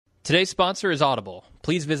Today's sponsor is Audible.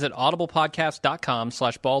 Please visit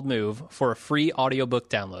audiblepodcast.com/baldmove for a free audiobook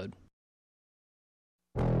download.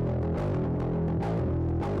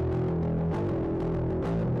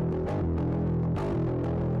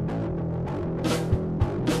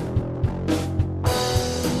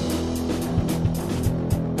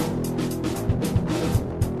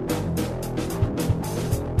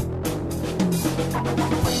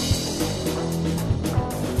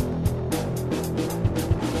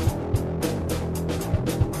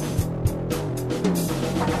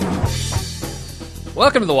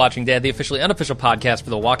 Welcome to The Watching Dead, the officially unofficial podcast for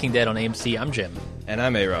The Walking Dead on AMC. I'm Jim. And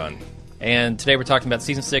I'm Aaron. And today we're talking about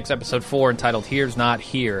Season 6, Episode 4, entitled Here's Not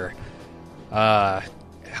Here.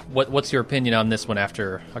 What's your opinion on this one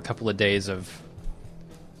after a couple of days of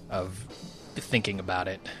thinking about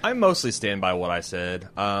it? I mostly stand by what I said.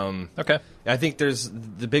 Okay. I think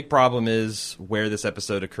the big problem is where this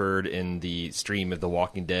episode occurred in the stream of The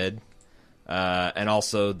Walking Dead. And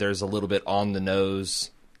also there's a little bit on the nose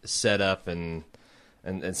setup and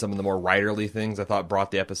some of the more writerly things I thought brought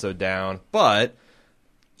the episode down. But,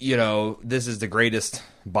 you know, this is the greatest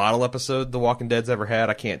bottle episode The Walking Dead's ever had.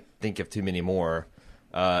 I can't think of too many more.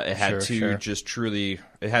 It had it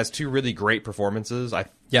has two really great performances. I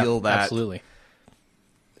feel that absolutely.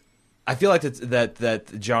 I feel like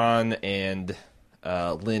that John and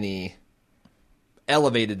Lenny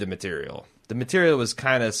elevated the material. The material was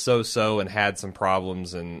kind of so-so and had some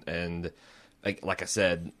problems and like I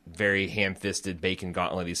said, very ham-fisted, bacon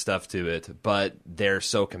gauntlet-y stuff to it, but they're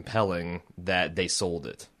so compelling that they sold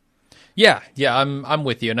it. Yeah, I'm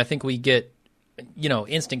with you, and I think we get,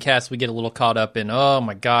 instant cast, we get a little caught up in, oh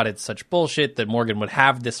my god, it's such bullshit that Morgan would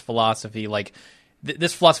have this philosophy, like,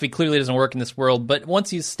 this philosophy clearly doesn't work in this world, but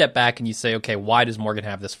once you step back and you say, okay, why does Morgan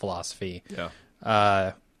have this philosophy?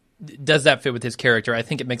 Yeah. Does that fit with his character? I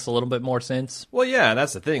think it makes a little bit more sense. Well, yeah,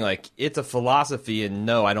 that's the thing. Like, it's a philosophy, and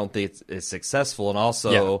no, I don't think it's successful. And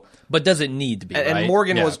also, but does it need to be? And right?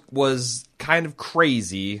 Morgan was kind of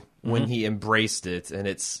crazy when he embraced it, and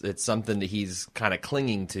it's something that he's kind of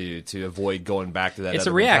clinging to avoid going back to that. It's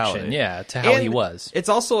other a reaction, mentality. to how he was. It's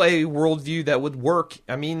also a worldview that would work.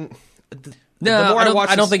 I mean,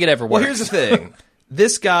 I don't think it ever works. Well, here's the thing.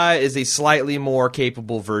 This guy is a slightly more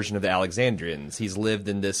capable version of the Alexandrians. He's lived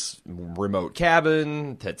in this remote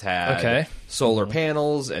cabin that's had solar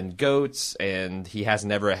panels and goats, and he has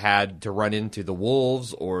never had to run into the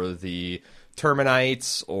wolves or the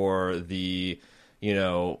terminites or the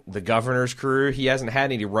governor's crew. He hasn't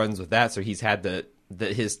had any runs with that, so he's had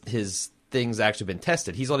his things actually been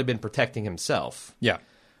tested. He's only been protecting himself. Yeah.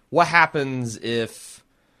 What happens if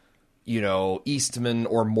Eastman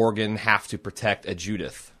or Morgan have to protect a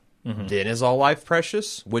Judith? Then is all life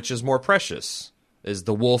precious? Which is more precious? Is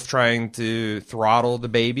the wolf trying to throttle the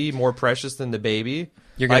baby more precious than the baby?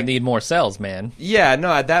 You're going to need more cells, man. Yeah,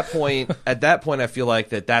 no, at that point, I feel like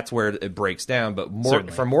that's where it breaks down. But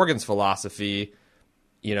from Morgan's philosophy,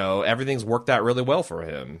 everything's worked out really well for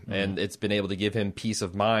him. And it's been able to give him peace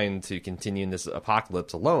of mind to continue in this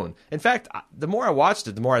apocalypse alone. In fact, the more I watched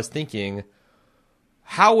it, the more I was thinking,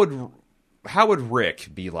 How would Rick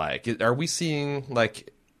be like? Are we seeing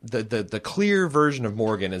like the clear version of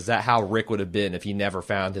Morgan? Is that how Rick would have been if he never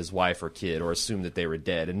found his wife or kid, or assumed that they were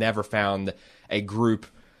dead, and never found a group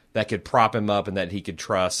that could prop him up and that he could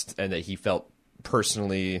trust and that he felt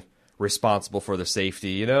personally responsible for their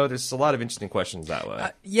safety? There's a lot of interesting questions that way.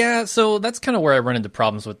 So that's kind of where I run into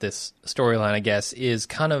problems with this storyline, I guess, is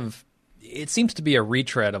kind of, it seems to be a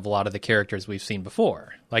retread of a lot of the characters we've seen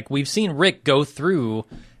before. Like, we've seen Rick go through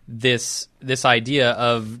this idea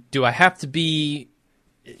of, do I have to be,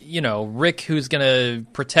 Rick who's going to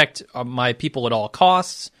protect my people at all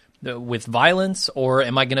costs with violence, or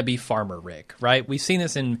am I going to be Farmer Rick, right? We've seen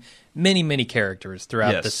this in many, many characters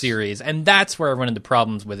throughout the series, and that's where I run into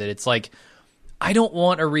problems with it. It's like, I don't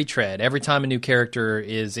want a retread. Every time a new character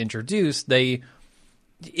is introduced,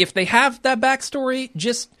 if they have that backstory,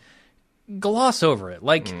 just gloss over it.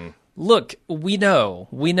 Like, look, we know,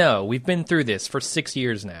 we've been through this for 6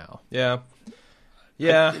 years now. Yeah.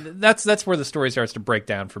 That's where the story starts to break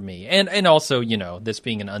down for me. And also, this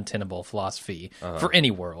being an untenable philosophy for any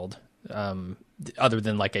world, other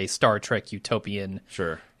than like a Star Trek utopian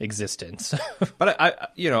existence. But I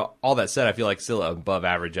all that said, I feel like still an above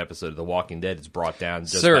average episode of The Walking Dead is brought down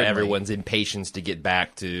just by everyone's impatience to get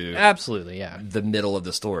back to the middle of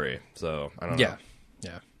the story. So I don't know.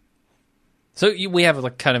 Yeah. So we have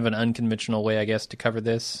like kind of an unconventional way, I guess, to cover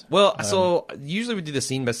this. Well, so usually we do the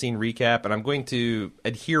scene-by-scene recap, and I'm going to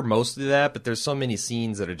adhere mostly to that, but there's so many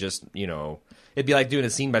scenes that are just, it'd be like doing a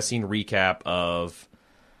scene-by-scene recap of,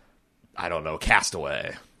 I don't know,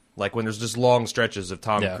 Castaway. Like when there's just long stretches of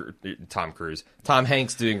Tom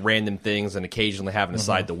Hanks doing random things and occasionally having to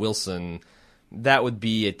side to Wilson, that would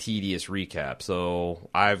be a tedious recap. So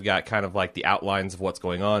I've got kind of like the outlines of what's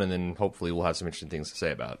going on, and then hopefully we'll have some interesting things to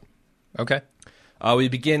say about it. Okay. We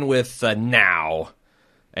begin with now,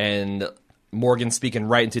 and Morgan speaking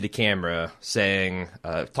right into the camera, saying,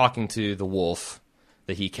 talking to the wolf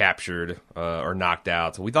that he captured or knocked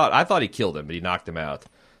out. So I thought he killed him, but he knocked him out.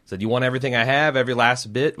 Said, "You want everything I have, every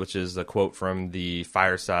last bit," which is a quote from the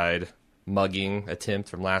Fireside mugging attempt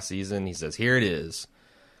from last season. He says, "Here it is."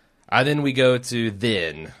 And then we go to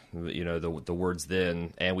then, the words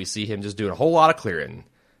then, and we see him just doing a whole lot of clearing.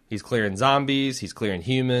 He's clearing zombies, he's clearing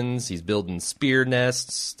humans, he's building spear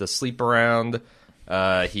nests to sleep around.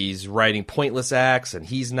 He's writing pointless acts, and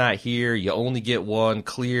he's not here. You only get one.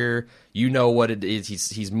 Clear. You know what it is.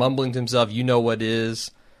 He's mumbling to himself. You know what it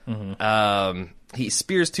is. He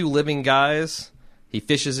spears 2 living guys. He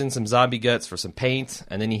fishes in some zombie guts for some paint,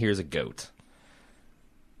 and then he hears a goat.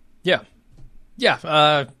 Yeah.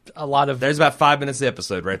 A lot of... There's about 5 minutes of the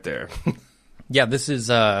episode right there. Yeah, this is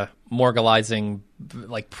morgalizing,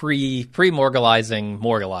 like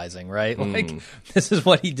pre-morgalizing, right? Like, this is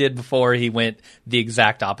what he did before he went the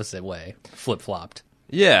exact opposite way, flip-flopped.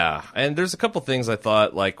 Yeah, and there's a couple things I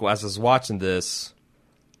thought, like, as I was watching this,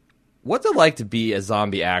 what's it like to be a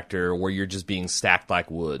zombie actor where you're just being stacked like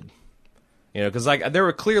wood? You know, because like there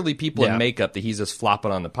were clearly people in makeup that he's just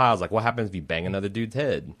flopping on the piles. Like, what happens if you bang another dude's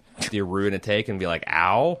head? Do you ruin a take and be like,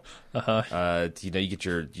 "Ow"? You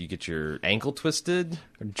get your ankle twisted,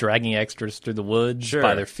 or dragging extras through the woods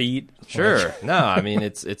by their feet. Sure, no, I mean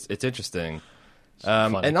it's interesting,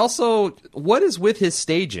 and also what is with his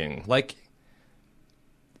staging? Like,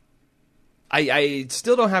 I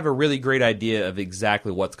still don't have a really great idea of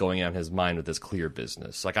exactly what's going on in his mind with this Clear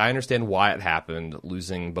business. Like, I understand why it happened,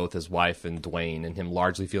 losing both his wife and Dwayne, and him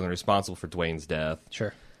largely feeling responsible for Dwayne's death.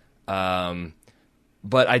 Sure.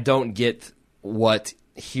 But I don't get what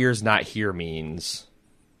 "here's not here" means.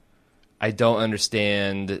 I don't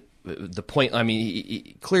understand the point. I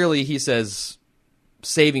mean, clearly he says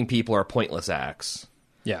saving people are pointless acts.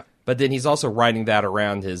 Yeah. But then he's also writing that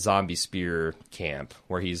around his zombie spear camp,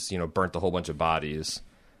 where he's burnt a whole bunch of bodies.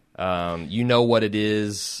 You know what it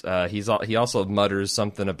is. He also mutters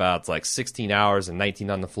something about like 16 hours and 19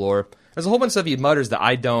 on the floor. There's a whole bunch of stuff he mutters that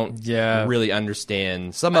I don't really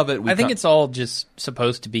understand. Some of it, I think it's all just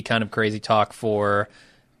supposed to be kind of crazy talk for.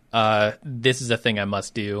 This is a thing I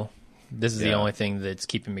must do. This is the only thing that's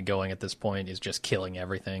keeping me going at this point, is just killing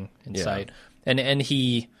everything in sight. And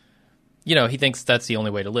he. He thinks that's the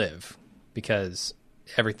only way to live, because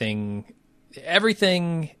everything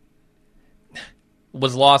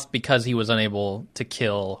was lost because he was unable to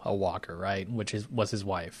kill a walker, right? Which was his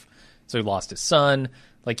wife. So he lost his son.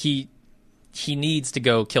 Like, he needs to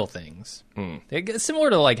go kill things. It's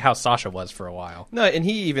similar to like how Sasha was for a while. No, and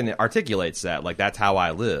he even articulates that, like, that's how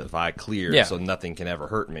I live. I clear so nothing can ever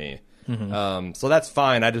hurt me. So that's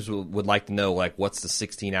fine. I just would like to know, like, what's the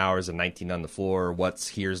 16 hours and 19 on the floor? What's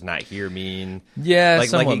 "here's not here" mean? Yeah,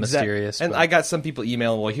 somewhat mysterious. And I got some people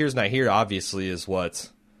emailing, well, "here's not here" obviously is what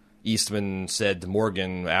Eastman said to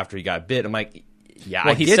Morgan after he got bit. I'm like, yeah,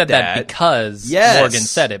 well, I get he said that because Morgan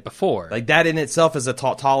said it before. Like, that in itself is a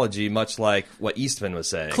tautology, much like what Eastman was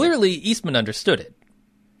saying. Clearly, Eastman understood it,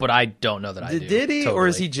 but I don't know that I do. Did he? Totally. Or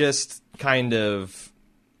is he just kind of...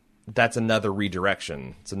 That's another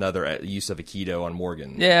redirection. It's another use of Aikido on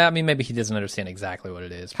Morgan. Yeah, I mean, maybe he doesn't understand exactly what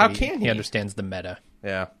it is. How can he? He understands the meta.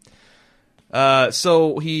 Yeah.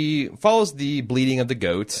 So he follows the bleeding of the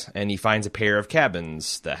goat, and he finds a pair of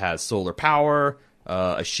cabins that has solar power,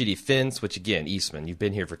 a shitty fence, which, again, Eastman, you've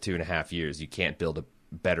been here for 2.5 years. You can't build a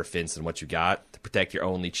better fence than what you got to protect your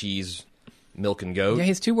only cheese, milk, and goat. Yeah,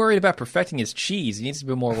 he's too worried about perfecting his cheese. He needs to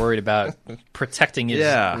be more worried about protecting his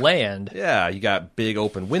land. Yeah, you got big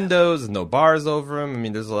open windows and no bars over them. I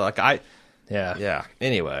mean, there's Yeah.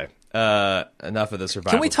 Anyway, enough of the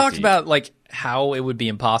survival. Can we talk about like how it would be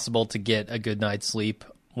impossible to get a good night's sleep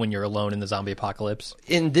when you're alone in the zombie apocalypse?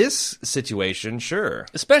 In this situation, sure.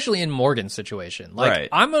 Especially in Morgan's situation. Like,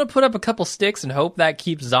 I'm going to put up a couple sticks and hope that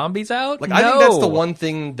keeps zombies out? Like, I think that's the one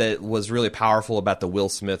thing that was really powerful about the Will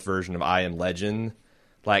Smith version of I Am Legend.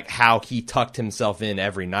 Like, how he tucked himself in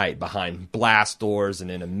every night behind blast doors and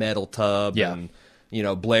in a metal tub and,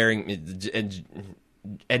 blaring...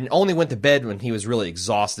 And only went to bed when he was really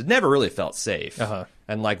exhausted. Never really felt safe.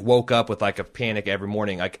 And, like, woke up with, like, a panic every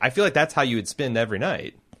morning. Like, I feel like that's how you would spend every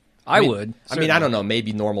night. I would. I mean, I don't know.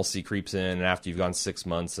 Maybe normalcy creeps in, and after you've gone 6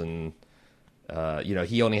 months, and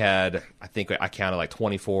he only had, I think I counted like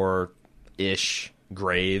 24-ish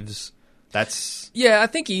graves. That's I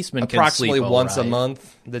think Eastman approximately can sleep once a right.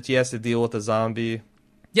 month that he has to deal with a zombie.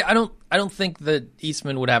 Yeah, I don't think that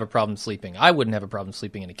Eastman would have a problem sleeping. I wouldn't have a problem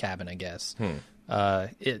sleeping in a cabin, I guess.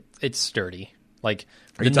 It's sturdy. Like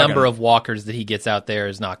the number of walkers that he gets out there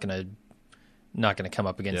is not gonna come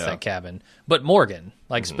up against that cabin. But Morgan,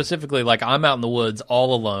 like specifically, like I'm out in the woods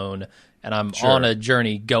all alone and I'm on a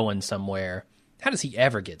journey going somewhere. How does he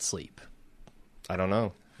ever get sleep? I don't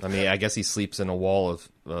know. I mean, I guess he sleeps in a wall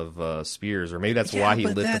of spears, or maybe that's why he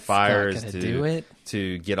lit the fires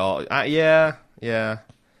to get all. Yeah.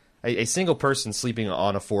 A single person sleeping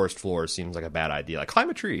on a forest floor seems like a bad idea. Like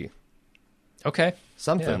climb a tree, okay,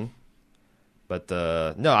 something. Yeah. But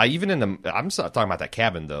no, I'm talking about that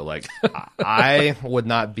cabin though. Like I would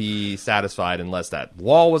not be satisfied unless that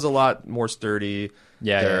wall was a lot more sturdy.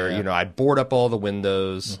 Yeah. I'd board up all the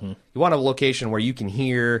windows. You want a location where you can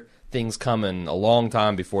hear things coming a long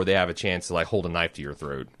time before they have a chance to like hold a knife to your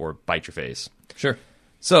throat or bite your face. Sure.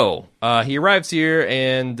 So he arrives here,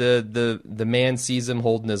 and the man sees him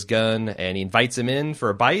holding his gun, and he invites him in for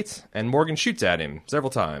a bite, and Morgan shoots at him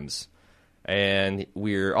several times. And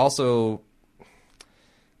we're also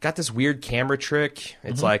got this weird camera trick.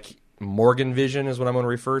 It's like Morgan vision is what I'm going to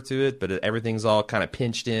refer to it, but everything's all kind of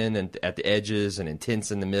pinched in and at the edges and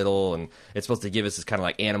intense in the middle, and it's supposed to give us this kind of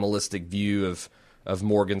like animalistic view of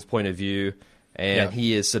Morgan's point of view, and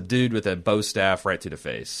he is subdued with a bow staff right to the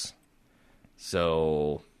face.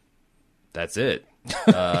 So that's it.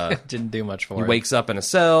 Didn't do much for him. He wakes up in a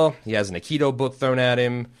cell. He has an Aikido book thrown at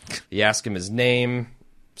him. He asks him his name.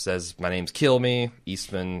 Says, "My name's Kill Me."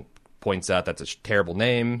 Eastman points out that's a terrible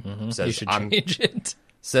name. Says, you should change it.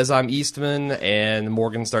 Says, "I'm Eastman," and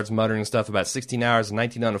Morgan starts muttering stuff about 16 hours and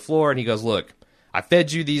 19 on the floor, and he goes, "Look, I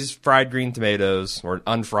fed you these fried green tomatoes, or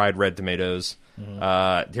unfried red tomatoes.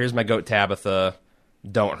 Here's my goat Tabitha.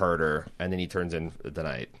 Don't hurt her." And then he turns in the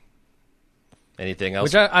night. Anything else?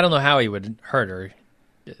 Which I don't know how he would hurt her.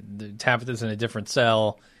 Tabitha's in a different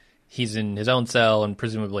cell. He's in his own cell, and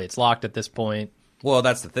presumably it's locked at this point. Well,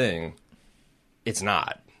 that's the thing. It's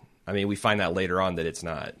not. I mean, we find out later on that it's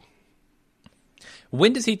not.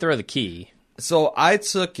 When does he throw the key? So I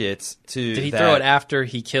took it to. Did he throw it after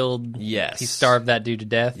he killed? Yes. He starved that dude to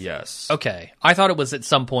death? Yes. Okay. I thought it was at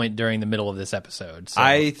some point during the middle of this episode. So.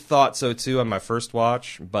 I thought so too on my first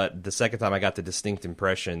watch, but the second time I got the distinct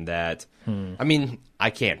impression that. I mean,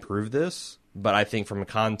 I can't prove this, but I think from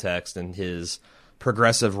context and his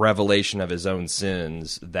progressive revelation of his own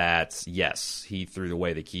sins that, yes, he threw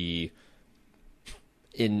away the key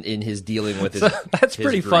in his dealing with his. That's his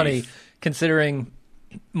pretty grief. funny, considering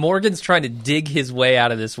Morgan's trying to dig his way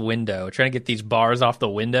out of this window, trying to get these bars off the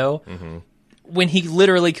window, when he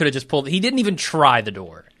literally could have just pulled. He didn't even try the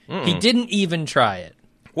door. He didn't even try it.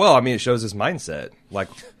 Well, I mean, it shows his mindset. Like,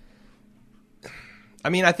 I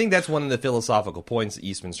mean, I think that's one of the philosophical points that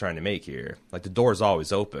Eastman's trying to make here. Like, the door's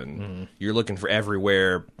always open. You're looking for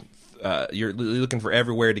everywhere. You're looking for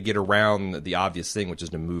everywhere to get around the obvious thing, which is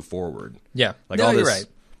to move forward. Yeah, like no, all this. You're right.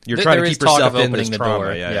 You're trying to keep yourself in this trauma.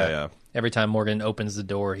 Door. Yeah. Every time Morgan opens the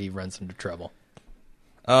door, he runs into trouble.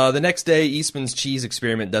 The next day, Eastman's cheese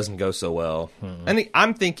experiment doesn't go so well. And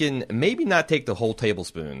I'm thinking maybe not take the whole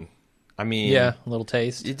tablespoon. I mean, yeah, a little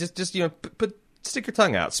taste. You just stick your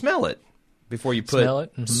tongue out, smell it before you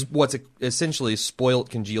put what's essentially spoiled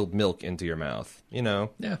congealed milk into your mouth. You know,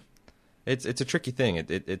 yeah. It's a tricky thing.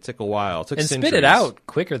 It took a while. It took and centuries. Spit it out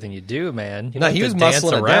quicker than you do, man. No, he was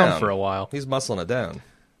muscling it around down for a while. He's muscling it down.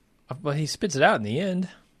 But he spits it out in the end.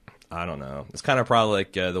 I don't know. It's kind of probably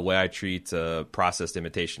like the way I treat processed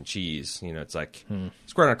imitation cheese. You know, it's like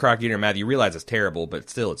squirt on a crock in your mouth. You realize it's terrible, but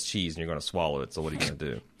still it's cheese, and you're going to swallow it. So what are you going to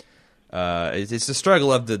do? It's the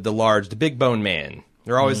struggle of the big bone man.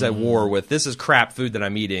 They're always at war with, this is crap food that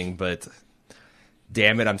I'm eating, but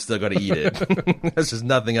damn it, I'm still going to eat it. There's just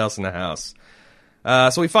nothing else in the house.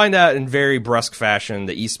 So we find out in very brusque fashion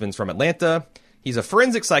that Eastman's from Atlanta. He's a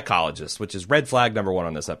forensic psychologist, which is red flag number 1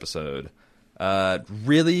 on this episode.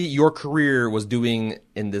 Really, your career was doing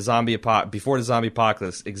in the before the zombie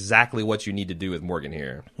apocalypse exactly what you need to do with Morgan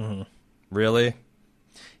here. Really?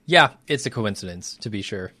 Yeah, it's a coincidence, to be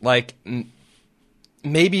sure. Like,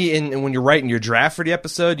 maybe when you're writing your draft for the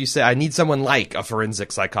episode, you say, I need someone like a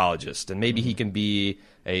forensic psychologist, and maybe he can be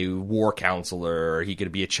a war counselor, or he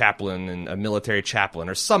could be a chaplain, and a military chaplain,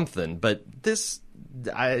 or something. But this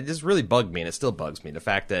really bugged me, and it still bugs me, the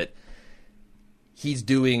fact that he's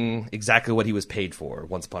doing exactly what he was paid for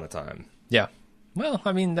once upon a time. Yeah. Well,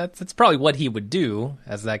 I mean, that's probably what he would do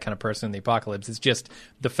as that kind of person in the apocalypse. It's just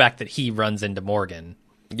the fact that he runs into Morgan.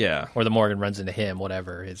 Yeah. Or the Morgan runs into him,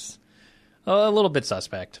 whatever, is a little bit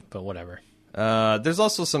suspect, but whatever. There's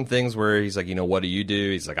also some things where he's like, what do you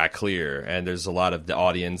do? He's like, I clear. And there's a lot of the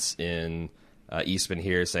audience in Eastman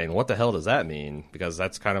here saying, what the hell does that mean? Because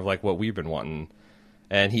that's kind of like what we've been wanting.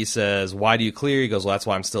 And he says, why do you clear? He goes, well, that's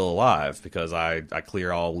why I'm still alive, because I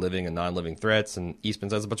clear all living and non-living threats. And Eastman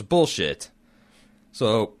says a bunch of bullshit.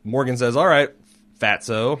 So Morgan says, all right,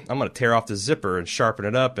 fatso, I'm going to tear off the zipper and sharpen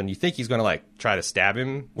it up. And you think he's going to, like, try to stab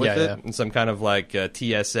him with it in some kind of, like,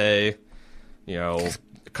 TSA,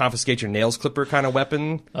 confiscate your nails clipper kind of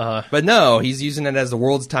weapon. But no, he's using it as the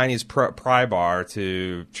world's tiniest pry bar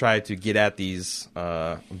to try to get at these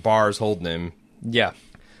bars holding him. Yeah.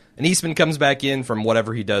 And Eastman comes back in from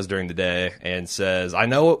whatever he does during the day and says, I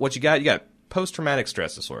know what you got. You got post-traumatic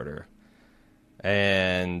stress disorder.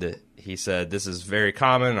 And he said, this is very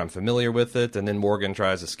common. I'm familiar with it. And then Morgan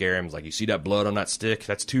tries to scare him. He's like, you see that blood on that stick?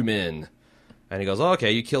 That's 2 men. And he goes, oh,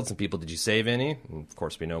 okay, you killed some people. Did you save any? And of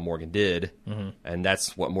course, we know Morgan did. Mm-hmm. And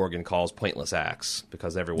that's what Morgan calls pointless acts,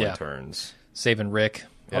 because everyone turns. Saving Rick.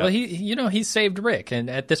 Yeah. Although he saved Rick. And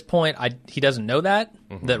at this point, he doesn't know that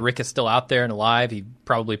Rick is still out there and alive. He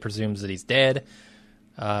probably presumes that he's dead.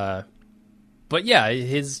 But yeah,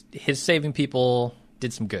 his saving people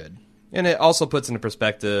did some good. And it also puts into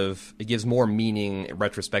perspective, it gives more meaning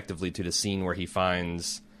retrospectively to the scene where he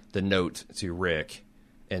finds the note to Rick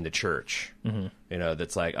in the church.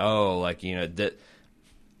 That's like, that.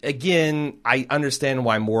 Again, I understand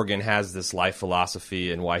why Morgan has this life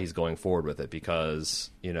philosophy and why he's going forward with it, because,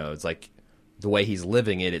 it's like the way he's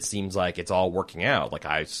living it, it seems like it's all working out. Like,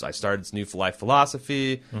 I started this new life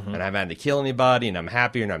philosophy, and I haven't had to kill anybody, and I'm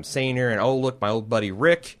happier and I'm saner, and oh, look, my old buddy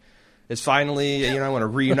Rick is finally, I want to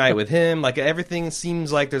reunite with him. Like, everything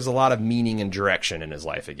seems like there's a lot of meaning and direction in his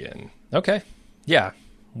life again. Okay. Yeah.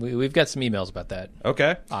 We've got some emails about that.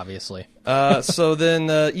 Okay. Obviously. So then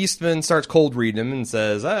Eastman starts cold reading him and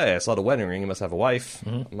says, hey, I saw the wedding ring. You must have a wife.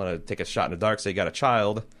 I'm going to take a shot in the dark, say you got a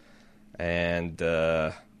child. And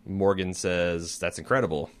Morgan says, that's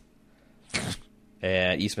incredible.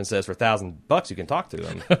 And Eastman says, for $1,000 you can talk to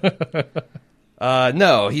him.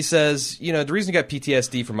 No, he says, the reason you got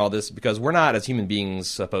PTSD from all this is because we're not, as human beings,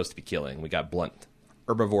 supposed to be killing. We got blunt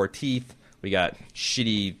herbivore teeth. We got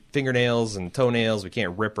shitty fingernails and toenails. We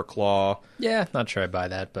can't rip or claw. Yeah, not sure I buy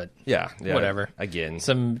that, but yeah, whatever. Again,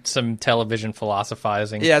 some television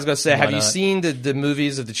philosophizing. Yeah, I was going to say, have you seen the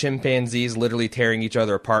movies of the chimpanzees literally tearing each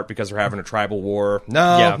other apart because they're having a tribal war?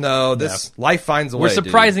 No. Life finds a way. We're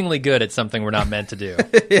surprisingly good at something we're not meant to do.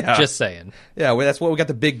 Yeah. Just saying. Yeah, that's what we got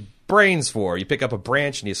the big brains for. You pick up a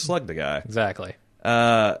branch and you slug the guy. Exactly.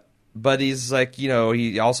 But he's like,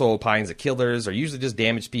 he also opines that killers are usually just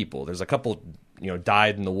damaged people. There's a couple,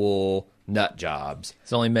 dyed-in-the-wool nut jobs.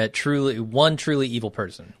 He's only met one truly evil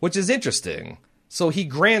person. Which is interesting. So he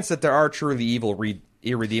grants that there are truly evil,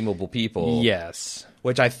 irredeemable people. Yes.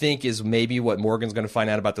 Which I think is maybe what Morgan's going to find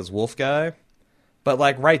out about this wolf guy. But,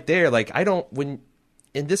 right there,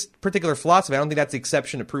 in this particular philosophy, I don't think that's the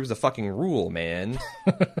exception that proves the fucking rule, man.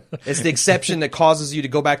 It's the exception that causes you to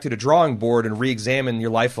go back to the drawing board and re-examine your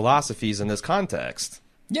life philosophies in this context.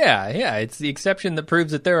 Yeah, it's the exception that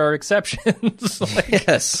proves that there are exceptions.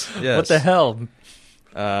 Yes. What the hell?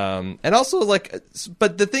 And also,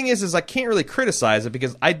 but the thing is I can't really criticize it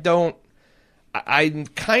because I'm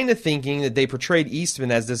kind of thinking that they portrayed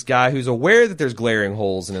Eastman as this guy who's aware that there's glaring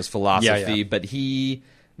holes in his philosophy, but he,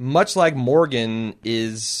 much like Morgan,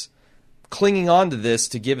 is clinging on to this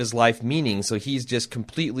to give his life meaning, so he's just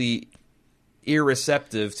completely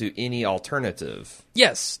irreceptive to any alternative.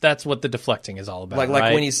 Yes, that's what the deflecting is all about. Like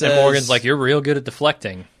right? When he says... And Morgan's like, you're real good at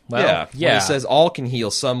deflecting. Well, yeah. When he says all can heal,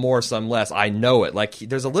 some more, some less, I know it.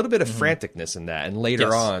 There's a little bit of franticness in that. And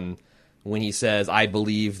later on, when he says, I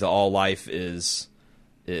believe that all life has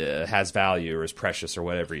value or is precious or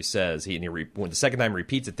whatever he says, when the second time he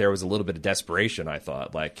repeats it, there was a little bit of desperation, I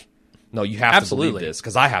thought. No, you have to believe this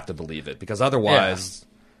because I have to believe it, because otherwise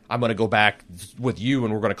I'm going to go back with you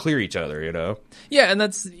and we're going to clear each other, Yeah, and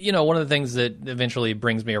that's, one of the things that eventually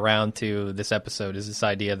brings me around to this episode is this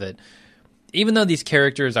idea that even though these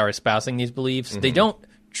characters are espousing these beliefs, they don't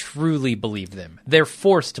truly believe them. They're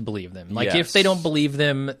forced to believe them. If they don't believe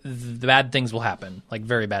them, the bad things will happen,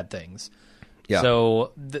 very bad things. Yeah.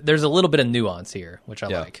 So there's a little bit of nuance here, which I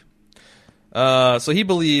like. So he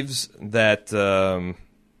believes that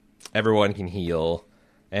everyone can heal,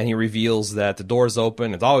 and he reveals that the door's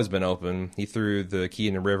open. It's always been open. He threw the key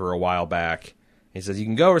in the river a while back. He says, you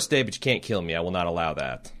can go or stay, but you can't kill me. I will not allow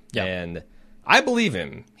that. Yeah. And I believe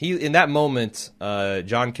him. In that moment,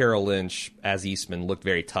 John Carroll Lynch, as Eastman, looked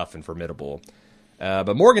very tough and formidable.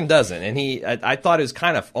 But Morgan doesn't, and I thought it was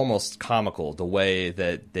kind of almost comical the way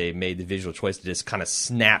that they made the visual choice to just kind of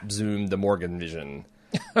snap zoom the Morgan vision.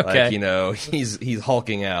 Okay. Like, you know, he's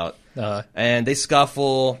hulking out. And they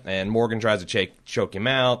scuffle, and Morgan tries to choke him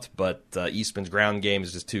out, but Eastman's ground game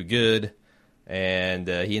is just too good. And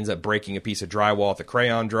he ends up breaking a piece of drywall with a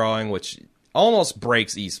crayon drawing, which almost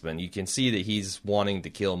breaks Eastman. You can see that he's wanting to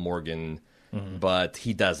kill Morgan, but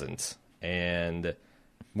he doesn't. And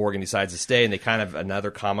Morgan decides to stay, and they kind of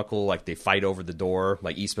another comical, like they fight over the door.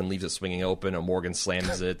 Like Eastman leaves it swinging open, and Morgan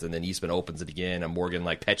slams it, and then Eastman opens it again, and Morgan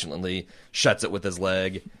like petulantly shuts it with his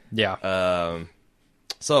leg. Yeah.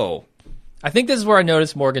 So I think this is where I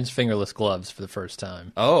noticed Morgan's fingerless gloves for the first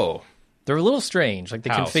time. Oh. They're a little strange, like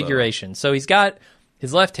the How configuration. So he's got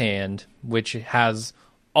his left hand, which has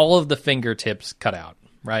all of the fingertips cut out,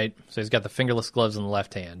 right? So he's got the fingerless gloves on the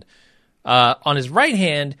left hand. On his right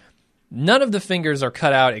hand, none of the fingers are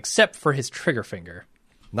cut out except for his trigger finger.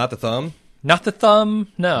 Not the thumb? Not the thumb,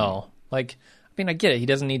 no. Like, I mean, I get it. He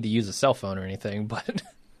doesn't need to use a cell phone or anything, but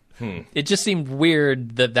it just seemed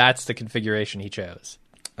weird that that's the configuration he chose.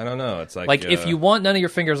 I don't know. It's like if you want none of your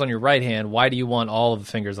fingers on your right hand, why do you want all of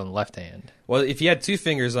the fingers on the left hand? Well, if he had two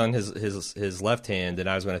fingers on his left hand, then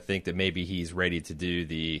I was going to think that maybe he's ready to do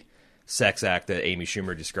the sex act that Amy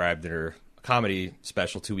Schumer described in her comedy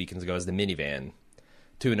special 2 weekends ago as the minivan.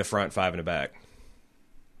 2 in the front, 5 in the back.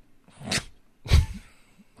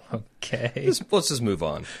 Okay. Let's just move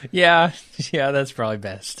on. Yeah, that's probably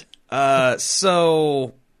best.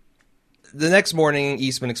 So the next morning,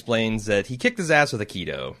 Eastman explains that he kicked his ass with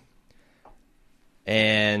Aikido.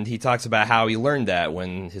 And he talks about how he learned that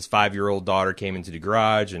when his 5-year-old daughter came into the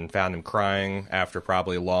garage and found him crying after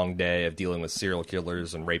probably a long day of dealing with serial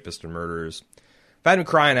killers and rapists and murderers. Found him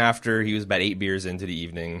crying after he was about 8 beers into the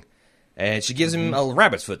evening. And she gives him a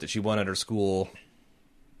rabbit's foot that she won at her school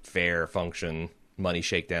fair function, money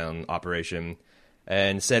shakedown operation,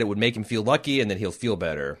 and said it would make him feel lucky and then he'll feel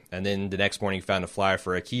better. And then the next morning he found a flyer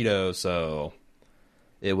for Aikido, so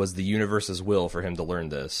it was the universe's will for him to learn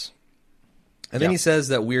this. And then he says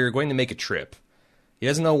that we're going to make a trip. He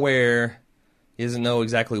doesn't know where, he doesn't know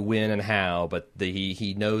exactly when and how, but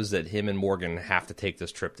he knows that him and Morgan have to take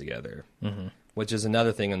this trip together, which is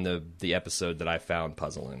another thing in the episode that I found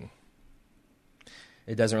puzzling.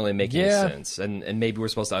 It doesn't really make any sense. And maybe we're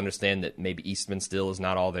supposed to understand that maybe Eastman still is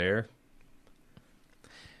not all there.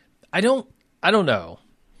 I don't know.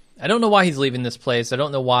 I don't know why he's leaving this place. I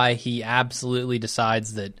don't know why he absolutely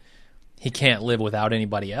decides that he can't live without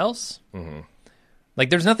anybody else. Like,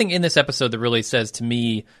 there's nothing in this episode that really says to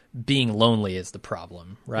me being lonely is the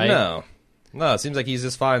problem, right? No, it seems like he's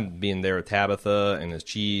just fine being there with Tabitha and his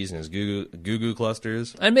cheese and his goo-goo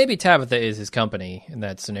clusters. And maybe Tabitha is his company in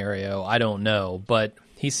that scenario. I don't know. But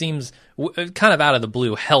he seems kind of out of the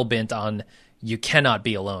blue hell-bent on you cannot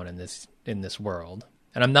be alone in this world.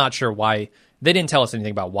 And I'm not sure why. They didn't tell us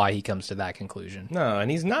anything about why he comes to that conclusion. No, and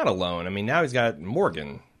he's not alone. I mean, now he's got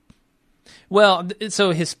Morgan. Well,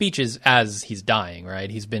 so his speech is as he's dying, right?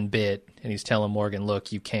 He's been bit, and he's telling Morgan,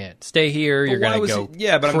 look, you can't stay here. You're going to go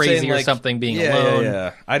crazy or something being alone.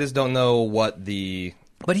 Yeah. I just don't know what the...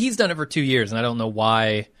 But he's done it for 2 years, and I don't know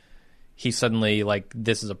why he's suddenly like,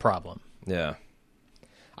 this is a problem. Yeah.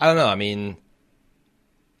 I don't know. I mean,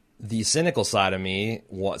 the cynical side of me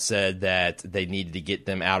said that they needed to get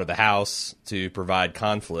them out of the house to provide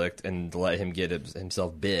conflict and to let him get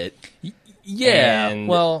himself bit. Yeah, and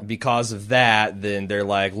well, because of that, then they're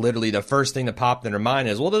like, literally the first thing that popped in their mind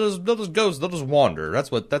is, well, they'll just wander. That's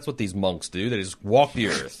what these monks do. They just walk the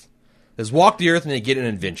earth. Just walk the earth and they get in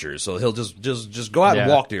adventures. So he'll just go out and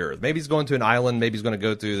walk the earth. Maybe he's going to an island. Maybe he's going to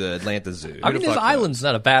go to the Atlanta Zoo. I mean, his island's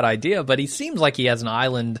not a bad idea, but he seems like he has an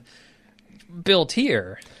island built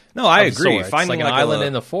here. No, I agree. Sorts. Finding like an island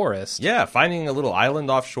in the forest. Yeah, finding a little island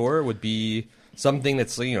offshore would be something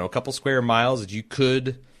that's, a couple square miles that you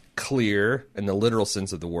could clear in the literal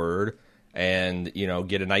sense of the word and,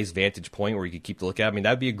 get a nice vantage point where you could keep the lookout. I mean,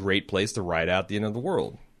 that'd be a great place to ride out the end of the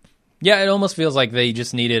world. Yeah, it almost feels like they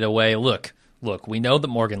just needed a way. Look, we know that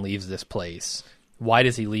Morgan leaves this place. Why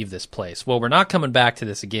does he leave this place? Well, we're not coming back to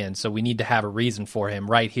this again, so we need to have a reason for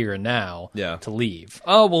him right here and now to leave.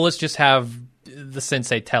 Oh, well, let's just have the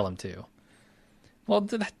sensei tell him to. Well,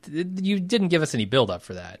 you didn't give us any build-up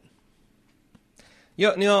for that.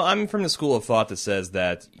 I'm from the school of thought that says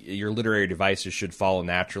that your literary devices should follow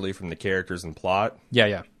naturally from the characters and plot.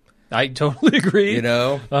 Yeah. I totally agree.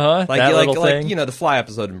 Like the Fly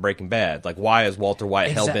episode in Breaking Bad. Like, why is Walter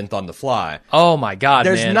White hell-bent on the Fly? Oh, my God,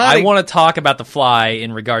 man. I want to talk about the Fly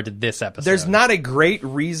in regard to this episode. There's not a great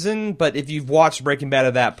reason, but if you've watched Breaking Bad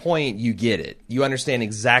at that point, you get it. You understand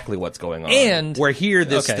exactly what's going on. And where here,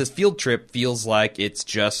 this field trip feels like it's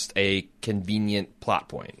just a convenient plot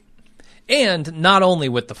point. And not only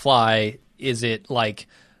with the Fly is it like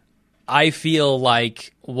I feel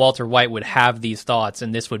like Walter White would have these thoughts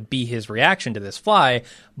and this would be his reaction to this fly,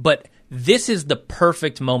 but this is the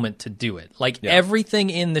perfect moment to do it. Like, everything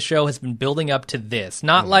in the show has been building up to this.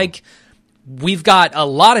 Not like we've got a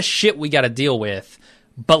lot of shit we got to deal with,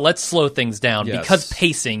 but let's slow things down because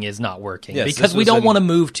pacing is not working. Because we don't want to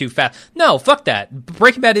move too fast. No, fuck that.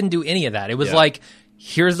 Breaking Bad didn't do any of that. It was like,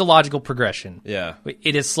 here's the logical progression. Yeah.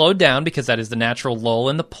 It is slowed down because that is the natural lull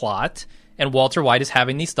in the plot, and Walter White is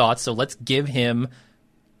having these thoughts, so let's give him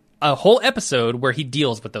a whole episode where he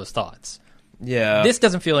deals with those thoughts. Yeah. This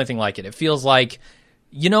doesn't feel anything like it. It feels like,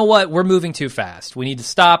 you know what? We're moving too fast. We need to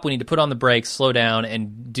stop. We need to put on the brakes, slow down,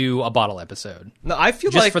 and do a bottle episode. No, I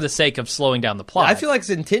feel just like, for the sake of slowing down the plot. I feel like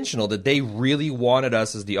it's intentional that they really wanted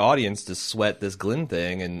us as the audience to sweat this Glenn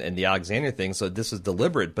thing and the Alexander thing, so this was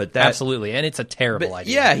deliberate. But that absolutely, and it's a terrible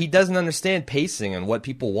idea. Yeah, he doesn't understand pacing and what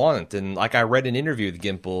people want. And like, I read an interview with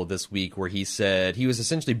Gimple this week where he said he was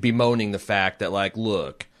essentially bemoaning the fact that, like,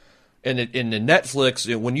 look. In the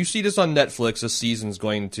Netflix, when you see this on Netflix, this season's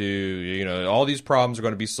going to, all these problems are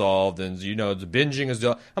going to be solved, and, the binging is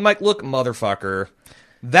done. I'm like, look, motherfucker,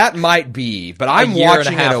 that might be, but I'm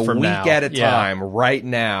watching it a week at a time right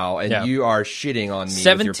now, and you are shitting on me.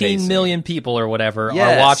 17 million people or whatever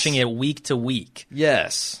are watching it week to week.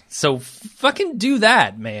 Yes. So fucking do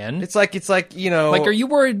that, man. It's like, Like, are you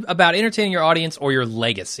worried about entertaining your audience or your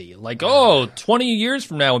legacy? Like, 20 years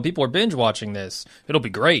from now when people are binge watching this, it'll be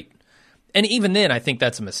great. And even then, I think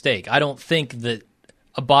that's a mistake. I don't think that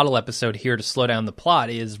a bottle episode here to slow down the plot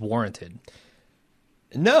is warranted.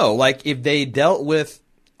 No, like, if they dealt with...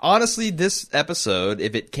 Honestly, this episode,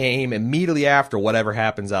 if it came immediately after whatever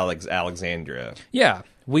happens Alexandria... Yeah,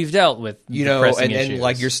 we've dealt with depressing issues. And,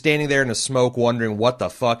 like, you're standing there in the smoke wondering what the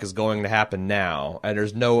fuck is going to happen now. And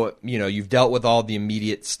there's no... you've dealt with all the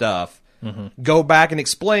immediate stuff. Mm-hmm. Go back and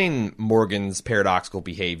explain Morgan's paradoxical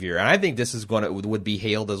behavior, and I think this is would be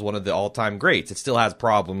hailed as one of the all-time greats. It still has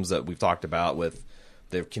problems that we've talked about with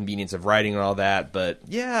the convenience of writing and all that, but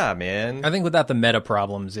yeah, man. I think without the meta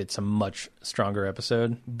problems, it's a much stronger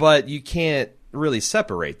episode. But you can't really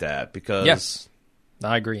separate that because... Yes,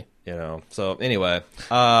 I agree. So anyway,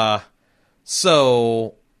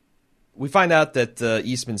 so... We find out that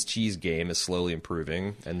Eastman's cheese game is slowly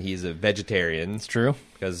improving, and he's a vegetarian. It's true.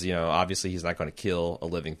 Because, obviously he's not going to kill a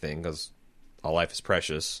living thing, because all life is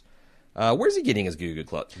precious. Where's he getting his Goo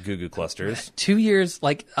Goo clusters? 2 years,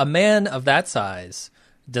 like, a man of that size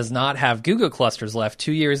does not have Goo Goo clusters left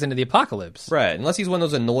 2 years into the apocalypse. Right, unless he's one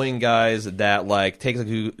of those annoying guys that, like, takes a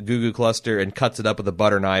Goo Goo cluster and cuts it up with a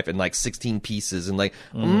butter knife in, like, 16 pieces and, like,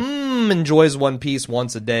 enjoys one piece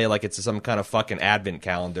once a day like it's some kind of fucking advent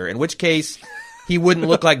calendar, in which case he wouldn't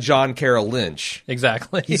look like John Carroll Lynch.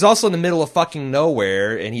 Exactly. He's also in the middle of fucking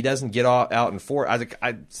nowhere, and he doesn't get out and forth.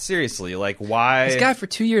 I seriously, like, why? This guy for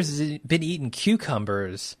 2 years has been eating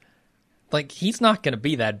cucumbers. Like, he's not going to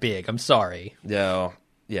be that big. I'm sorry. No.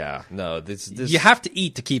 Yeah, no. This you have to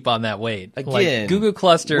eat to keep on that weight. Again, like, Goo Goo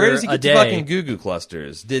cluster where does he get the fucking Goo Goo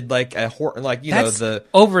clusters? Did like the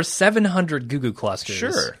over 700 Goo Goo clusters?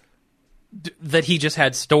 Sure. That he just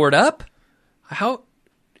had stored up?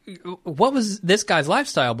 What was this guy's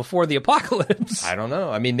lifestyle before the apocalypse? I don't know.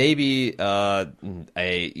 I mean, maybe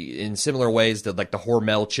in similar ways that, like, the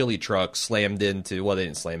Hormel chili truck slammed into... Well, they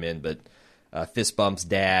didn't slam in, but Fist Bump's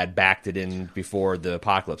dad backed it in before the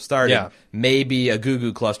apocalypse started. Yeah. Maybe a Goo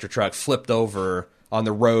Goo cluster truck flipped over on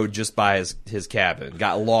the road just by his cabin,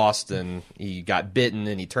 got lost, and he got bitten,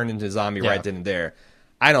 and he turned into a zombie right then and there.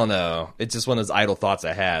 I don't know. It's just one of those idle thoughts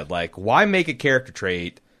I had. Like, why make a character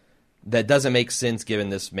trait that doesn't make sense given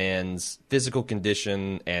this man's physical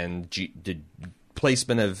condition and the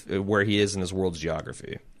placement of where he is in his world's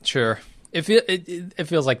geography? Sure. It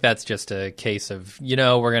feels like that's just a case of, we're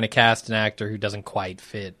going to cast an actor who doesn't quite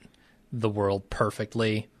fit the world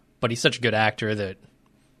perfectly, but he's such a good actor that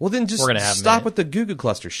well, then just we're gonna have stop with the Goo Goo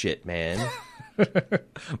cluster shit, man. But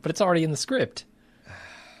it's already in the script.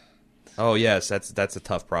 Oh yes, that's a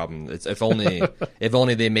tough problem. It's if only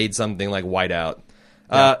they made something like Whiteout.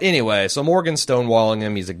 Yeah. Anyway, so Morgan's stonewalling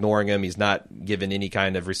him. He's ignoring him. He's not giving any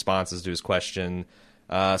kind of responses to his question.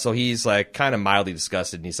 So he's like kind of mildly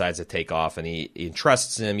disgusted and he decides to take off, and he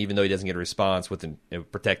entrusts him, even though he doesn't get a response, with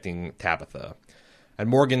protecting Tabitha. And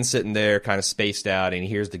Morgan's sitting there kind of spaced out, and he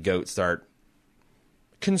hears the goat start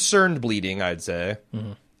concerned bleeding, I'd say.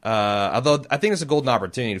 Mm-hmm. Although I think it's a golden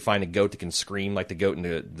opportunity to find a goat that can scream like the goat in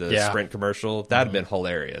the Sprint commercial. That'd have been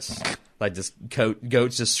hilarious. Like this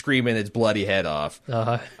goat's just screaming its bloody head off.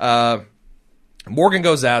 Morgan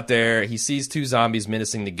goes out there. He sees two zombies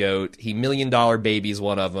menacing the goat. He $1 million babies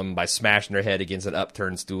one of them by smashing their head against an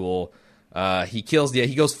upturned stool. He kills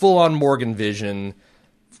he goes full on Morgan vision,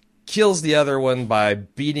 kills the other one by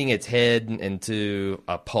beating its head into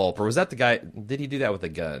a pulp. Or was that the guy? Did he do that with a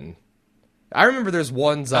gun? I remember there's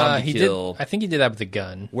one zombie kill. I think he did that with a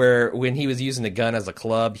gun. Where when he was using the gun as a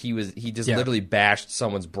club, he just literally bashed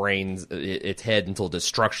someone's brains, its head, until it is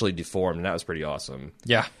structurally deformed, and that was pretty awesome.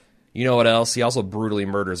 Yeah. You know what else? He also brutally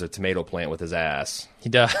murders a tomato plant with his ass. He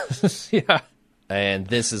does. Yeah. And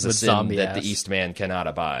this is a sin that the Eastman cannot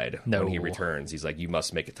abide when he returns. He's like, you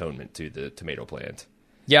must make atonement to the tomato plant.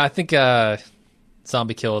 Yeah, I think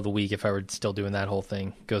zombie kill of the week, if I were still doing that whole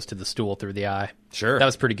thing, goes to the stool through the eye. Sure. That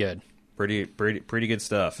was pretty good. Pretty good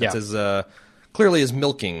stuff. Yeah. It's clearly his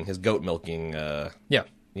milking, his goat milking. Yeah.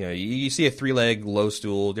 You know, you see a 3-leg low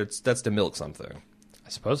stool. That's to milk something. I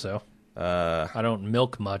suppose so. I don't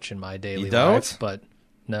milk much in my daily life, but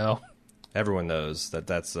no. Everyone knows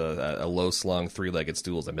that's a low-slung 3-legged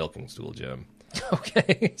stool is a milking stool, Jim.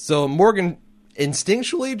 Okay. So Morgan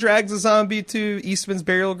instinctually drags a zombie to Eastman's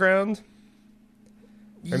burial ground?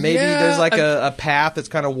 Or maybe there's like a path that's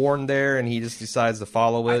kind of worn there, and he just decides to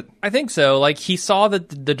follow it. I think so. Like, he saw the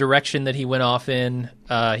direction that he went off in.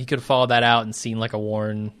 He could have followed that out and seen like a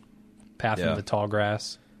worn path in the tall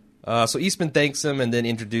grass. So Eastman thanks him and then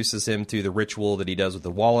introduces him to the ritual that he does with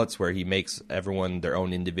the wallets, where he makes everyone their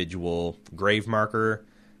own individual grave marker,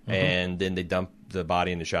 and then they dump the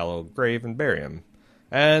body in a shallow grave and bury him.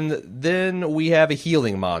 And then we have a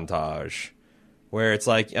healing montage. Where it's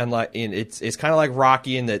like, it's kind of like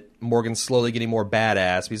Rocky in that Morgan's slowly getting more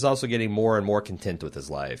badass, but he's also getting more and more content with his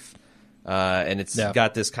life. And it's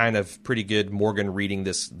got this kind of pretty good Morgan reading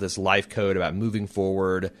this life code about moving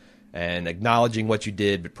forward and acknowledging what you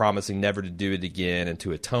did, but promising never to do it again, and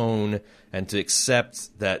to atone and to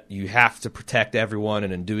accept that you have to protect everyone,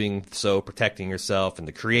 and in doing so, protecting yourself, and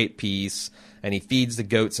to create peace. And he feeds the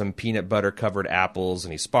goat some peanut butter covered apples,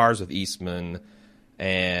 and he spars with Eastman.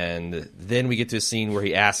 And then we get to a scene where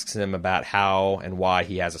he asks him about how and why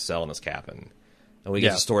he has a cell in his cabin. And we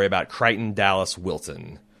get a story about Crichton Dallas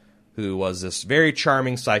Wilton, who was this very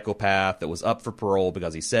charming psychopath that was up for parole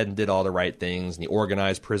because he said and did all the right things, and he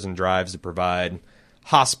organized prison drives to provide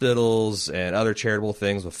hospitals and other charitable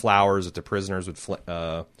things with flowers that the prisoners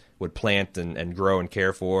would plant and grow and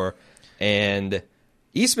care for. And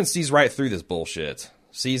Eastman sees right through this bullshit,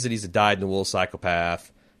 sees that he's a dyed-in-the-wool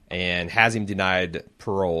psychopath, and has him denied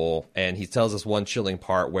parole. And he tells us one chilling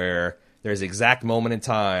part where there's an exact moment in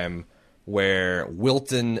time where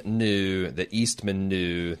Wilton knew that Eastman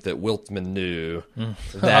knew that Wiltman knew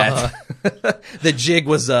that the jig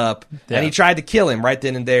was up. Yeah. And he tried to kill him right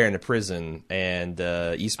then and there in the prison. And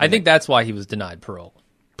Eastman... I think that's why he was denied parole.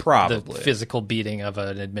 Probably. The physical beating of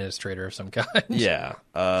an administrator of some kind. Yeah.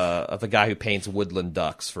 Of a guy who paints woodland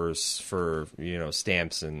ducks for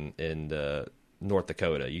stamps in North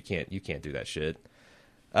Dakota. You can't do that shit.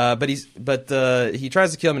 But he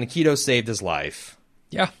tries to kill him, and Aikido saved his life.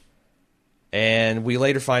 Yeah. And we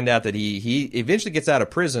later find out that he eventually gets out of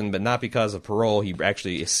prison, but not because of parole. He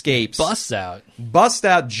actually escapes. Busts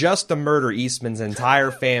out just to murder Eastman's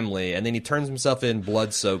entire family, and then he turns himself in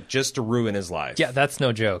blood-soaked just to ruin his life. Yeah, that's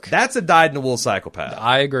no joke. That's a dyed-in-the-wool psychopath.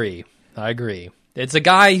 I agree. It's a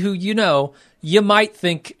guy who, you might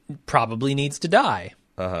think probably needs to die.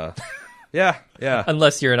 Uh-huh. Yeah.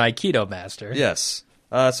 Unless you're an Aikido master. Yes.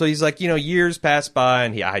 So he's like, years passed by,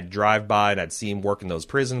 and I'd drive by, and I'd see him working those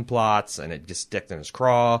prison plots, and it just stuck in his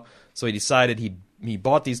craw. So he decided he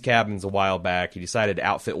bought these cabins a while back. He decided to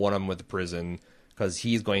outfit one of them with a prison because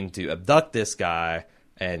he's going to abduct this guy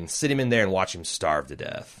and sit him in there and watch him starve to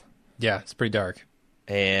death. Yeah, it's pretty dark.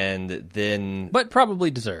 And then... But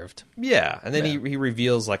probably deserved. Yeah. And then he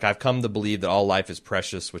reveals, I've come to believe that all life is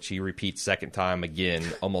precious, which he repeats second time again,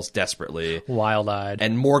 almost desperately. Wild-eyed.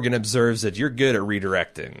 And Morgan observes that you're good at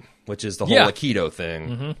redirecting, which is the whole Aikido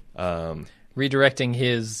thing. Mm-hmm. Redirecting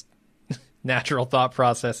his natural thought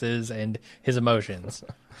processes and his emotions.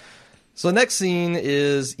 So the next scene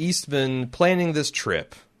is Eastman planning this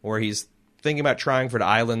trip, where he's thinking about trying for the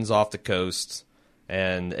islands off the coast.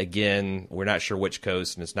 And again, we're not sure which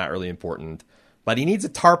coast, and it's not really important. But he needs a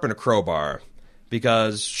tarp and a crowbar.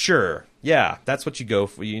 Because, sure, yeah, that's what you go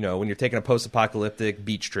for. When you're taking a post-apocalyptic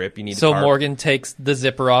beach trip, you need a tarp. So Morgan takes the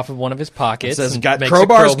zipper off of one of his pockets. It says,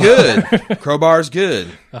 crowbar's good. Crowbar's good.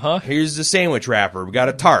 Uh-huh. Here's the sandwich wrapper. We got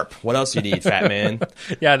a tarp. What else you need, fat man?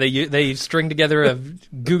 Yeah, they string together a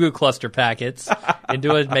Goo Goo Cluster packets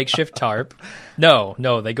into a makeshift tarp. No,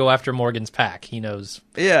 they go after Morgan's pack. He knows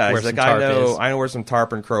where some tarp is. I know where some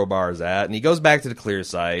tarp and crowbar is at. And he goes back to the clear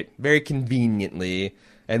site, very conveniently.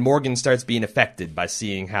 And Morgan starts being affected by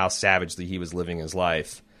seeing how savagely he was living his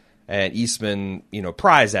life. And Eastman,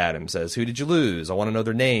 pries at him, says, "Who did you lose? I want to know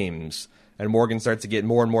their names." And Morgan starts to get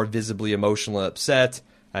more and more visibly emotional and upset.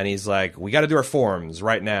 And he's like, we got to do our forms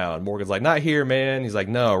right now. And Morgan's like, not here, man. He's like,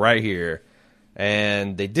 no, right here.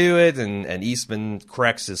 And they do it, and Eastman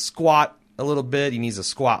corrects his squat a little bit. He needs to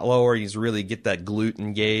squat lower. He needs to really get that glute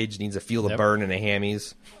engaged. He needs to feel the burn in the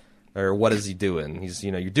hammies. Or what is he doing? He's,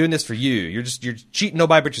 you're doing this for you. You're cheating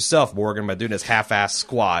nobody but yourself, Morgan, by doing this half-ass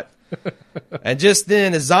squat. And just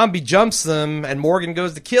then, a zombie jumps them, and Morgan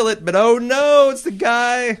goes to kill it. But oh no, it's the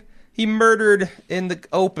guy he murdered in the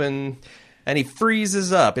open. And he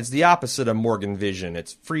freezes up. It's the opposite of Morgan Vision.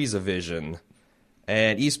 It's Freeze-a-Vision.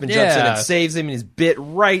 And Eastman jumps in and saves him, and he's bit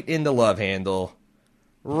right in the love handle.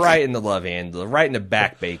 Right in the love handle. Right in the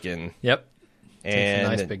back bacon. Yep. And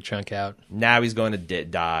takes a nice big chunk out. Now he's going to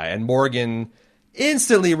die. And Morgan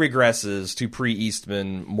instantly regresses to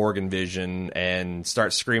pre-Eastman Morgan Vision and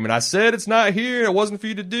starts screaming, I said it's not here. It wasn't for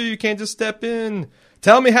you to do. You can't just step in.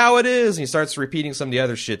 Tell me how it is. And he starts repeating some of the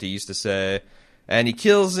other shit he used to say. And he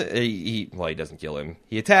kills, he doesn't kill him.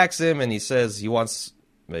 He attacks him, and he says he wants,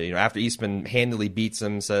 after Eastman handily beats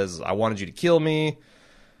him, says, I wanted you to kill me.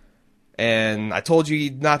 And I told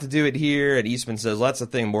you not to do it here. And Eastman says, well, that's the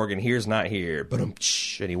thing, Morgan, here's not here. And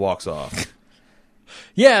he walks off.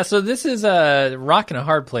 Yeah, so this is a rock and a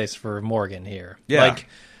hard place for Morgan here. Yeah. Like,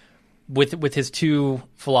 with his two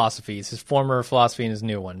philosophies, his former philosophy and his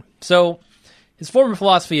new one. So his former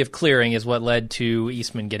philosophy of clearing is what led to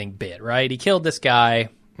Eastman getting bit, right? He killed this guy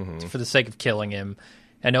for the sake of killing him,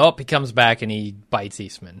 and he comes back and he bites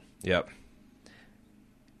Eastman. Yep.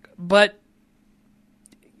 But,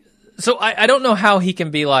 so I don't know how he can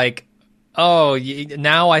be like, oh,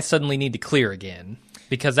 now I suddenly need to clear again,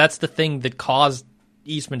 because that's the thing that caused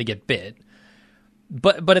Eastman to get bit.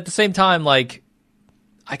 But at the same time, like,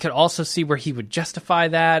 I could also see where he would justify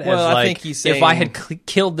that as, like, I think he's saying, if I had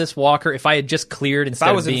killed this walker, if I had just cleared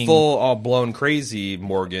instead of being... If I was in full, all blown crazy,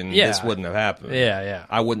 Morgan, this wouldn't have happened. Yeah.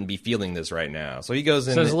 I wouldn't be feeling this right now. So he goes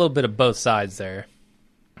in... So there's a little bit of both sides there.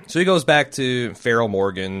 So he goes back to feral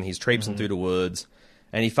Morgan. He's traipsing through the woods,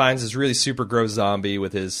 and he finds this really super gross zombie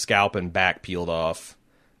with his scalp and back peeled off,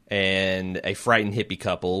 and a frightened hippie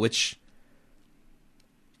couple, which...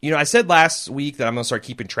 I said last week that I'm going to start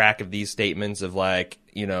keeping track of these statements of, like,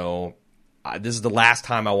 this is the last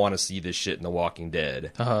time I want to see this shit in The Walking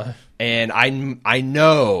Dead. Uh-huh. And I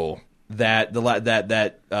know that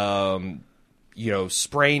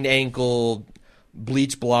sprained ankle,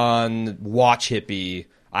 bleach blonde, watch hippie,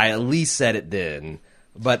 I at least said it then.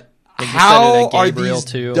 But how are these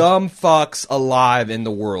dumb fucks alive in the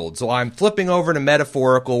world? So I'm flipping over to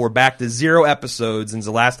metaphorical. We're back to 0 episodes since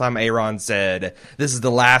the last time Aaron said, this is the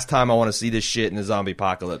last time I want to see this shit in the zombie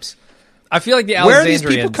apocalypse. I feel like the Alexandrians... Where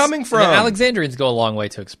are these people coming from? The Alexandrians go a long way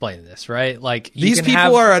to explain this, right? Like, these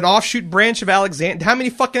people are an offshoot branch of Alexandria. How many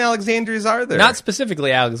fucking Alexandrians are there? Not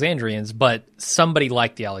specifically Alexandrians, but somebody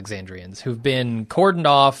like the Alexandrians who've been cordoned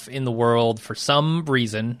off in the world for some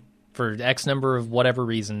reason, for X number of whatever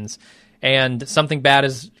reasons, and something bad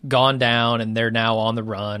has gone down and they're now on the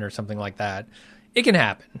run or something like that. It can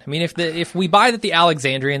happen. I mean, if we buy that the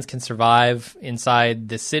Alexandrians can survive inside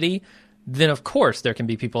this city, then of course there can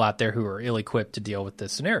be people out there who are ill-equipped to deal with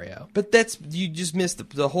this scenario. But you just missed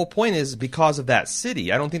the whole point is because of that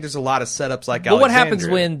city. I don't think there's a lot of setups like Alexandria. But what happens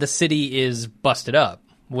when the city is busted up?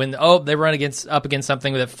 When they run up against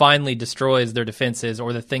something that finally destroys their defenses,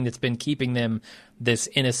 or the thing that's been keeping them this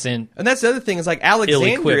innocent. And that's the other thing is, like,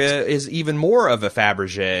 Alexandria is even more of a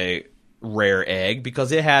Fabergé rare egg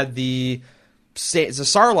because it had the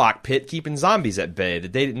Sarlacc pit keeping zombies at bay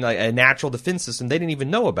that they didn't, like, a natural defense system they didn't even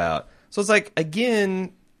know about. So it's like,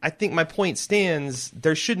 again, I think my point stands.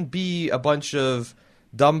 There shouldn't be a bunch of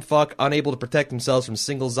dumb fuck unable to protect themselves from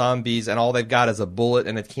single zombies, and all they've got is a bullet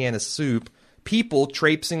and a can of soup. People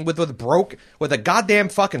traipsing with a goddamn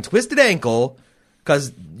fucking twisted ankle,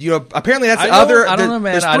 because apparently that's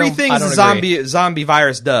there's 3 things the zombie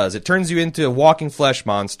virus does. It turns you into a walking flesh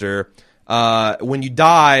monster. When you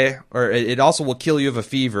die, or it also will kill you of a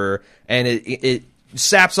fever, and it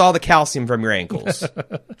saps all the calcium from your ankles.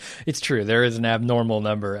 It's true. There is an abnormal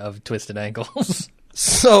number of twisted ankles.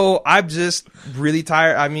 So I'm just really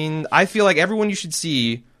tired. I mean, I feel like everyone you should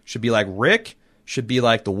see should be like Rick, should be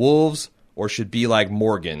like the Wolves, or should be like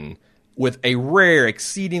Morgan, with a rare,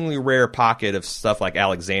 exceedingly rare pocket of stuff like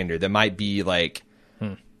Alexander that might be like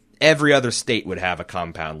every other state would have a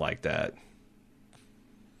compound like that.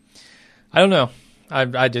 I don't know.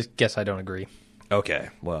 I just guess I don't agree. Okay,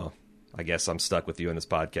 well, I guess I'm stuck with you in this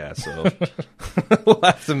podcast, so we'll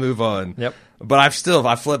have to move on. Yep. But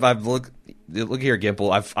look here,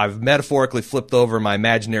 Gimple. I've metaphorically flipped over my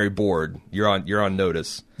imaginary board. You're on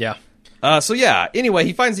notice. Yeah. So yeah, anyway,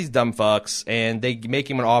 he finds these dumb fucks, and they make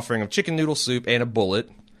him an offering of chicken noodle soup and a bullet.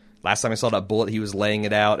 Last time I saw that bullet, he was laying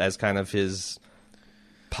it out as kind of his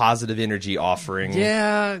positive energy offering.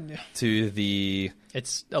 Yeah. To the...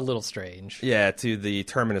 It's a little strange. Yeah, to the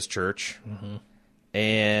Terminus Church. Mm-hmm.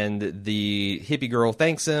 And the hippie girl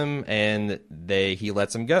thanks him, and he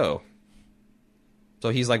lets him go. So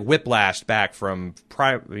he's like whiplashed back from,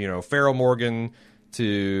 Pharaoh Morgan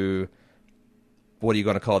to, what are you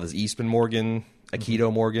going to call this? Eastman Morgan?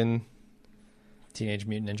 Aikido Morgan? Teenage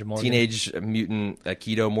Mutant Ninja Morgan. Teenage Mutant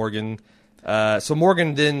Aikido Morgan. So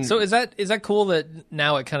Morgan then... So is that cool that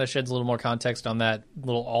now it kind of sheds a little more context on that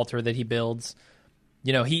little altar that he builds?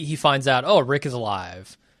 He finds out, oh, Rick is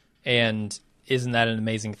alive, and isn't that an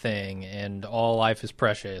amazing thing? And all life is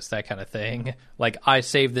precious, that kind of thing. Like, I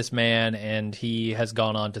saved this man, and he has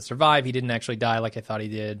gone on to survive. He didn't actually die like I thought he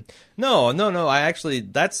did. No. I actually,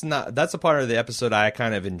 that's a part of the episode I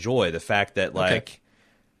kind of enjoy. The fact that,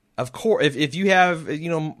 of course, if you have,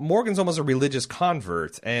 Morgan's almost a religious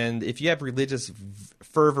convert, and if you have religious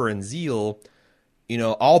fervor and zeal,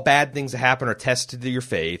 all bad things that happen are tested to your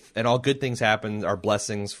faith, and all good things happen are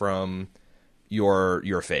blessings from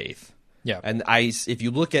your faith. Yeah. And if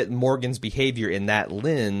you look at Morgan's behavior in that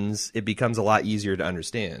lens, it becomes a lot easier to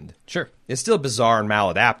understand. Sure. It's still bizarre and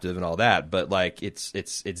maladaptive and all that, but it's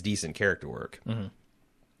decent character work. Mm-hmm.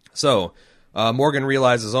 So, Morgan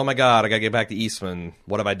realizes, oh my God, I gotta get back to Eastman.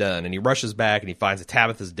 What have I done? And he rushes back and he finds that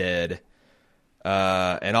Tabitha's dead.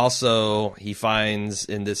 And also he finds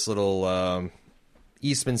in this little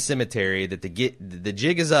Eastman cemetery that the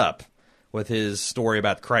jig is up with his story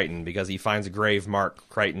about Crichton, because he finds a grave marked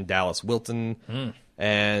Crichton Dallas Wilton,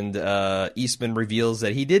 and Eastman reveals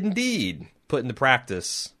that he did indeed put into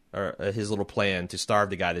practice his little plan to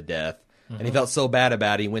starve the guy to death. Mm-hmm. And he felt so bad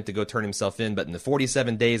about it, he went to go turn himself in, but in the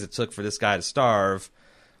 47 days it took for this guy to starve,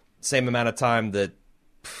 same amount of time that,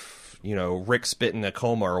 Rick spit in a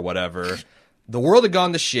coma or whatever, the world had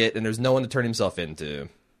gone to shit, and there's no one to turn himself into.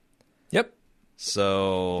 Yep.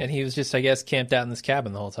 So... And he was just, I guess, camped out in this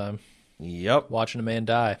cabin the whole time. Yep. Watching a man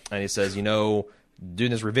die. And he says, doing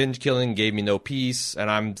this revenge killing gave me no peace.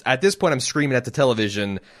 And at this point, I'm screaming at the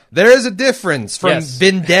television, there is a difference from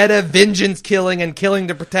vendetta, vengeance killing, and killing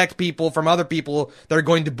to protect people from other people that are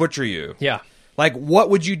going to butcher you. Yeah. Like,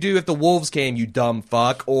 what would you do if the wolves came, you dumb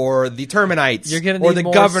fuck? Or the Terminites? You're gonna or need the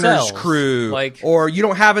more governor's cells. crew? Or you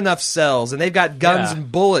don't have enough cells, and they've got guns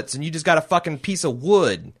and bullets, and you just got a fucking piece of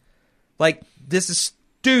wood. Like, this is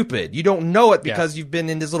stupid. You don't know it because you've been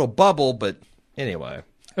in this little bubble, but anyway.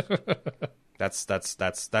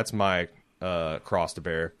 That's my cross to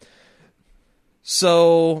bear.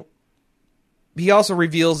 So he also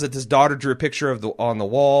reveals that his daughter drew a picture on the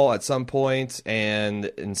wall at some point, and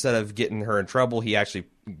instead of getting her in trouble, he actually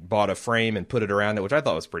bought a frame and put it around it, which I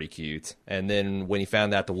thought was pretty cute. And then when he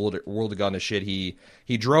found out the world had gone to shit, he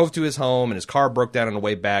drove to his home, and his car broke down on the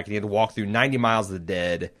way back, and he had to walk through 90 miles of the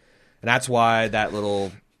dead. And that's why that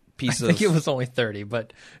little piece I think it was only 30,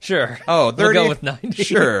 but sure. Oh, 30? We'll go with 90.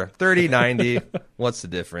 Sure. 30, 90. What's the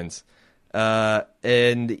difference? And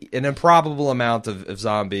an improbable amount of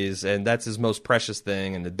zombies, and that's his most precious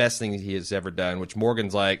thing and the best thing he has ever done, which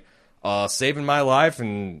Morgan's like, saving my life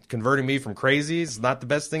and converting me from crazy is not the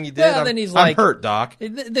best thing you did. Well, I'm hurt, Doc.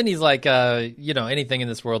 Then he's like, anything in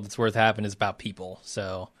this world that's worth having is about people,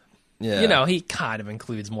 so... Yeah. He kind of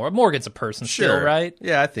includes more. Morgan's a person still, right?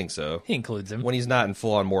 Yeah, I think so. He includes him. When he's not in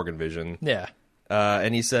full-on Morgan vision. Yeah.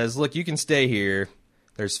 And he says, look, you can stay here.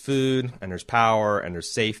 There's food, and there's power, and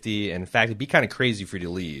there's safety. And in fact, it'd be kind of crazy for you to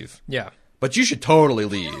leave. Yeah. But you should totally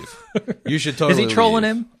leave. You should totally Is he trolling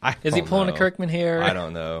leave. him? Is he pulling a Kirkman here? I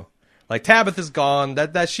don't know. Like, Tabitha's gone.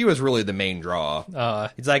 That she was really the main draw.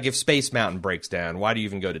 It's like, if Space Mountain breaks down, why do you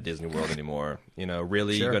even go to Disney World anymore?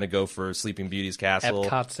 Really? Sure. You're going to go for Sleeping Beauty's castle?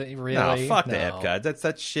 Epcot's really? No, fuck the Epcot.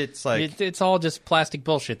 That shit's like... It's all just plastic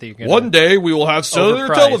bullshit that you're going to... One day we will have cellular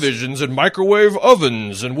televisions and microwave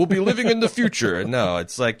ovens, and we'll be living in the future. No,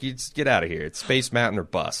 it's like, you just get out of here. It's Space Mountain or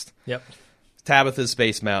bust. Yep. Tabitha's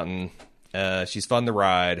Space Mountain. She's fun to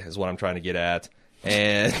ride, is what I'm trying to get at.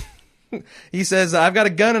 And... He says, I've got a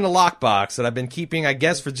gun in a lockbox that I've been keeping, I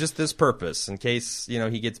guess, for just this purpose, in case,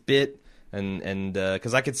 he gets bit, and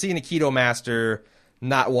because I could see an Aikido master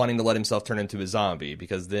not wanting to let himself turn into a zombie,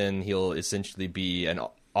 because then he'll essentially be an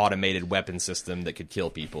automated weapon system that could kill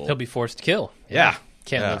people. He'll be forced to kill. Yeah.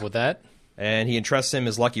 Can't live with that. And he entrusts him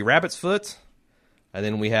his lucky rabbit's foot, and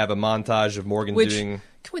then we have a montage of Morgan doing...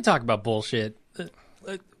 Can we talk about bullshit?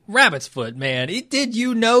 Rabbit's foot, man, it did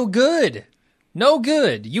you no good. No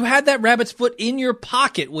good. You had that rabbit's foot in your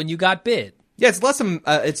pocket when you got bit. Yeah, it's less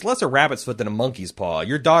a rabbit's foot than a monkey's paw.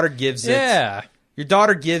 Your daughter gives it. Yeah. Your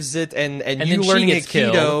daughter gives it, and you learning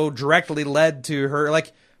Aikido directly led to her.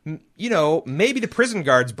 Like, maybe the prison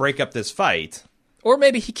guards break up this fight. Or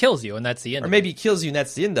maybe he kills you, and that's the end Or of maybe it. he kills you, and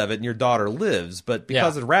that's the end of it, and your daughter lives. But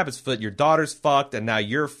because of the rabbit's foot, your daughter's fucked, and now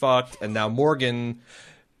you're fucked, and now Morgan...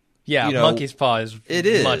 Yeah, Monkey's Paw is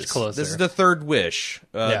much closer. This is the third wish.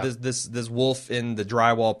 This wolf in the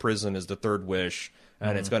drywall prison is the third wish,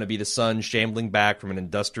 and it's going to be the son shambling back from an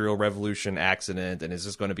industrial revolution accident, and it's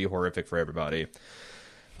just going to be horrific for everybody.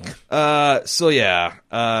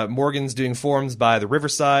 Morgan's doing forms by the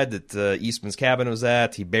riverside that Eastman's cabin was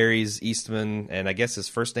at. He buries Eastman, and I guess his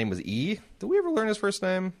first name was E. Did we ever learn his first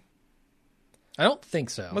name? I don't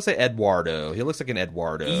think so. I'm going to say Eduardo. He looks like an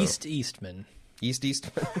Eduardo. Eastman.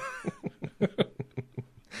 Eastman.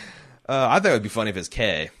 I thought it would be funny if it's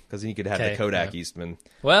K, because then you could have the Kodak Eastman.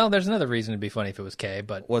 Well, there's another reason it'd be funny if it was K,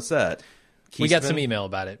 but... What's that? We got some email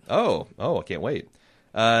about it. Oh, I can't wait.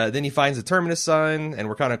 Then he finds the Terminus sign, and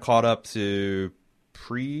we're kind of caught up to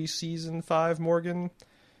pre-season 5 Morgan.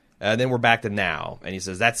 Then we're back to now, and he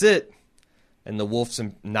says, that's it. And the wolf's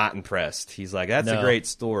not impressed. He's like, that's a great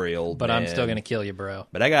story, old man. But I'm still going to kill you, bro.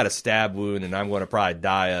 But I got a stab wound, and I'm going to probably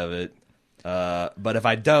die of it. But if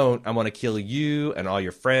I don't, I'm going to kill you and all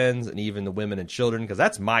your friends and even the women and children, because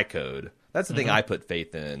that's my code. That's the thing I put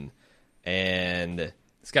faith in. And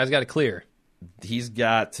this guy's got to clear. He's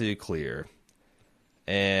got to clear.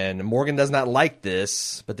 And Morgan does not like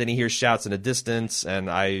this, but then he hears shouts in the distance, and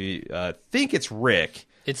I think it's Rick.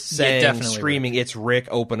 It's saying, screaming, Rick. It's Rick,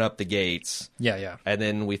 open up the gates. Yeah. And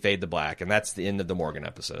then we fade to black, and that's the end of the Morgan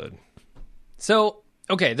episode. So,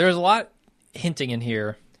 okay, there's a lot hinting in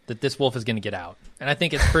here that this wolf is going to get out. And I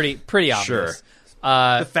think it's pretty obvious. Sure.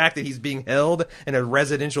 The fact that he's being held in a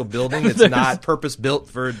residential building that's not purpose-built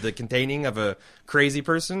for the containing of a crazy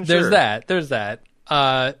person? Sure. There's that.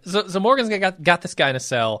 So Morgan's got this guy in a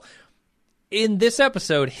cell. In this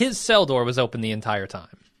episode, his cell door was open the entire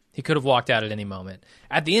time. He could have walked out at any moment.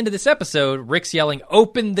 At the end of this episode, Rick's yelling,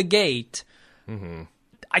 "Open the gate!" Mm-hmm.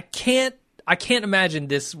 I can't imagine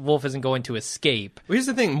this wolf isn't going to escape. Well, here's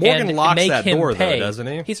the thing. Morgan locks that door, though, doesn't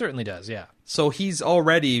he? He certainly does, yeah. So he's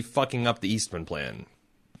already fucking up the Eastman plan.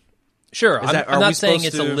 Sure. I'm not saying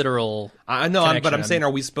it's a literal I know, but I'm saying,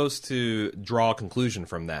 are we supposed to draw a conclusion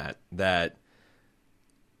from that? That,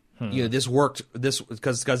 this worked,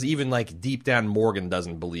 because even like deep down Morgan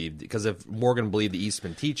doesn't believe, because if Morgan believed the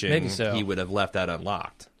Eastman teaching, maybe so. He would have left that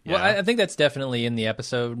unlocked. Yeah. Well, I think that's definitely in the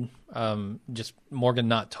episode. Just Morgan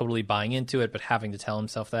not totally buying into it, but having to tell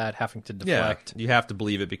himself that, having to deflect. Yeah, you have to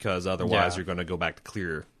believe it, because otherwise you're going to go back to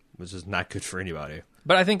clear, which is not good for anybody.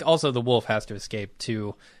 But I think also the wolf has to escape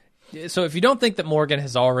too. So if you don't think that Morgan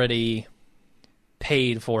has already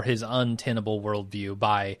paid for his untenable worldview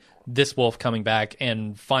by this wolf coming back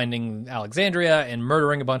and finding Alexandria and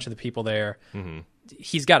murdering a bunch of the people there,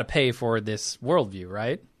 he's got to pay for this worldview,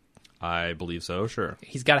 right? I believe so, sure.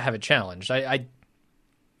 He's got to have it challenged.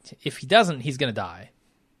 If he doesn't, he's going to die.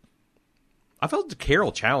 I felt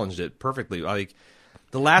Carol challenged it perfectly. Like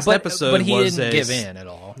the last episode, but he didn't give in at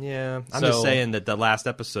all. Yeah, I'm just saying that the last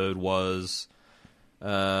episode was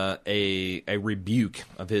a rebuke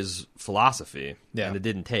of his philosophy, and it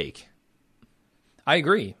didn't take. I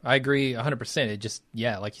agree 100%. It just,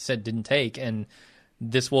 like you said, didn't take, and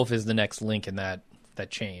this wolf is the next link in that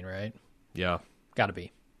chain, right? Yeah, got to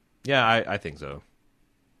be. Yeah, I think so.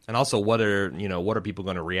 And also, what are people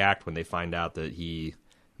going to react when they find out that it's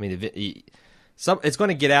going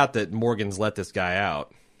to get out that Morgan's let this guy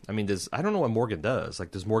out. I mean, I don't know what Morgan does.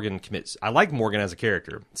 Like, does Morgan commit? I like Morgan as a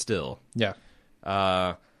character still. Yeah.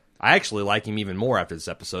 I actually like him even more after this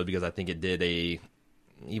episode, because I think it did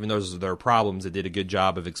even though there are problems, it did a good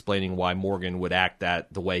job of explaining why Morgan would act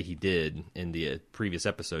the way he did in the previous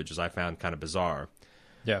episodes, which I found kind of bizarre.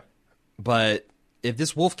 Yeah. But if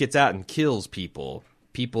this wolf gets out and kills people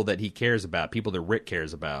that he cares about, people that Rick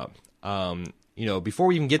cares about, before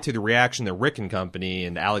we even get to the reaction that Rick and company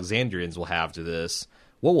and the Alexandrians will have to this,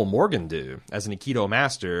 what will Morgan do as an Aikido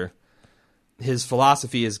master? His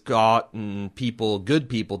philosophy has gotten good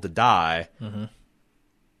people to die. Mm-hmm.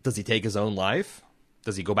 Does he take his own life?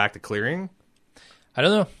 Does he go back to clearing? I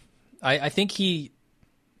don't know. I think he...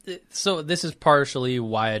 So this is partially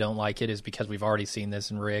why I don't like it, is because we've already seen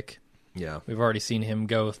this in Rick. Yeah. We've already seen him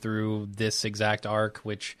go through this exact arc,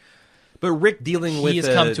 which... But Rick dealing with... He has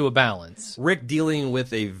come to a balance. Rick dealing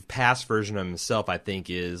with a past version of himself, I think,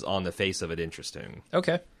 is, on the face of it, interesting.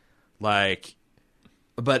 Okay.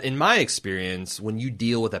 But in my experience, when you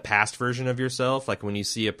deal with a past version of yourself, like when you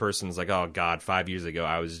see a person's like, oh, God, 5 years ago,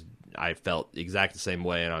 I felt exactly the same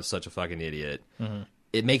way, and I was such a fucking idiot. Mm-hmm.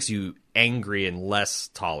 It makes you angry and less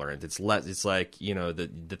tolerant. It's like,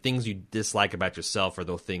 the things you dislike about yourself are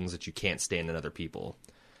the things that you can't stand in other people.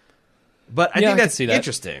 But I Yeah, think I can that's see that.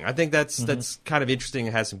 interesting. I think that's kind of interesting.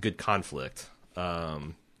 It has some good conflict.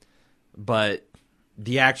 But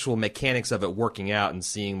the actual mechanics of it working out and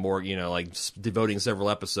seeing more, like devoting several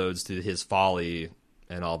episodes to his folly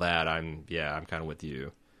and all that, I'm kind of with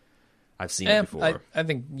you. I've seen it before. I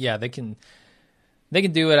think, they can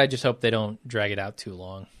do it. I just hope they don't drag it out too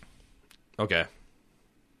long. Okay.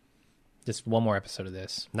 Just one more episode of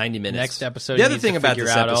this. 90 minutes. Next episode. The other thing about this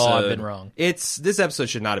episode, I've been wrong. This episode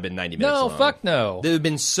should not have been 90 minutes No, long. fuck no. It would have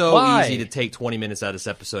been so Why? easy to take 20 minutes out of this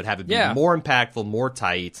episode, have it be Yeah. more impactful, more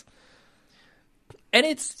tight. And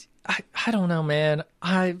it's, I don't know, man.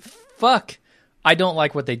 I don't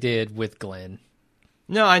like what they did with Glenn.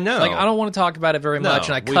 No, I know. Like, I don't want to talk about it very much,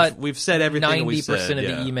 and I cut we've said everything 90% of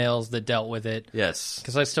yeah. the emails that dealt with it. Yes.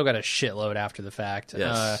 Because I still got a shitload after the fact.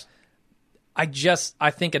 Yes. I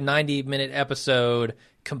think a 90-minute episode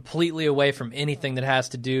completely away from anything that has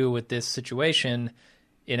to do with this situation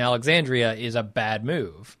in Alexandria is a bad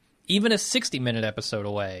move. Even a 60-minute episode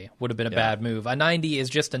away would have been a bad move. A 90 is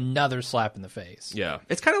just another slap in the face. Yeah.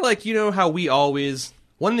 It's kind of like, how we always...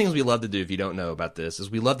 One of the things we love to do, if you don't know about this,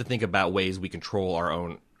 is we love to think about ways we control our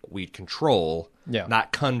own... We control,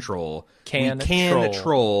 not control. We can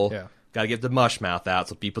troll. Yeah. Got to get the mush mouth out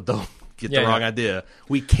so people don't get the wrong idea.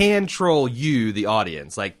 We can troll you, the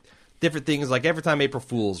audience. Like, different things, like every time April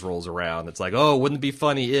Fool's rolls around, it's like, oh, wouldn't it be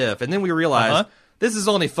funny if... And then we realize... This is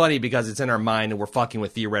only funny because it's in our mind and we're fucking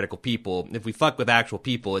with theoretical people. If we fuck with actual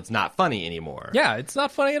people, it's not funny anymore. Yeah, it's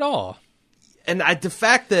not funny at all. And the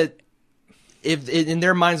fact that if in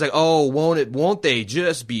their minds, like, oh, won't they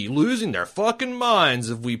just be losing their fucking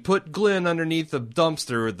minds if we put Glenn underneath a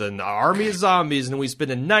dumpster with an army of zombies and we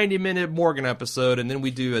spend a 90-minute Morgan episode and then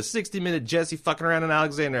we do a 60-minute Jesse fucking around in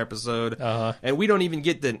Alexander episode and we don't even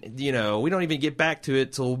get we don't even get back to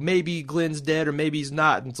it till maybe Glenn's dead or maybe he's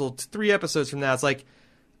not until 3 episodes from now. It's like,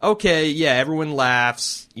 okay, yeah, everyone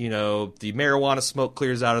laughs, the marijuana smoke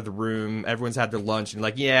clears out of the room, everyone's had their lunch and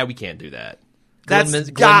like, yeah, we can't do that. Glenn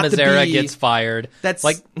Mazzara gets fired. That's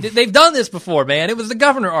like they've done this before, man. It was the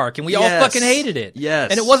Governor arc, and we all fucking hated it. Yes,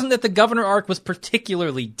 and it wasn't that the Governor arc was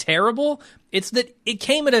particularly terrible. It's that it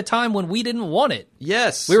came at a time when we didn't want it.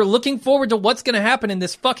 Yes, we were looking forward to what's going to happen in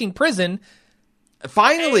this fucking prison.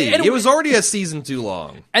 Finally, it was already a season too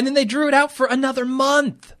long, and then they drew it out for another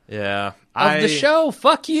month. Yeah, of the show.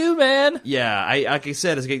 Fuck you, man. Yeah, like I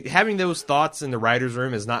said, having those thoughts in the writer's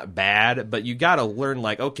room is not bad, but you got to learn,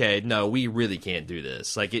 like, okay, no, we really can't do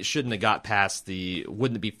this. Like, it shouldn't have got past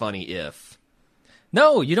wouldn't it be funny if?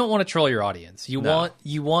 No, you don't want to troll your audience. You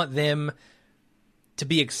want them to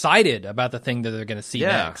be excited about the thing that they're going to see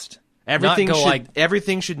next.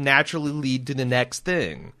 Everything should naturally lead to the next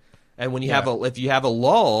thing. And when you if you have a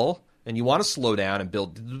lull and you want to slow down and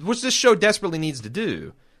build, which this show desperately needs to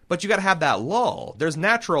do, but you got to have that lull. There's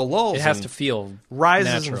natural lulls. It has to feel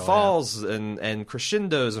rises and falls and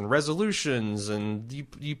crescendos and resolutions, and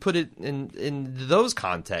you put it in those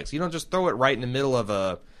contexts. You don't just throw it right in the middle of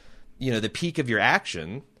the peak of your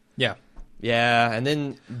action. Yeah. Yeah, and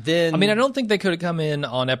then I mean, I don't think they could have come in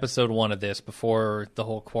on episode 1 of this before the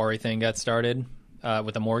whole quarry thing got started.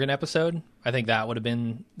 With the Morgan episode, I think that would have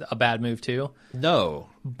been a bad move too. No.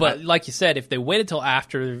 But like you said, if they waited till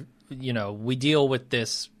after, we deal with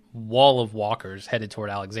this wall of walkers headed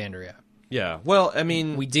toward Alexandria. Yeah. Well, I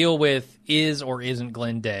mean... We deal with is or isn't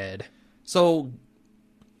Glenn dead. So,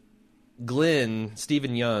 Stephen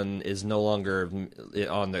Yeun, is no longer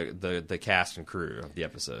on the cast and crew of the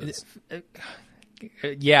episodes.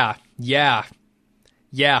 Yeah,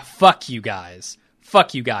 fuck you guys.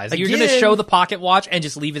 Fuck you guys. You're going to show the pocket watch and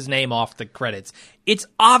just leave his name off the credits. It's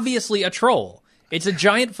obviously a troll. It's a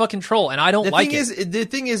giant fucking troll, and I don't like it. The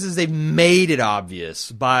thing is they've made it obvious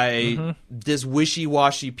by this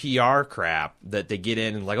wishy-washy PR crap that they get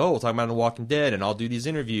in and like, oh, we'll talk about The Walking Dead, and I'll do these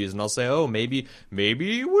interviews, and I'll say, oh, maybe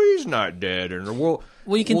he's not dead, and we'll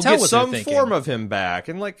you can tell get what some they're thinking. form of him back,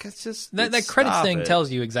 and like it's just that credits thing tells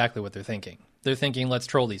you exactly what they're thinking. They're thinking, let's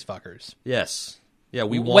troll these fuckers. Yes, yeah,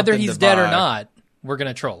 we want whether them he's to dead buy. or not. We're going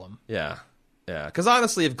to troll him. Yeah. Yeah. Because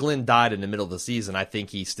honestly, if Glenn died in the middle of the season, I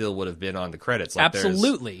think he still would have been on the credits. Like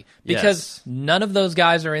absolutely. Because none of those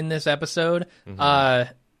guys are in this episode.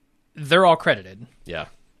 They're all credited. Yeah.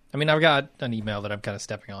 I mean, I've got an email that I'm kind of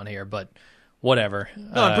stepping on here, but whatever.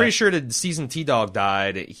 No, I'm pretty sure that season T-Dog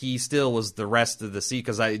died. He still was the rest of the season.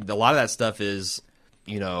 Because a lot of that stuff is,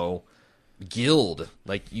 guild.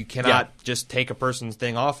 Like, you cannot just take a person's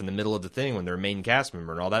thing off in the middle of the thing when they're a main cast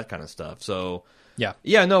member and all that kind of stuff. So...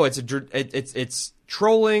 Yeah, no, it's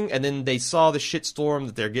trolling, and then they saw the shitstorm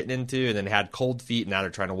that they're getting into, and then had cold feet, and now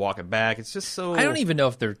they're trying to walk it back. It's just so... I don't even know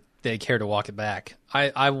if they care to walk it back.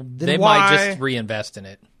 They might just reinvest in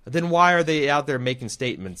it. then why are they out there making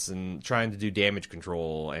statements and trying to do damage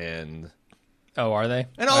control and? Oh, are they?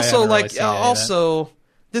 And also,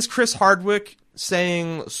 this Chris Hardwick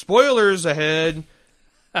saying spoilers ahead.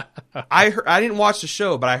 I didn't watch the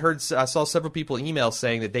show, but I saw several people email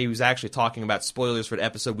saying that they was actually talking about spoilers for the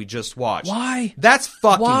episode we just watched. Why? That's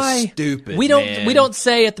fucking stupid. We don't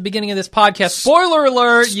say at the beginning of this podcast, spoiler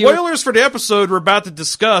alert. Spoilers for the episode we're about to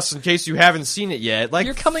discuss in case you haven't seen it yet. Like,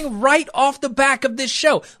 you're coming right off the back of this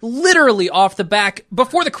show, literally off the back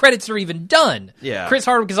before the credits are even done. Yeah. Chris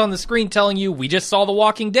Hardwick is on the screen telling you, "We just saw The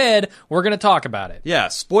Walking Dead. We're going to talk about it." Yeah,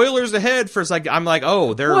 spoilers ahead. I'm like,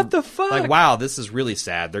 oh, they're what the fuck? Like, wow, this is really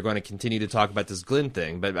sad. They're going to continue to talk about this Glenn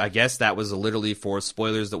thing, but I guess that was literally for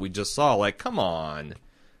spoilers that we just saw. Like, come on,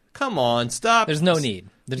 stop. There's no need.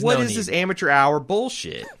 What is this amateur hour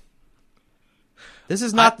bullshit? This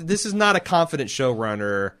is not a confident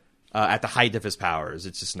showrunner at the height of his powers.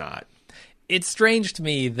 It's just not. It's strange to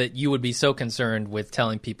me that you would be so concerned with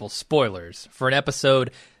telling people spoilers for an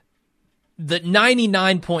episode that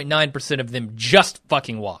 99.9% of them just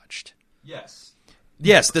fucking watched.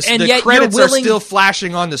 Yes, the credits are still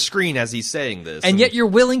flashing on the screen as he's saying this. And yet you're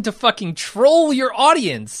willing to fucking troll your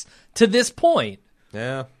audience to this point.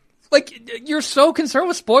 Yeah. Like, you're so concerned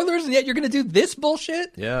with spoilers, and yet you're going to do this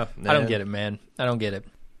bullshit? Yeah. I don't get it, man. I don't get it.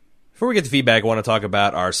 Before we get to feedback, I want to talk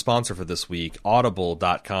about our sponsor for this week,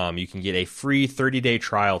 Audible.com. You can get a free 30-day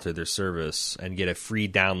trial to their service and get a free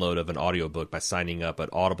download of an audiobook by signing up at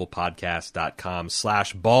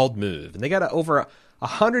audiblepodcast.com/baldmove. And they got over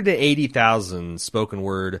 180,000 spoken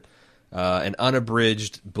word and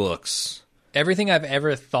unabridged books. Everything I've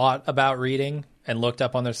ever thought about reading and looked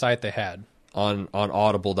up on their site, they had. On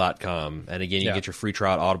audible.com. And again, you can get your free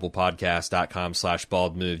trial at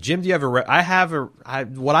audiblepodcast.com/baldmove. Jim, do you have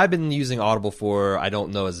what I've been using Audible for, I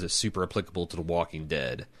don't know is super applicable to The Walking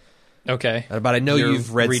Dead. Okay. But I know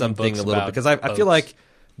you've read something a little, because I feel like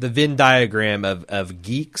the Venn diagram of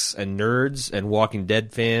geeks and nerds and Walking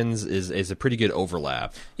Dead fans is a pretty good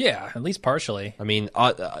overlap. Yeah, at least partially. I mean,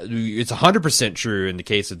 it's 100% true in the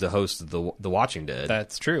case of the host of the Watching Dead.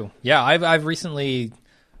 That's true. Yeah, I've recently,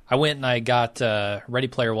 I went and I got Ready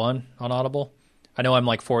Player One on Audible. I know I'm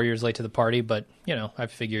like 4 years late to the party, but I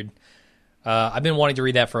figured I've been wanting to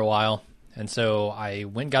read that for a while, and so I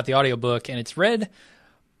went and got the audiobook, and it's read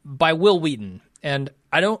by Will Wheaton. And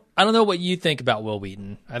I don't know what you think about Will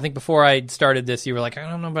Wheaton. I think before I started this, you were like, I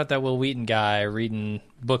don't know about that Will Wheaton guy reading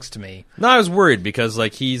books to me. No, I was worried because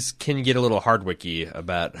like can get a little Hardwicky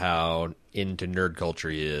about how into nerd culture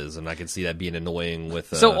he is, and I can see that being annoying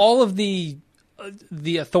with. So all of the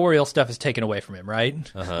authorial stuff is taken away from him,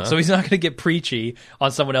 right? Uh-huh. So he's not going to get preachy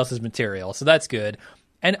on someone else's material. So that's good.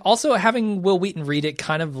 And also having Will Wheaton read it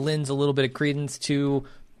kind of lends a little bit of credence to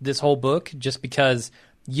this whole book, just because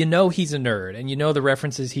he's a nerd, and the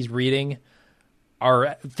references he's reading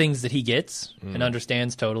are things that he gets and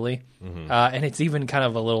understands totally. Mm-hmm. And it's even kind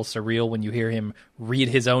of a little surreal when you hear him read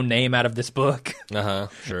his own name out of this book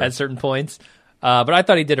sure. at certain points. But I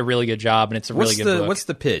thought he did a really good job, and it's a really good book. What's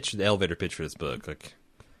the pitch, the elevator pitch for this book? Like,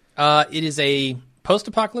 it is a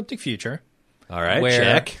post-apocalyptic future. All right,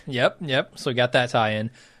 check. Yep. So we got that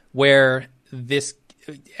tie-in where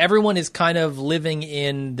everyone is kind of living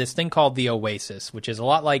in this thing called the Oasis, which is a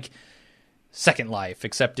lot like Second Life,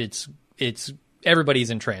 except it's everybody's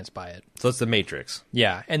entranced by it. So it's the Matrix.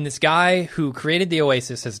 Yeah, and this guy who created the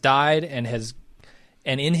Oasis has died, and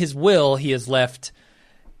in his will he has left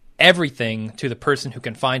everything to the person who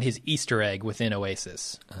can find his Easter egg within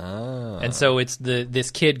Oasis. Oh. And so it's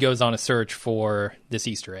this kid goes on a search for this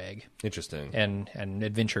Easter egg. Interesting. And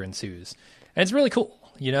adventure ensues. And it's really cool.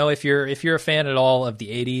 If you're a fan at all of the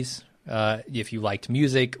 80s, if you liked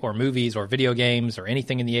music or movies or video games or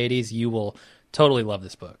anything in the 80s, you will totally love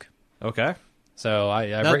this book. Okay. So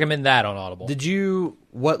I recommend that on Audible. Did you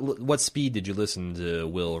what speed did you listen to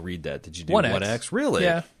Will read that? Did you do 1x? Really?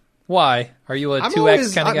 Yeah. Why? Are you a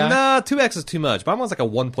 2x kind of guy? Nah, 2x is too much. But I'm almost like a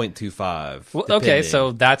 1.25. Well, okay,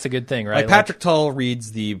 so that's a good thing, right? Like Patrick Tull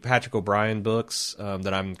reads the Patrick O'Brien books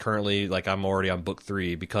that I'm currently, I'm already on book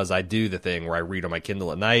 3 because I do the thing where I read on my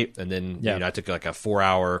Kindle at night, and then I took like a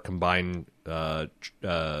 4-hour combined road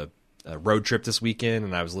trip this weekend,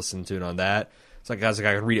 and I was listening to it on that. So I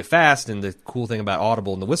can read it fast, and the cool thing about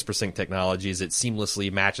Audible and the WhisperSync technology is it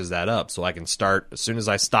seamlessly matches that up. So I can start, as soon as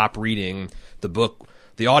I stop reading the book,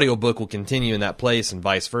 the audiobook will continue in that place, and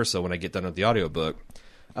vice versa when I get done with the audiobook.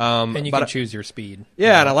 And you can choose your speed.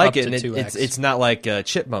 Yeah, and I like it. And it's not like a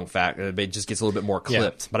Chipmunk fact. It just gets a little bit more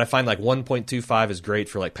clipped. Yeah. But I find like 1.25 is great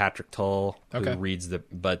for like Patrick Tull, who reads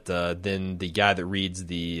but then the guy that reads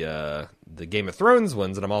the the Game of Thrones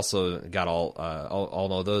ones, and I'm also got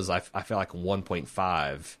all of those. I feel like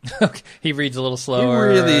 1.5. Okay. He reads a little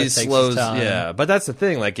slower. He really takes his slows, time. yeah. But that's the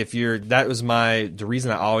thing. Like, the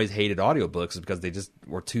reason I always hated audiobooks is because they just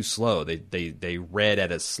were too slow. They read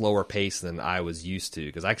at a slower pace than I was used to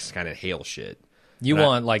because I just kind of hail shit. You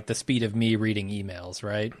want like the speed of me reading emails,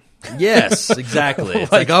 right? Yes, exactly.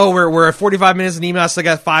 It's like, oh, we're at 45 minutes in email, so I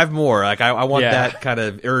got 5 more. Like, I want that kind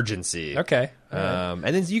of urgency. Okay. And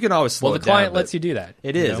then you can always slow it down. Well, the client lets you do that.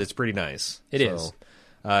 It is. It's pretty nice. It is.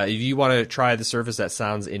 If you want to try the service that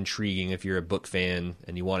sounds intriguing, if you're a book fan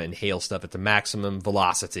and you want to inhale stuff at the maximum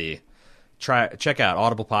velocity, check out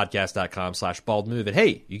audiblepodcast.com/baldmove. And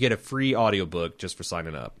hey, you get a free audiobook just for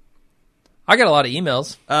signing up. I got a lot of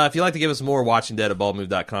emails. If you'd like to give us more,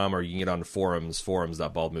 watchingdead@baldmove.com, or you can get on the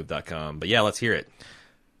forums.baldmove.com. But yeah, let's hear it.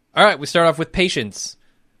 All right, we start off with Patience.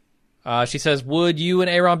 She says, would you and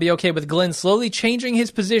Aaron be okay with Glenn slowly changing his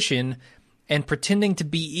position and pretending to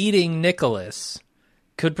be eating Nicholas?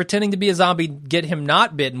 Could pretending to be a zombie get him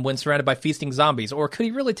not bitten when surrounded by feasting zombies? Or could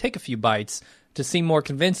he really take a few bites to seem more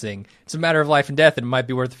convincing? It's a matter of life and death, and it might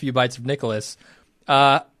be worth a few bites of Nicholas.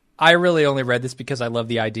 I really only read this because I love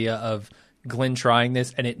the idea of Glenn trying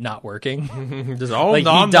this and it not working. Just, he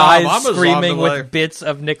dies screaming with bits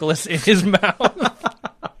of Nicholas in his mouth.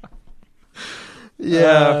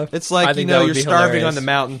 Yeah, it's like, you're starving hilarious on the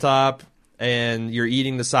mountaintop and you're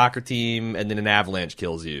eating the soccer team and then an avalanche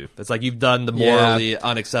kills you. It's like you've done the morally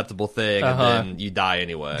unacceptable thing and then you die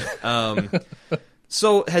anyway.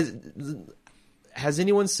 So has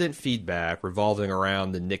anyone sent feedback revolving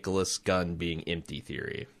around the Nicholas gun being empty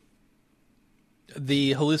theory?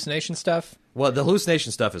 The hallucination stuff? Well, the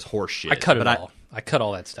hallucination stuff is horse shit. I cut it all. I cut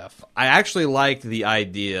all that stuff. I actually liked the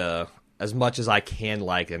idea as much as I can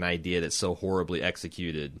like an idea that's so horribly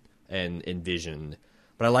executed and envisioned.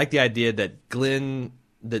 But I like the idea that Glenn,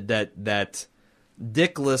 that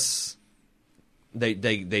Dickless, they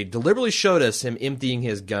deliberately showed us him emptying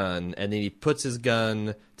his gun, and then he puts his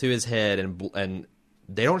gun to his head, and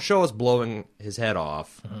they don't show us blowing his head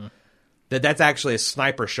off. Mm-hmm. That's actually a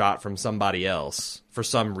sniper shot from somebody else for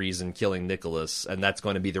some reason killing Nicholas, and that's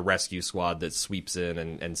going to be the rescue squad that sweeps in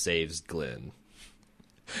and saves Glenn.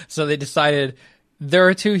 So they decided there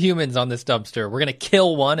are 2 humans on this dumpster. We're going to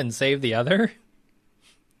kill one and save the other?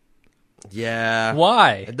 Yeah.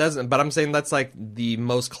 Why? It doesn't, but I'm saying that's like the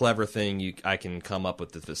most clever thing I can come up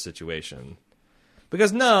with this situation.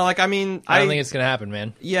 Because no, like, I mean, I don't think it's going to happen,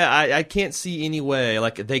 man. Yeah, I can't see any way.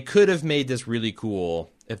 Like, they could have made this really cool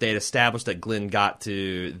if they had established that Glenn got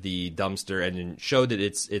to the dumpster and showed that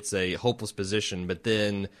it's a hopeless position, but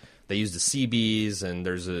then they use the CBs, and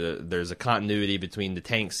there's a continuity between the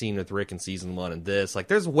tank scene with Rick in season 1 and this. Like,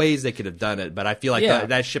 there's ways they could have done it, but I feel like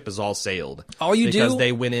that ship is all sailed. All you because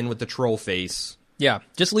they went in with the troll face. Yeah,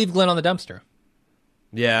 just leave Glenn on the dumpster.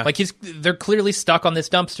 Yeah, like they're clearly stuck on this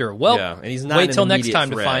dumpster. Well, and he's not wait till next time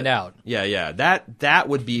threat to find out. Yeah, that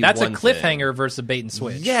would be that's one a cliffhanger thing. Versus a bait and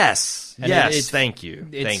switch. Yes, and yes, thank you.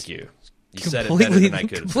 You said it better than I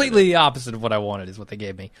could have. Completely the opposite of what I wanted is what they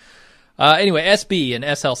gave me. Anyway, SB and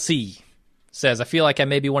SLC says, I feel like I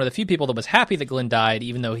may be one of the few people that was happy that Glenn died,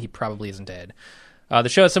 even though he probably isn't dead. The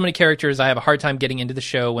show has so many characters, I have a hard time getting into the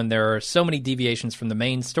show when there are so many deviations from the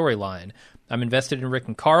main storyline. I'm invested in Rick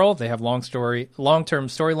and Carl. They have long-term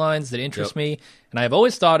storylines that interest me, and I have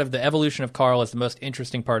always thought of the evolution of Carl as the most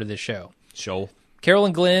interesting part of this show. Carol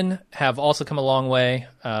and Glenn have also come a long way,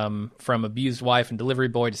 from abused wife and delivery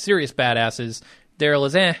boy to serious badasses. Daryl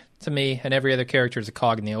is to me, and every other character is a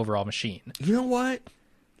cog in the overall machine. You know what?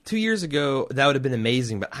 2 years ago, that would have been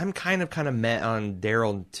amazing, but I'm kind of met on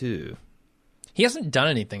Daryl too. He hasn't done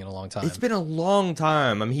anything in a long time. It's been a long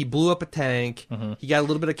time. I mean, he blew up a tank. Mm-hmm. He got a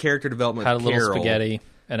little bit of character development. Had a little spaghetti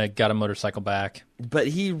and got a motorcycle back. But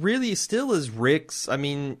he really still is Rick's. I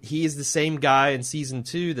mean, he is the same guy in season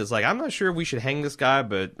 2 that's like, I'm not sure if we should hang this guy,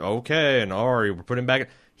 but okay, and we're putting him back.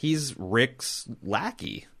 He's Rick's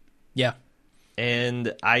lackey. Yeah.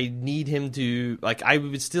 And I need him to, like, I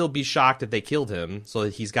would still be shocked if they killed him, so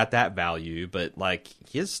that he's got that value, but, like,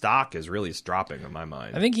 his stock is really dropping in my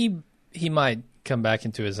mind. I think he might come back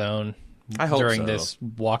into his own during this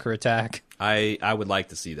Walker attack. I would like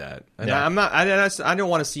to see that. And yeah. I don't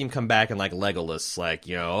want to see him come back in, like, Legolas, like,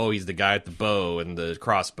 he's the guy with the bow and the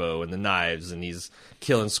crossbow and the knives, and he's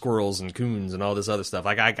killing squirrels and coons and all this other stuff.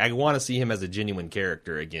 Like, I want to see him as a genuine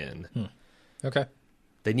character again. Okay.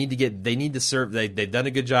 They've done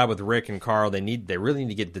a good job with Rick and Carl. They really need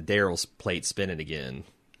to get the Daryl's plate spinning again,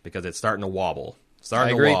 because it's starting to wobble.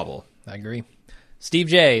 I agree. Steve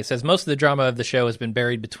J says, most of the drama of the show has been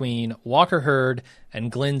buried between Walker Hurd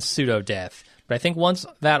and Glenn's pseudo-death. But I think once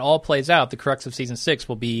that all plays out, the crux of Season 6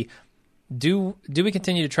 will be do we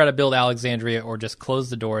continue to try to build Alexandria or just close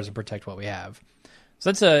the doors and protect what we have? So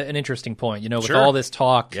that's an interesting point. With all this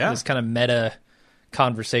talk, this kind of meta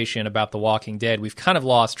conversation about The Walking Dead, we've kind of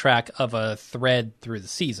lost track of a thread through the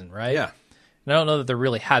season, right? Yeah. And I don't know that there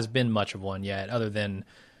really has been much of one yet, other than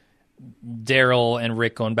Daryl and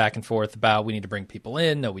Rick going back and forth about we need to bring people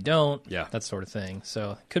in, no we don't, that sort of thing.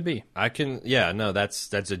 So it could be.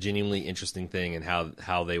 That's a genuinely interesting thing, and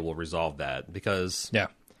how they will resolve that, because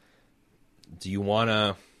do you want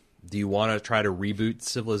to try to reboot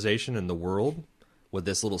civilization in the world with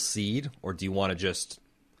this little seed, or do you want to just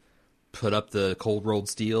put up the cold rolled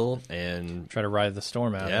steel and try to ride the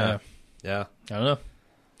storm out? Yeah. I don't know.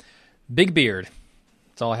 Big Beard.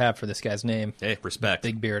 That's all I have for this guy's name. Hey, respect.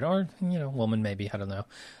 Big Beard, or woman maybe, I don't know.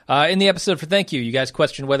 In the episode for Thank You, you guys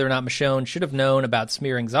questioned whether or not Michonne should have known about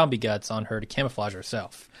smearing zombie guts on her to camouflage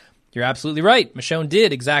herself. You're absolutely right. Michonne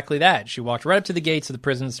did exactly that. She walked right up to the gates of the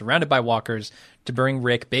prison, surrounded by walkers, to bring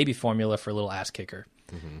Rick baby formula for a little ass kicker.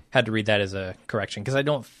 Mm-hmm. Had to read that as a correction, because I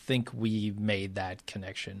don't think we made that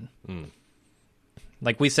connection.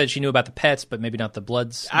 Like we said, she knew about the pets, but maybe not the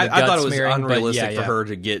bloods. I thought it was unrealistic for her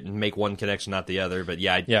to make one connection, not the other. But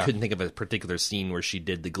I couldn't think of a particular scene where she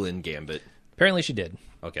did the Glenn Gambit. Apparently she did.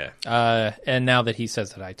 Okay. And now that he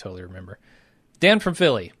says that, I totally remember. Dan from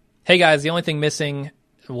Philly. Hey guys, the only thing missing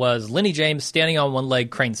was Lenny James standing on one leg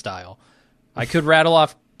crane style. I could rattle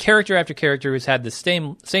off character after character who's had the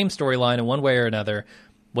same storyline in one way or another.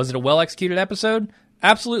 Was it a well-executed episode?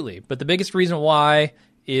 Absolutely. But the biggest reason why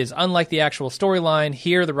is, unlike the actual storyline,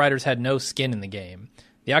 here the writers had no skin in the game.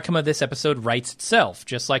 The outcome of this episode writes itself,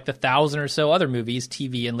 just like the 1,000 or so other movies,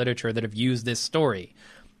 TV, and literature that have used this story.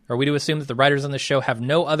 Are we to assume that the writers on the show have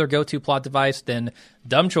no other go-to plot device than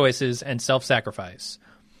dumb choices and self-sacrifice?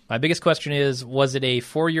 My biggest question is, was it a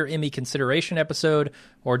for-your Emmy consideration episode,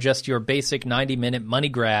 or just your basic 90-minute money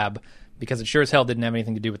grab, because it sure as hell didn't have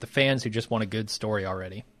anything to do with the fans who just want a good story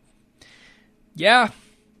already? Yeah,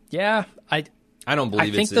 I don't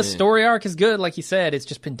believe I think the story arc is good, like you said. It's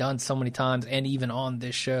just been done so many times, and even on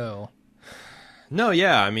this show. No,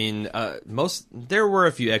 yeah, I mean, there were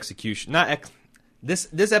a few executions.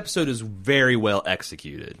 This episode is very well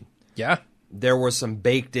executed. Yeah. There were some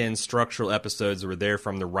baked-in structural episodes that were there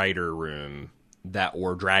from the writer room that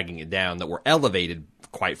were dragging it down, that were elevated,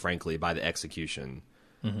 quite frankly, by the execution.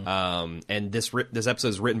 Mm-hmm. And this episode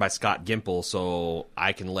is written by Scott Gimple, so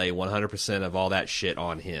I can lay 100% of all that shit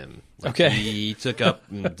on him. Okay. He took up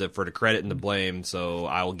for the credit and the blame, so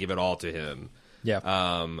I will give it all to him.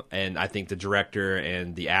 Yeah. And I think the director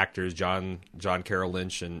and the actors, John Carroll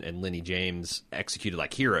Lynch and Lenny James, executed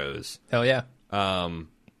like heroes. Hell yeah.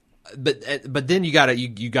 But then you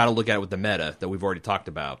gotta look at it with the meta that we've already talked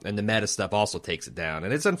about, and the meta stuff also takes it down,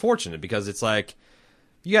 and it's unfortunate because it's like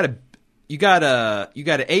you got a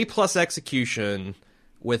A+ execution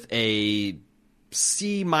with a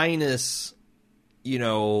C-,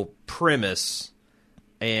 premise,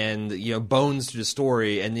 and bones to the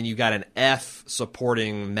story, and then you got an F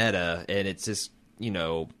supporting meta, and it's just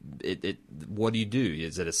it. What do you do?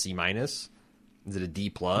 Is it a C-? Is it a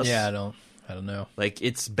D+? Yeah, I don't know. Like,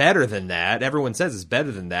 it's better than that. Everyone says it's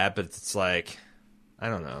better than that, but it's like, I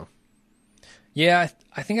don't know. Yeah,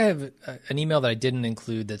 I think I have an email that I didn't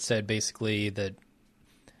include that said basically that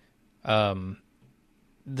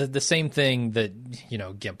the same thing that,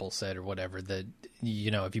 Gimple said or whatever, that,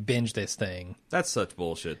 if you binge this thing. That's such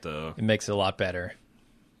bullshit, though. It makes it a lot better.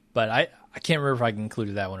 But I can't remember if I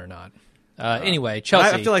included that one or not. Anyway,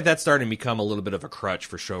 Chelsea. I feel like that's starting to become a little bit of a crutch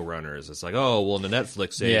for showrunners. It's like, oh, well, in the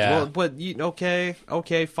Netflix age, well, but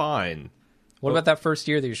okay, fine. What about that first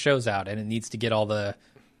year that your show's out and it needs to get all the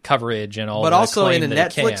coverage and all? But the also in a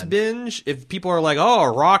Netflix binge, if people are like, oh,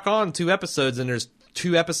 rock on 2 episodes, and there's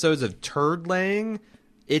 2 episodes of turd laying,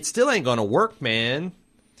 it still ain't gonna work, man.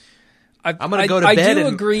 I'm going to go to bed. I do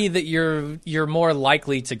agree that you're more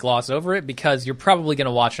likely to gloss over it because you're probably going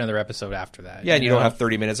to watch another episode after that. Yeah, and you don't have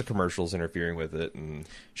 30 minutes of commercials interfering with it.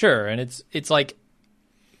 Sure, and it's like,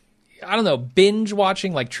 I don't know, binge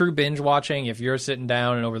watching, like true binge watching, if you're sitting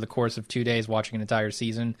down and over the course of 2 days watching an entire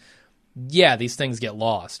season, yeah, these things get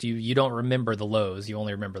lost. You don't remember the lows, you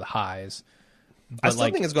only remember the highs. But I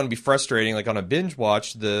still think it's going to be frustrating. Like on a binge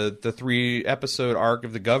watch, the 3-episode arc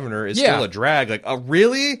of the governor is still a drag. Like, oh,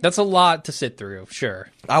 really? That's a lot to sit through. Sure.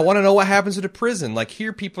 I want to know what happens to the prison. Like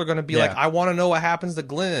here, people are going to be like, I want to know what happens to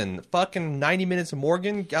Glenn. Fucking 90 minutes of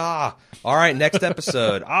Morgan. All right, next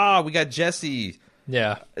episode. We got Jesse.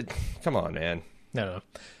 Yeah. Come on, man. No.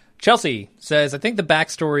 Chelsea says, I think the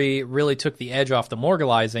backstory really took the edge off the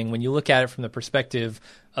moralizing when you look at it from the perspective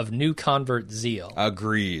of new convert zeal.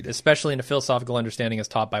 Agreed. Especially in a philosophical understanding as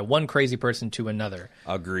taught by one crazy person to another.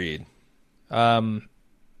 Agreed.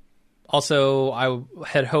 Also, I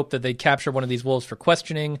had hoped that they'd capture one of these wolves for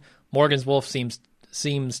questioning. Morgan's wolf seems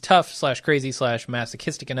tough/crazy/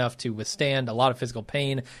 masochistic enough to withstand a lot of physical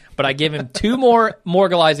pain, but I give him 2 more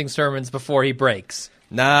morgalizing sermons before he breaks.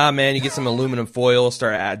 Nah, man, you get some aluminum foil,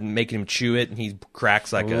 start making him chew it, and he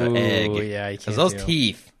cracks like an egg. Yeah, because those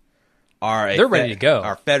teeth are they're ready to go.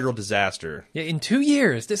 Are federal disaster. Yeah, in 2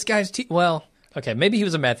 years, this guy's teeth. Well, okay, maybe he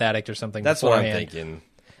was a meth addict or something. That's beforehand. what I'm thinking.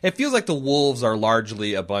 It feels like the wolves are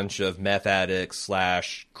largely a bunch of meth addicts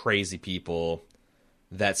 / crazy people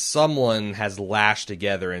that someone has lashed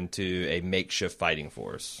together into a makeshift fighting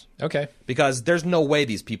force. Okay. Because there's no way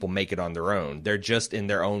these people make it on their own. They're just in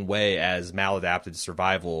their own way as maladapted to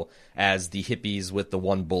survival as the hippies with the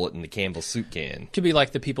 1 bullet in the Campbell soup can. Could be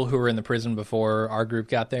like the people who were in the prison before our group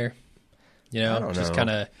got there. You know, I don't just know. kind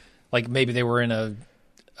of like maybe they were in a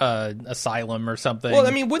asylum or something. Well,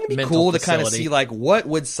 I mean, wouldn't it be mental cool facility. to kind of see, like, what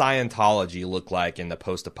would Scientology look like in the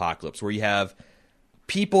post-apocalypse, where you have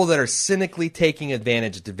people that are cynically taking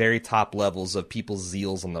advantage at the very top levels of people's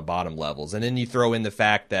zeals on the bottom levels, and then you throw in the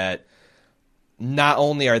fact that not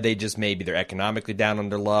only are they just maybe they're economically down on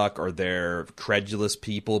their luck or they're credulous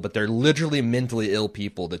people, but they're literally mentally ill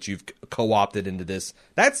people that you've co-opted into this.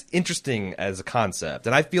 That's interesting as a concept,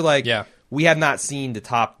 and I feel like we have not seen the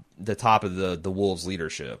top of the Wolves'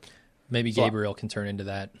 leadership. Maybe Gabriel can turn into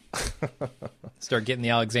that. Start getting the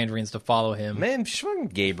Alexandrians to follow him. Man, fucking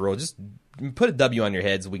Gabriel, just put a W on your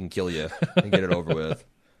head so we can kill you and get it over with.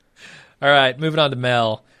 All right, moving on to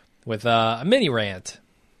Mel with a mini rant.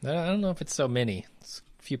 I don't know if it's so mini. It's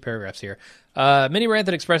a few paragraphs here. Mini rant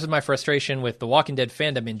that expresses my frustration with the Walking Dead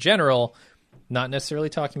fandom in general, not necessarily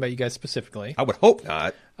talking about you guys specifically. I would hope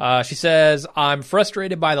not. She says, I'm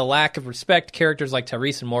frustrated by the lack of respect characters like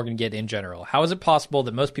Tyrese and Morgan get in general. How is it possible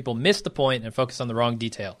that most people miss the point and focus on the wrong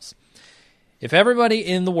details? If everybody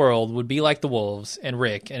in the world would be like the Wolves and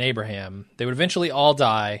Rick and Abraham, they would eventually all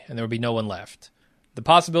die and there would be no one left. The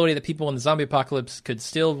possibility that people in the zombie apocalypse could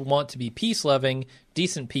still want to be peace-loving,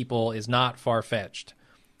 decent people is not far-fetched.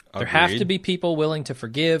 There have to be people willing to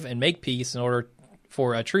forgive and make peace in order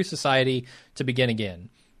for a true society to begin again.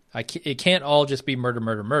 It can't all just be murder,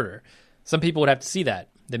 murder, murder. Some people would have to see that.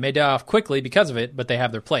 They may die off quickly because of it, but they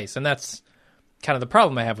have their place. And that's kind of the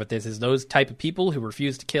problem I have with this, is those type of people who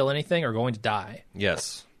refuse to kill anything are going to die.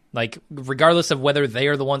 Yes. Like, regardless of whether they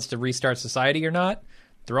are the ones to restart society or not,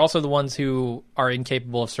 they're also the ones who are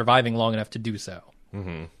incapable of surviving long enough to do so.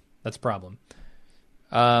 Mm-hmm. That's a problem.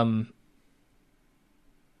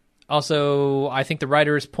 Also, I think the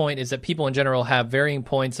writer's point is that people in general have varying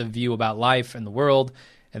points of view about life and the world,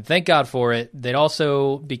 and thank God for it. They'd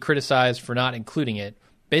also be criticized for not including it.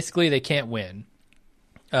 Basically, they can't win.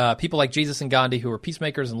 People like Jesus and Gandhi, who were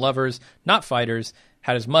peacemakers and lovers, not fighters,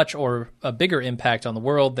 had as much or a bigger impact on the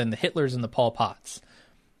world than the Hitlers and the Pol Pots.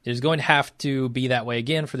 It is going to have to be that way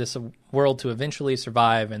again for this world to eventually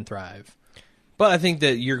survive and thrive. But I think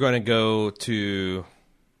that you're going to go to,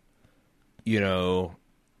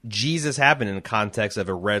 Jesus happened in the context of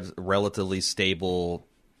a relatively stable,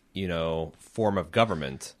 form of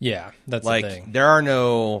government. Yeah, that's like, the thing. There are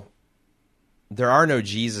no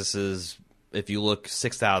Jesuses if you look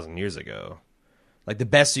 6,000 years ago. Like, the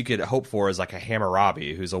best you could hope for is like a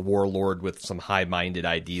Hammurabi, who's a warlord with some high-minded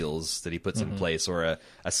ideals that he puts in place, or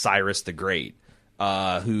a Cyrus the Great,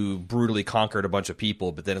 who brutally conquered a bunch of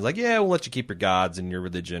people, but then is like, yeah, we'll let you keep your gods and your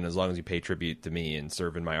religion as long as you pay tribute to me and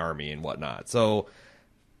serve in my army and whatnot. So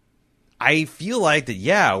I feel like that,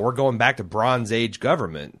 yeah, we're going back to Bronze Age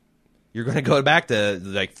government. You're going to go back to,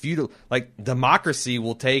 like, feudal, like, democracy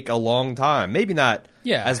will take a long time. Maybe not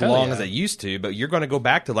as long as it used to, but you're going to go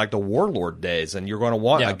back to, like, the warlord days, and you're going to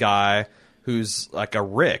want a guy who's like a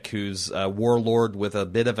Rick, who's a warlord with a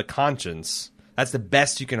bit of a conscience. That's the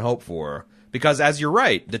best you can hope for. Because, as you're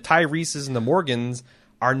right, the Tyreses and the Morgans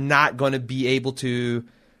are not going to be able to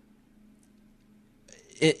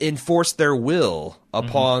enforce their will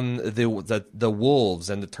upon the wolves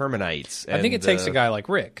and the Terminites. I think it takes a guy like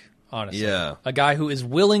Rick. Honestly, a guy who is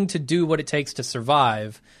willing to do what it takes to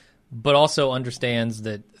survive, but also understands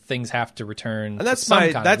that things have to return. And that's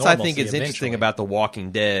I think is interesting about The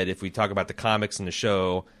Walking Dead. If we talk about the comics and the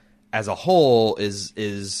show as a whole,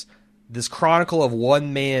 is this chronicle of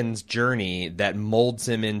one man's journey that molds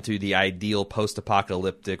him into the ideal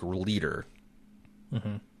post-apocalyptic leader.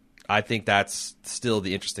 Mm-hmm. I think that's still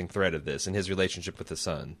the interesting thread of this, and his relationship with the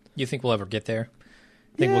son. You think we'll ever get there?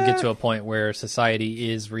 Think we'll get to a point where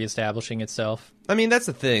society is reestablishing itself? I mean, that's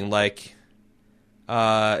the thing. Like, if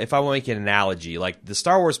I want to make an analogy, like the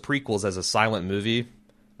Star Wars prequels as a silent movie,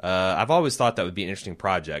 I've always thought that would be an interesting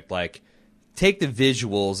project. Like, take the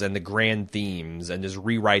visuals and the grand themes and just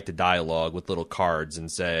rewrite the dialogue with little cards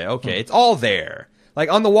and say, okay, it's all there.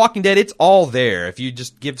 Like on The Walking Dead, it's all there. If you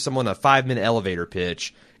just give someone a 5-minute elevator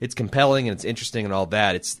pitch, it's compelling and it's interesting and all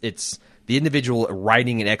that. It's the individual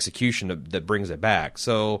writing and execution that brings it back.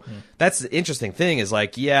 So that's the interesting thing is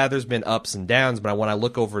like, yeah, there's been ups and downs, but when I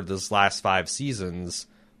look over this last 5 seasons,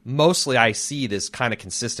 mostly I see this kind of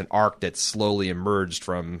consistent arc that's slowly emerged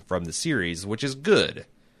from the series, which is good.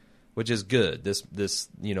 This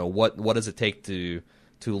what does it take to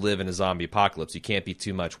live in a zombie apocalypse? You can't be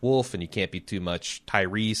too much Wolf and you can't be too much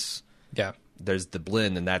Tyrese. Yeah. There's the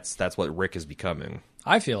blend, and that's what Rick is becoming.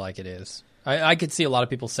 I feel like it is. I could see a lot of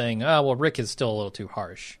people saying, oh, well, Rick is still a little too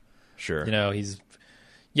harsh. Sure.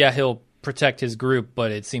 He'll protect his group,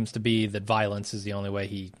 but it seems to be that violence is the only way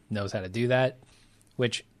he knows how to do that,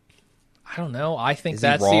 which, I don't know. I think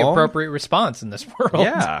that's the appropriate response in this world.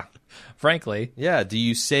 Yeah. Frankly. Yeah. Do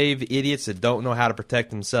you save idiots that don't know how to protect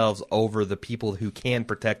themselves over the people who can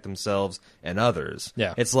protect themselves and others?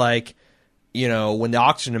 Yeah. It's like, when the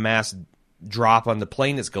oxygen masks drop on the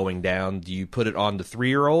plane that's going down, do you put it on the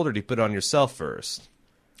 3-year-old or do you put it on yourself first?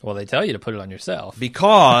 Well, they tell you to put it on yourself.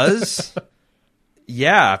 Because,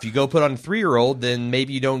 yeah, if you go put it on a 3-year-old, then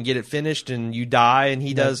maybe you don't get it finished and you die and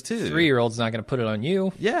he does too. 3-year-old's not going to put it on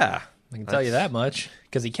you. Yeah. I can tell you that much,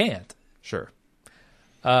 because he can't. Sure.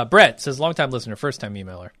 Brett says, long-time listener, first-time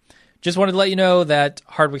emailer. Just wanted to let you know that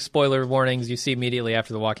Hardwick spoiler warnings you see immediately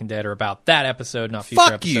after The Walking Dead are about that episode, not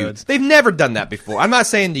future episodes. You. They've never done that before. I'm not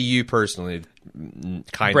saying to you personally,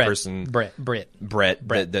 Brett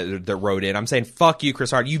that wrote in. I'm saying fuck you, Chris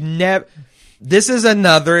Hart. You've never. This is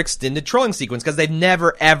another extended trolling sequence because they've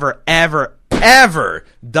never, ever, ever, ever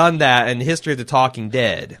done that in the history of The Talking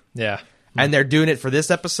Dead. Yeah, and they're doing it for this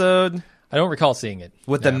episode. I don't recall seeing it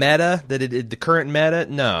with the meta the current meta.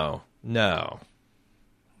 No.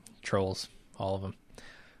 Trolls, all of them.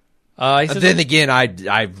 Then again,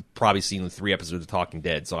 I've probably seen the 3 episodes of Talking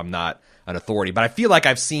Dead, so I'm not an authority. But I feel like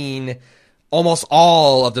I've seen almost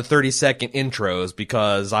all of the 30-second intros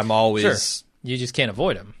because I'm always... Sure. You just can't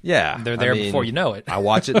avoid them. Yeah. They're there before you know it. I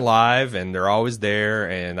watch it live, and they're always there,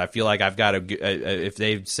 and I feel like I've got to... if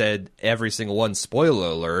they've said every single one, spoiler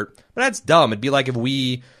alert, but that's dumb. It'd be like if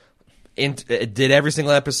we... did every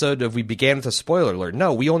single episode if we began with a spoiler alert.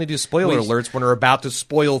 No, we only do spoiler alerts when we're about to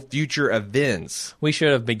spoil future events. We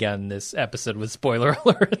should have begun this episode with spoiler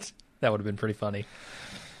alert. That would have been pretty funny.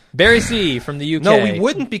 Barry C. from the UK. No, we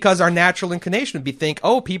wouldn't, because our natural inclination would be think,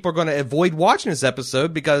 oh, people are going to avoid watching this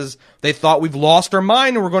episode because they thought we've lost our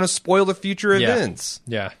mind and we're going to spoil the future events.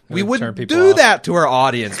 Yeah. We wouldn't do that to our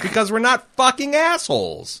audience because we're not fucking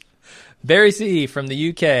assholes. Barry C. from the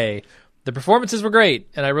UK. The performances were great,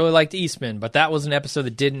 and I really liked Eastman, but that was an episode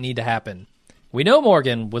that didn't need to happen. We know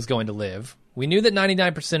Morgan was going to live. We knew that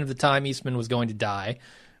 99% of the time Eastman was going to die.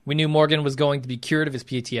 We knew Morgan was going to be cured of his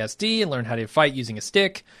PTSD and learn how to fight using a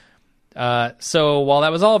stick. So while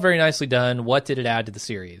that was all very nicely done, what did it add to the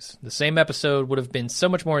series? The same episode would have been so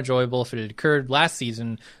much more enjoyable if it had occurred last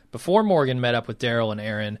season before Morgan met up with Daryl and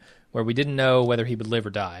Aaron, where we didn't know whether he would live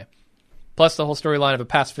or die. Plus, the whole storyline of a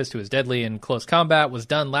pacifist who is deadly in close combat was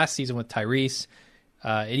done last season with Tyrese.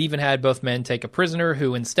 It even had both men take a prisoner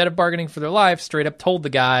who, instead of bargaining for their life, straight up told the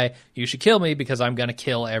guy, "You should kill me because I'm going to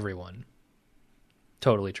kill everyone."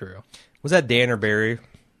 Totally true. Was that Dan or Barry? It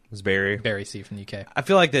was Barry. Barry C. from the UK. I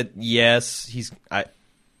feel like that, yes,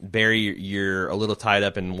 Barry, you're a little tied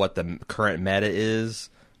up in what the current meta is,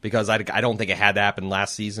 because I don't think it had to happen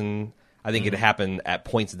last season. I think it happened at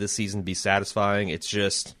points of this season to be satisfying. It's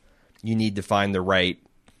just... you need to find the right,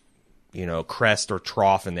 crest or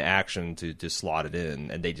trough in the action to slot it in,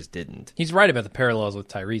 and they just didn't. He's right about the parallels with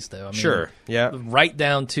Tyrese, though. I mean, sure, yeah. Right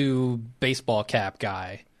down to baseball cap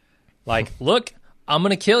guy. Like, look, I'm going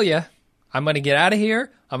to kill you. I'm going to get out of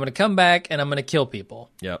here. I'm going to come back, and I'm going to kill people.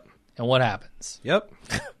 Yep. And what happens? Yep.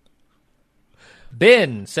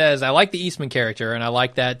 Ben says, I like the Eastman character, and I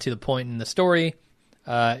like that to the point in the story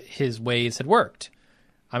his ways had worked.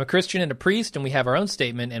 I'm a Christian and a priest, and we have our own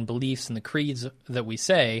statement and beliefs in the creeds that we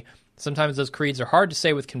say. Sometimes those creeds are hard to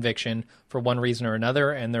say with conviction for one reason or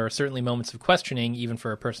another, and there are certainly moments of questioning, even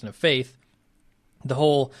for a person of faith. The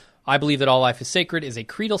whole, I believe that all life is sacred, is a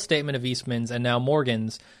creedal statement of Eastman's and now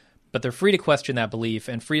Morgan's, but they're free to question that belief,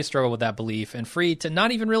 and free to struggle with that belief, and free to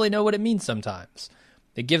not even really know what it means sometimes.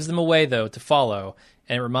 It gives them a way, though, to follow,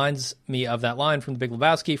 and it reminds me of that line from The Big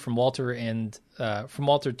Lebowski, from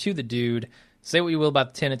Walter to the dude. Say what you will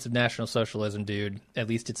about the tenets of National Socialism, dude. At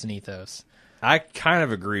least it's an ethos. I kind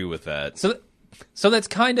of agree with that. So that's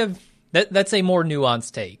kind of that's a more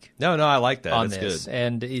nuanced take. No, I like that. On that's this, good.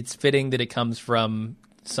 and it's fitting that it comes from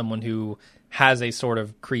someone who has a sort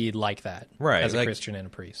of creed like that, right? As a Christian and a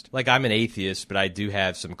priest. Like I'm an atheist, but I do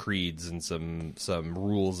have some creeds and some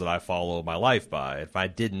rules that I follow my life by. If I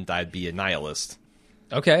didn't, I'd be a nihilist.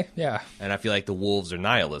 Okay, yeah. And I feel like the wolves are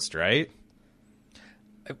nihilist, right?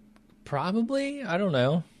 Probably. I don't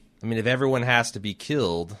know. I mean, if everyone has to be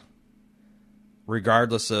killed,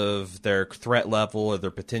 regardless of their threat level or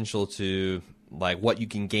their potential to, like, what you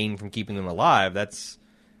can gain from keeping them alive, that's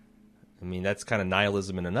kind of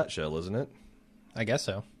nihilism in a nutshell, isn't it? I guess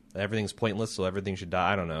so. Everything's pointless, so everything should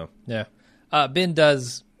die. I don't know. Yeah. Ben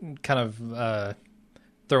does kind of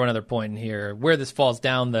throw another point in here. Where this falls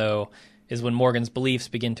down, though, is when Morgan's beliefs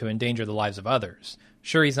begin to endanger the lives of others.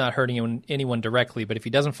 Sure, he's not hurting anyone directly, but if he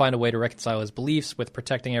doesn't find a way to reconcile his beliefs with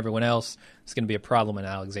protecting everyone else, it's going to be a problem in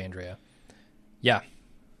Alexandria. Yeah.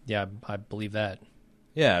 Yeah, I believe that.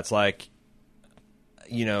 Yeah, it's like,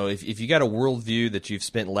 you know, if you got a worldview that you've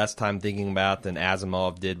spent less time thinking about than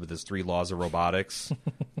Asimov did with his 3 laws of robotics,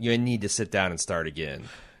 you need to sit down and start again.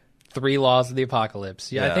 3 laws of the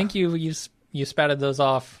apocalypse. Yeah, I think you spouted those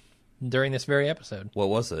off during this very episode. What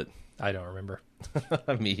was it? I don't remember.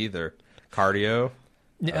 Me either. Cardio.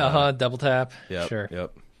 Double tap. Yep, sure.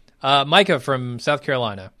 Yep. Micah from South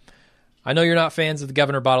Carolina. I know you're not fans of the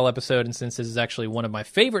Governor Bottle episode, and since this is actually one of my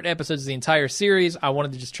favorite episodes of the entire series, I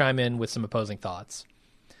wanted to just chime in with some opposing thoughts.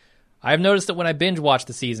 I have noticed that when I binge watch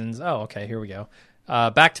the seasons, here we go,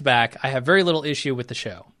 back to back, I have very little issue with the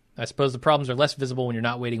show. I suppose the problems are less visible when you're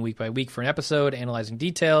not waiting week by week for an episode, analyzing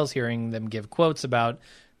details, hearing them give quotes about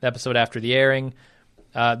the episode after the airing.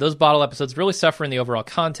 Those Bottle episodes really suffer in the overall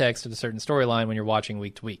context of a certain storyline when you're watching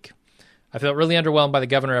week to week. I felt really underwhelmed by the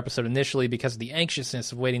Governor episode initially because of the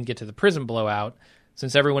anxiousness of waiting to get to the prison blowout.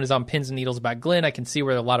 Since everyone is on pins and needles about Glenn, I can see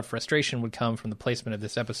where a lot of frustration would come from the placement of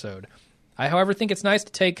this episode. I, however, think it's nice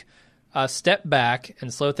to take a step back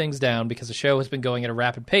and slow things down because the show has been going at a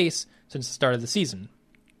rapid pace since the start of the season.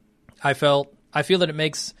 I feel that it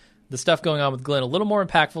makes the stuff going on with Glenn a little more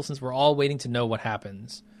impactful since we're all waiting to know what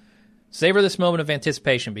happens. Savor this moment of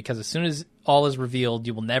anticipation because as soon as all is revealed,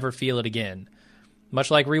 you will never feel it again. Much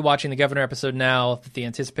like rewatching the Governor episode now that the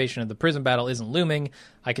anticipation of the prison battle isn't looming,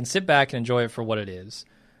 I can sit back and enjoy it for what it is.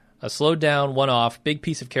 A slowed down, one-off, big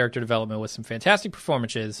piece of character development with some fantastic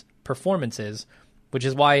performances, which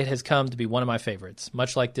is why it has come to be one of my favorites,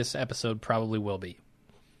 much like this episode probably will be.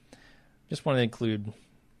 Just wanted to include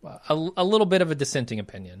a little bit of a dissenting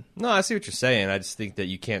opinion. No, I see what you're saying. I just think that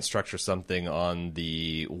you can't structure something on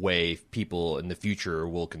the way people in the future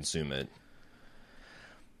will consume it.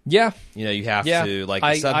 Yeah. You know, you have to, like,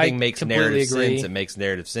 if something makes narrative sense, it makes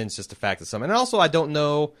narrative sense, just the fact that something. And also, I don't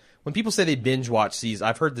know, when people say they binge watch season,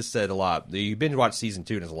 I've heard this said a lot, you binge watch season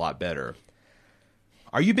 2 and it's a lot better.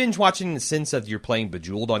 Are you binge watching in the sense of you're playing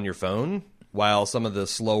Bejeweled on your phone while some of the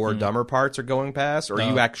slower, dumber parts are going past? Or are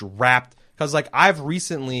you actually wrapped? Because, like, I've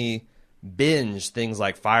recently binged things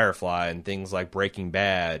like Firefly and things like Breaking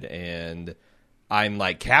Bad, and I'm,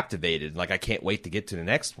 like, captivated. Like, I can't wait to get to the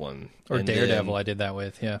next one. Or and Daredevil, I did that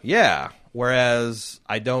with, yeah. Yeah. Whereas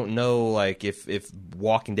I don't know, like, if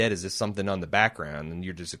Walking Dead is just something on the background and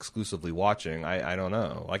you're just exclusively watching. I don't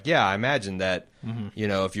know. Like, yeah, I imagine that, you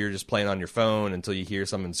know, if you're just playing on your phone until you hear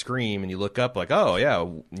someone scream and you look up, like, oh, yeah,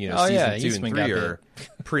 you know, season 2 and 3 are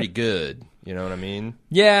pretty good. You know what I mean?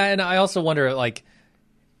 Yeah, and I also wonder, like,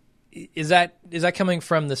 is that coming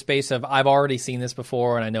from the space of I've already seen this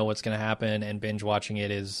before and I know what's going to happen, and binge watching it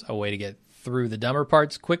is a way to get through the dumber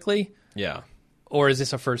parts quickly? Yeah. Or is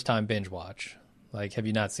this a first-time binge watch? Like, have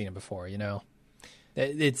you not seen it before, you know?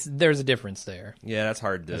 There's a difference there. Yeah, that's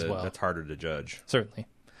hard to that's harder to judge. Certainly.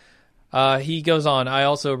 He goes on, I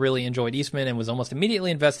also really enjoyed Eastman and was almost immediately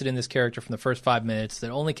invested in this character from the first 5 minutes that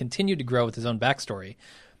only continued to grow with his own backstory.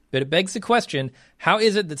 But it begs the question, how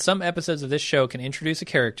is it that some episodes of this show can introduce a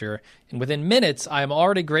character, and within minutes I am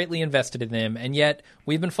already greatly invested in them, and yet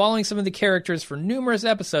we've been following some of the characters for numerous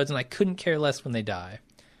episodes, and I couldn't care less when they die?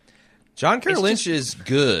 John Carroll Lynch is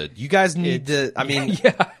good. You guys need to, I mean,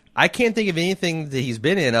 I can't think of anything that he's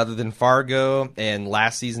been in other than Fargo and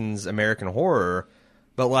last season's American Horror.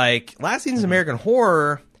 But, like, last season's American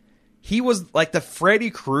Horror, he was, like, the Freddy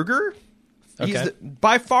Krueger. He's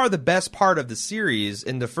by far the best part of the series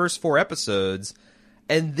in the first 4 episodes.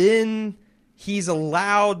 And then he's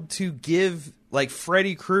allowed to give, like,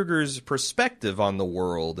 Freddy Krueger's perspective on the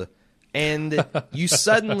world. And you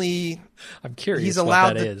suddenly... I'm curious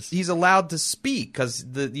what that is. He's allowed to speak because,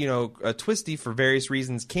 Twisty, for various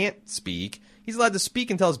reasons, can't speak. He's allowed to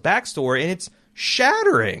speak and tell his backstory, and it's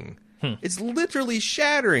shattering. It's literally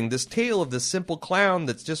shattering, this tale of this simple clown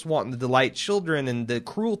that's just wanting to delight children and the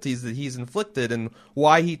cruelties that he's inflicted and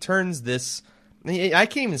why he turns this I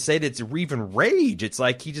can't even say that it's even rage. It's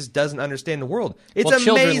like he just doesn't understand the world. It's well,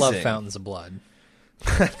 amazing. Children love fountains of blood.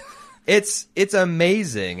 It's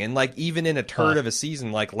amazing, and like even in a turd of a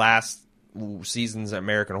season, like last season's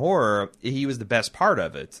American Horror, he was the best part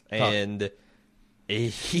of it, and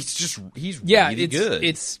he's really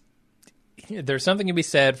good. There's something to be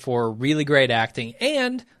said for really great acting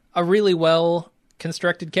and a really well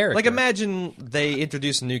constructed character. Like imagine they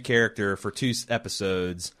introduce a new character for 2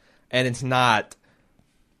 episodes, and it's not,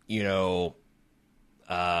 you know,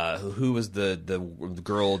 who was the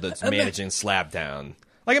girl that's managing Slaptown.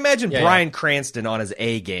 Like, imagine Bryan Cranston on his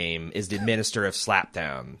A game is the minister of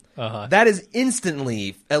Slaptown. That is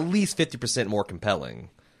instantly at least 50% more compelling.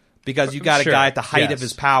 Because you got a guy at the height of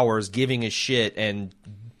his powers giving his shit and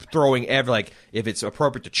throwing like, if it's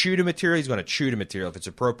appropriate to chew to material, he's going to chew to material. If it's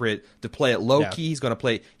appropriate to play it low key, he's going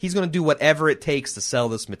to do whatever it takes to sell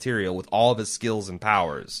this material with all of his skills and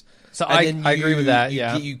powers. So I agree with that,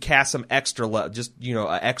 You cast some extra,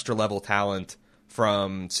 extra level talent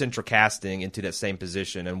from central casting into that same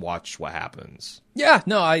position and watch what happens. Yeah,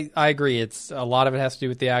 no, I agree. It's a lot of it has to do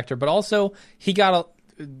with the actor, but also he got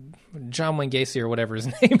John Wayne Gacy or whatever his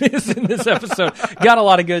name is in this episode got a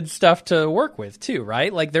lot of good stuff to work with too,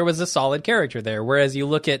 right? Like there was a solid character there. Whereas you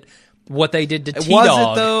look at what they did to T-Dog. Was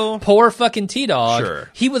it though? Poor fucking T-Dog. Sure.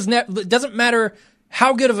 He was it doesn't matter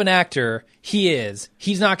how good of an actor he is,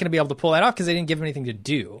 he's not going to be able to pull that off because they didn't give him anything to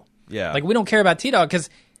do. Yeah. Like we don't care about T-Dog because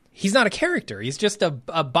he's not a character. He's just a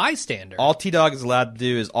bystander. All T-Dog is allowed to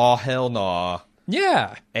do is all hell nah.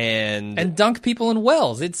 Yeah. And dunk people in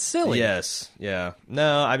wells. It's silly. Yes. Yeah.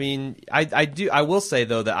 No, I mean, I will say,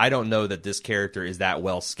 though, that I don't know that this character is that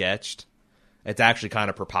well sketched. It's actually kind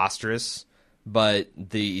of preposterous, but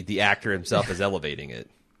the actor himself is elevating it.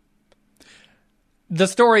 The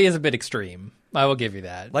story is a bit extreme. I will give you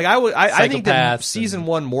that. Like I think that season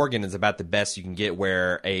 1 Morgan is about the best you can get,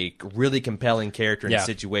 where a really compelling character in a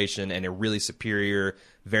situation and a really superior,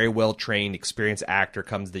 very well trained, experienced actor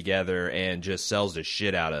comes together and just sells the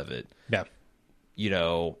shit out of it. Yeah. You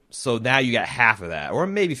know, so now you got half of that, or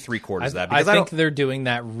maybe 3/4 of that. Because I think they're doing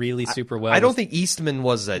that really super well. I don't think Eastman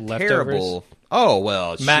was a terrible. Oh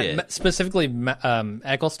well, shit. Specifically,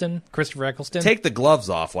 Eccleston, Christopher Eccleston. Take the gloves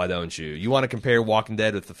off, why don't you? You want to compare Walking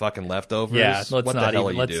Dead with the fucking Leftovers? Yeah, let's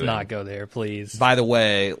not go there, please. By the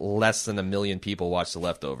way, less than 1 million people watch The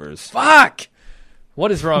Leftovers. Fuck!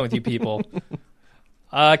 What is wrong with you people?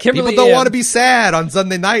 People don't want to be sad on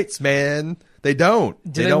Sunday nights, man. They don't.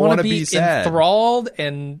 They don't want to be sad. Enthralled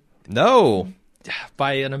and no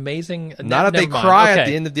by an amazing. Not if they cry at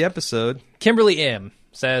the end of the episode. Kimberly M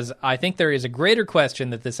says, "I think there is a greater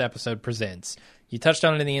question that this episode presents. You touched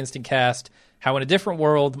on it in the instant cast. How in a different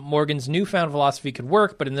world, Morgan's newfound philosophy could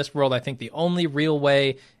work, but in this world, I think the only real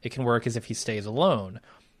way it can work is if he stays alone.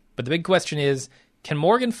 But the big question is, can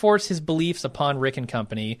Morgan force his beliefs upon Rick and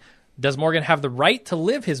company? Does Morgan have the right to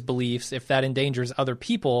live his beliefs if that endangers other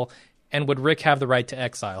people? And would Rick have the right to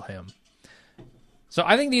exile him?" So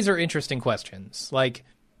I think these are interesting questions. Like,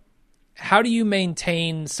 how do you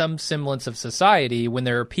maintain some semblance of society when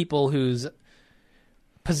there are people whose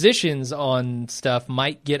positions on stuff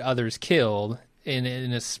might get others killed in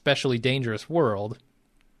an especially dangerous world?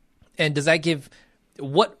 And does that give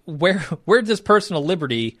where does personal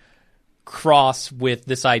liberty cross with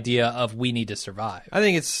this idea of we need to survive? I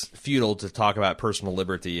think it's futile to talk about personal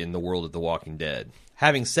liberty in the world of The Walking Dead.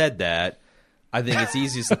 Having said that, I think it's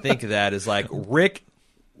easiest to think of that as like Rick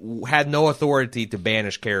had no authority to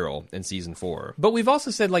banish Carol in season 4. But we've also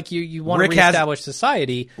said like you want to reestablish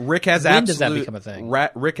society. Rick has when does that become a thing?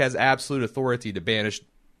 Rick has absolute authority to banish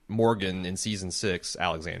Morgan in season 6,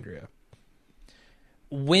 Alexandria.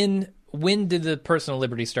 When did the personal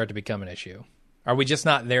liberty start to become an issue? Are we just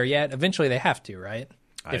not there yet? Eventually they have to, right?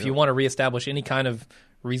 If you want to reestablish any kind of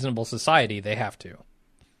reasonable society, they have to.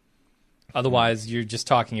 Otherwise, you're just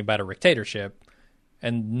talking about a dictatorship,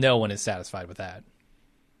 and no one is satisfied with that.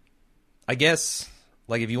 I guess,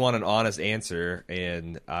 like, if you want an honest answer,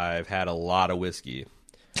 and I've had a lot of whiskey,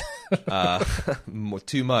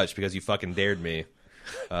 too much because you fucking dared me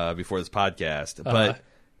before this podcast, but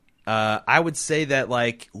I would say that,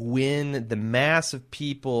 like, when the mass of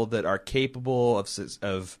people that are capable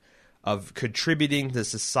of contributing to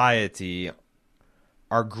society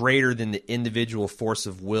are greater than the individual force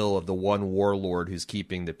of will of the one warlord who's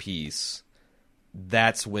keeping the peace,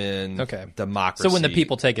 that's when democracy... So when the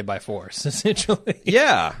people take it by force, essentially.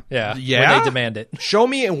 Yeah. Yeah. When they demand it. Show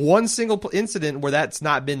me in one single incident where that's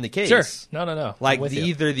not been the case. Sure. No. Like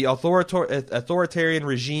either the authoritarian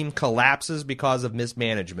regime collapses because of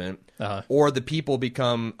mismanagement, or the people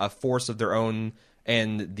become a force of their own,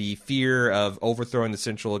 and the fear of overthrowing the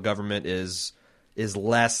central government is is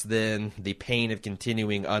less than the pain of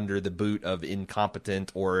continuing under the boot of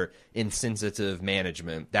incompetent or insensitive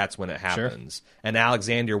management. That's when it happens. Sure. And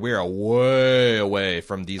Alexander, we're way away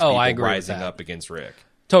from these people rising up against Rick.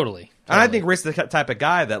 Totally. And I think Rick's the type of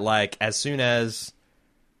guy that, like, as soon as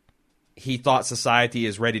he thought society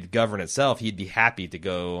is ready to govern itself, he'd be happy to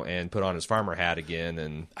go and put on his farmer hat again.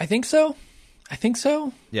 And I think so.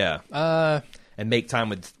 Yeah. And make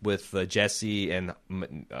time with Jesse and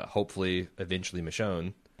hopefully eventually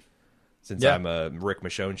Michonne, since I'm a Rick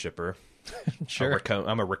Michonne shipper. Sure.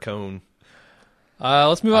 I'm a Rickone.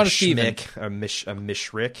 Let's move on to Steven. A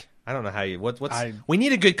Mishrick. I don't know how you... we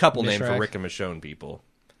need a good couple name for Rick and Michonne people.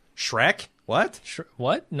 Shrek? What?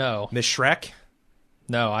 What? No. Mishreck?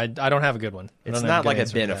 No, I don't have a good one. It's not like a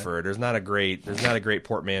Bennifer. There's not a great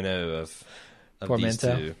portmanteau of these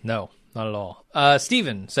two. No. Not at all.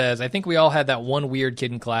 Steven says, I think we all had that one weird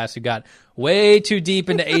kid in class who got way too deep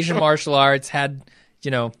into Asian martial arts, had,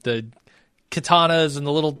 the katanas and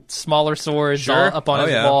the little smaller swords all up on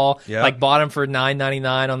his wall, like bought them for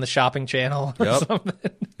 $9.99 on the shopping channel or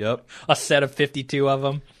something. Yep. A set of 52 of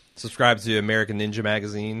them. Subscribe to American Ninja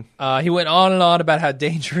Magazine. He went on and on about how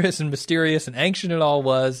dangerous and mysterious and ancient it all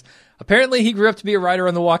was. Apparently, he grew up to be a writer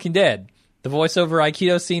on The Walking Dead. The voiceover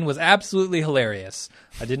Aikido scene was absolutely hilarious.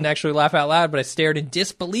 I didn't actually laugh out loud, but I stared in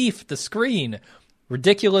disbelief at the screen.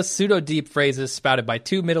 Ridiculous pseudo-deep phrases spouted by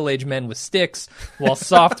two middle-aged men with sticks while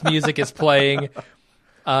soft music is playing.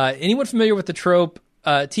 Anyone familiar with the trope,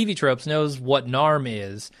 TV tropes, knows what Narm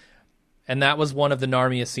is. And that was one of the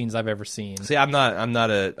narmiest scenes I've ever seen. See, I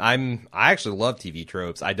actually love TV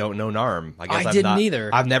tropes. I don't know Narm. I didn't either.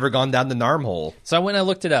 I've never gone down the Narm hole. So I went and I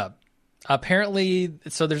looked it up. Apparently,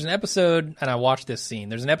 so there's an episode, and I watched this scene.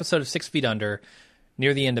 There's an episode of 6 Feet Under,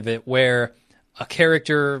 near the end of it, where a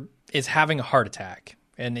character is having a heart attack,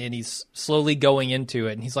 and he's slowly going into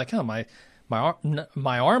it, and he's like, "Oh, my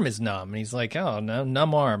arm is numb," and he's like, "Oh no,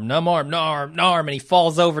 numb arm," and he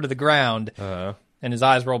falls over to the ground, and his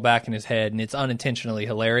eyes roll back in his head, and it's unintentionally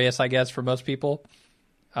hilarious, I guess, for most people.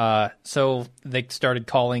 So they started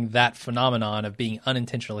calling that phenomenon of being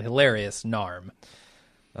unintentionally hilarious Narm.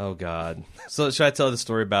 Oh, God. So should I tell the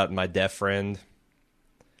story about my deaf friend?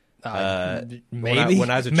 Maybe. When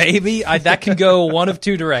I was that can go one of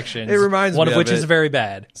two directions. It reminds me one of which is very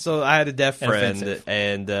bad. So I had a deaf friend,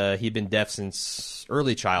 and he'd been deaf since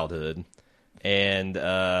early childhood. And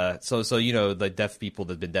so the deaf people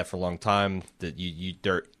that've been deaf for a long time, that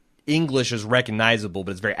their English is recognizable,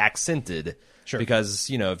 but it's very accented. Sure. Because,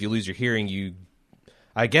 if you lose your hearing,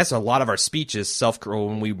 I guess a lot of our speech is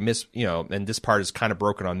when we and this part is kind of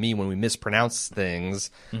broken on me, when we mispronounce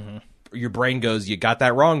things, your brain goes, "You got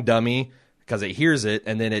that wrong, dummy," because it hears it,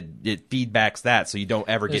 and then it feedbacks that, so you don't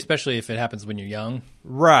ever get... Especially if it happens when you're young.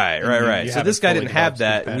 Right. So this guy didn't have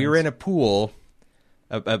that. We were in a pool,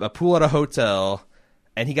 a pool at a hotel,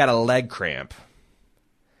 and he got a leg cramp.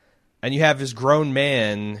 And you have this grown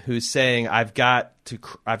man who's saying, I've got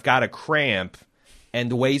a cramp. And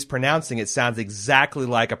the way he's pronouncing it sounds exactly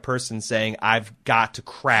like a person saying, "I've got to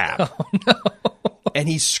crap." Oh, no. And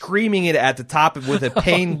he's screaming it at the top with a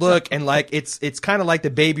pained look, and like it's kind of like the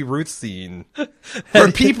Baby Ruth scene, where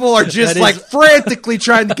people are just frantically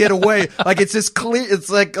trying to get away. Like it's just clear. It's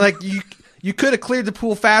like you could have cleared the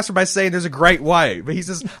pool faster by saying there's a great white, but he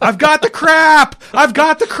says, "I've got the crap. I've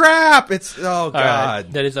got the crap." It's God. Right.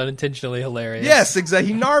 That is unintentionally hilarious. Yes,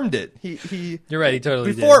 exactly. He narmed it. You're right. He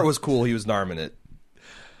totally before did. It was cool. He was narming it.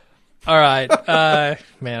 All right.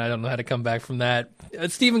 Man, I don't know how to come back from that.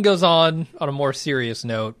 Steven goes on a more serious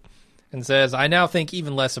note and says, I now think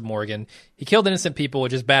even less of Morgan. He killed innocent people,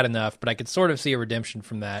 which is bad enough, but I could sort of see a redemption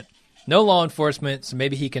from that. No law enforcement, so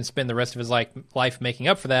maybe he can spend the rest of his life making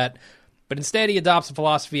up for that. But instead, he adopts a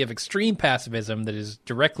philosophy of extreme pacifism that is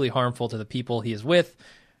directly harmful to the people he is with,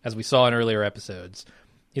 as we saw in earlier episodes.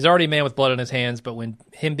 He's already a man with blood on his hands, but when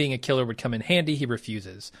him being a killer would come in handy, he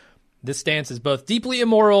refuses. This stance is both deeply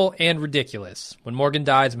immoral and ridiculous. When Morgan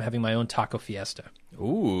dies, I'm having my own taco fiesta.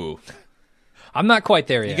 Ooh. I'm not quite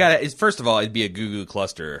there yet. First of all, it'd be a Goo Goo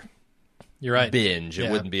Cluster. You're right. Binge. It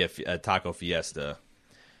wouldn't be a taco fiesta.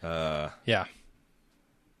 Yeah.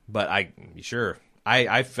 But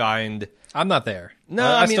I find... I'm not there. No,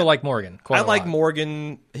 I still like Morgan. I like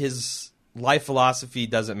Morgan. His life philosophy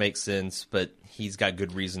doesn't make sense, but he's got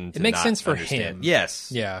good reason to It makes not sense for understand. him.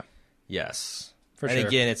 Yes. Yeah. Yes. For and sure.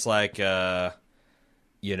 again, it's like, the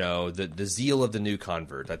zeal of the new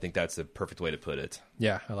convert. I think that's the perfect way to put it.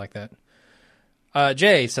 Yeah, I like that.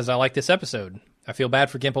 Jay says, I like this episode. I feel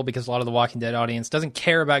bad for Gimple because a lot of the Walking Dead audience doesn't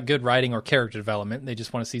care about good writing or character development. They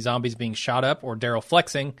just want to see zombies being shot up or Daryl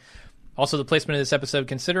flexing. Also, the placement of this episode,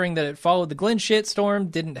 considering that it followed the Glenn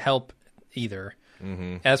shitstorm, didn't help either.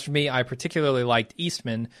 Mm-hmm. As for me, I particularly liked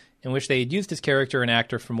Eastman, in which they had used his character and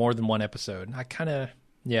actor for more than one episode. I kind of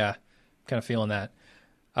feeling that.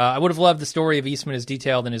 I would have loved the story of Eastman as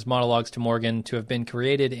detailed in his monologues to Morgan to have been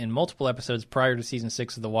created in multiple episodes prior to season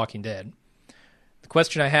 6 of The Walking Dead. The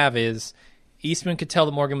question I have is, Eastman could tell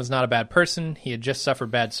that Morgan was not a bad person, he had just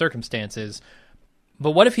suffered bad circumstances,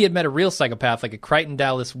 but what if he had met a real psychopath like a Crichton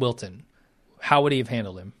Dallas Wilton? How would he have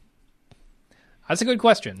handled him? That's a good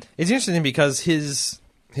question. It's interesting because his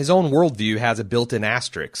own worldview has a built-in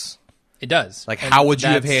asterisk. It does. Like, how would you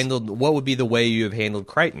have handled? What would be the way you have handled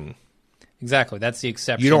Crichton? Exactly. That's the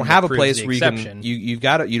exception. You don't have a place where you can. You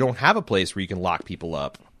don't have a place where you can lock people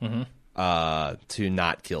up to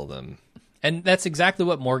not kill them. And that's exactly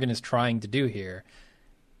what Morgan is trying to do here.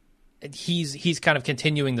 He's kind of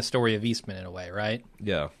continuing the story of Eastman in a way, right?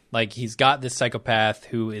 Yeah. Like, he's got this psychopath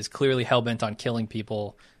who is clearly hell-bent on killing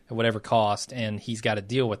people at whatever cost, and he's got to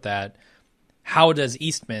deal with that. How does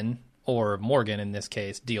Eastman, or Morgan in this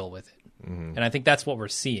case, deal with it? Mm-hmm. And I think that's what we're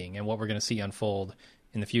seeing and what we're going to see unfold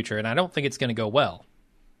in the future. And I don't think it's going to go well.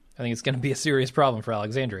 I think it's going to be a serious problem for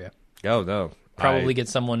Alexandria. Oh, no. Probably get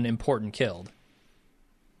someone important killed.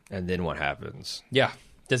 And then what happens? Yeah.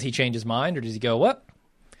 Does he change his mind, or does he go, what?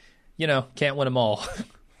 Can't win them all.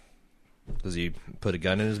 Does he put a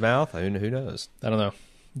gun in his mouth? Who knows? I don't know.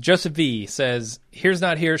 Joseph V. says, Here's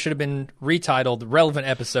Not Here should have been retitled Relevant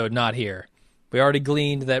Episode Not Here. We already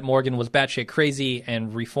gleaned that Morgan was batshit crazy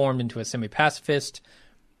and reformed into a semi-pacifist.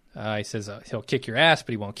 He says he'll kick your ass,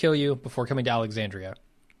 but he won't kill you, before coming to Alexandria.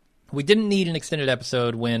 We didn't need an extended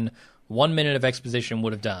episode when 1 minute of exposition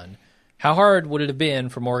would have done. How hard would it have been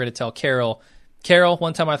for Morgan to tell Carol,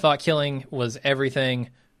 one time I thought killing was everything.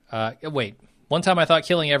 One time I thought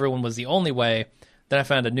killing everyone was the only way. Then I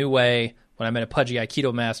found a new way when I met a pudgy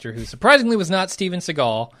Aikido master who surprisingly was not Steven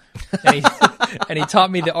Seagal. And he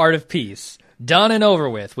taught me the art of peace. Done and over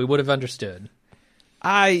with. We would have understood.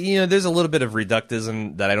 There's a little bit of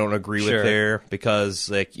reductism that I don't agree with there,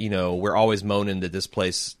 because, we're always moaning that this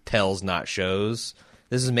place tells, not shows.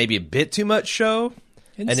 This is maybe a bit too much show.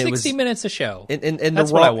 And 60 minutes a show.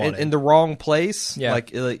 That's what I wanted. In the wrong place. Yeah.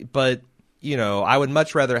 But, I would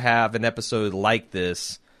much rather have an episode like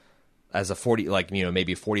this as a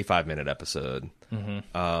maybe a 45-minute episode. Mm-hmm.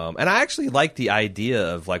 And I actually like the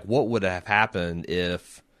idea of, what would have happened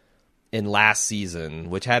if, in last season,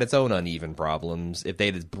 which had its own uneven problems, if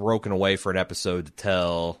they'd broken away for an episode to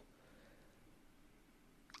tell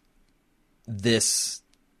this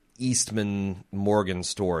Eastman Morgan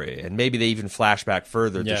story, and maybe they even flash back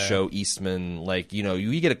further to show Eastman,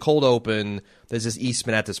 you get a cold open, there's this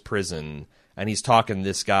Eastman at this prison, and he's talking to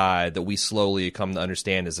this guy that we slowly come to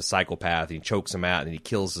understand is a psychopath, and he chokes him out, and he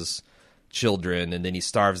kills his children, and then he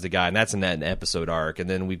starves the guy, and that's in that episode arc. And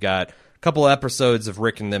then we've got a couple of episodes of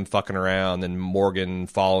Rick and them fucking around, and Morgan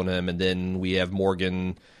following him, and then we have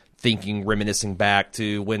Morgan reminiscing back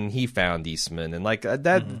to when he found Eastman, and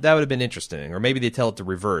that would have been interesting. Or maybe they tell it the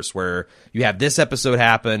reverse, where you have this episode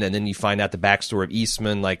happen, and then you find out the backstory of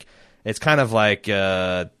Eastman. It's kind of like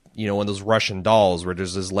one of those Russian dolls where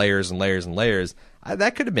there's just layers and layers and layers.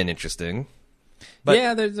 That could have been interesting. But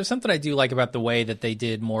yeah, there's something I do like about the way that they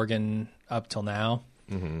did Morgan up till now.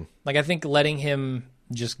 Mm-hmm. I think letting him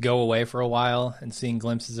just go away for a while and seeing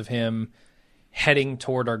glimpses of him heading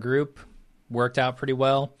toward our group worked out pretty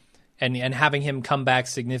well. And having him come back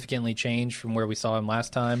significantly changed from where we saw him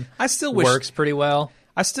last time, I still wish works pretty well.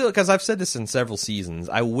 Because I've said this in several seasons,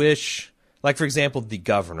 I wish, for example, the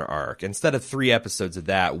Governor arc, instead of 3 episodes of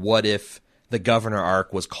that, what if the Governor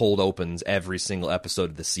arc was cold opens every single episode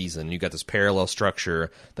of the season? You got this parallel structure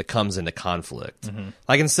that comes into conflict. Mm-hmm.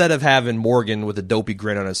 Instead of having Morgan with a dopey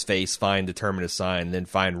grin on his face find Determinus Sign and then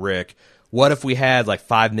find Rick, what if we had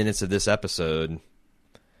 5 minutes of this episode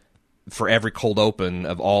for every cold open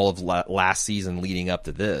of all of last season leading up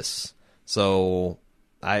to this? So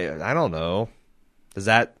I don't know. Does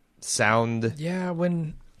that sound? Yeah,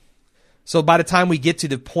 So by the time we get to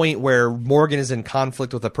the point where Morgan is in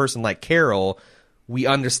conflict with a person like Carol, we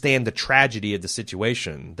understand the tragedy of the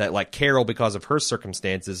situation. That Carol, because of her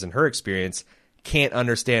circumstances and her experience, can't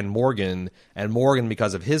understand Morgan, and Morgan,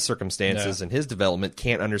 because of his circumstances and his development,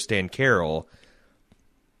 can't understand Carol.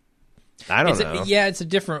 I don't know. It's a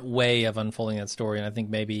different way of unfolding that story, and I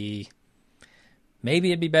think maybe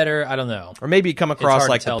it'd be better. I don't know. Or maybe come across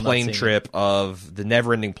the plane trip of the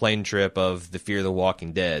never-ending plane trip of the Fear of the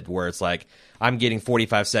Walking Dead, where it's I'm getting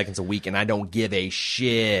 45 seconds a week and I don't give a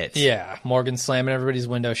shit. Yeah, Morgan slamming everybody's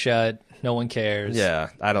window shut. No one cares. Yeah,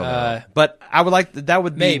 I don't know. But I would that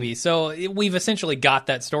would be... Maybe. So we've essentially got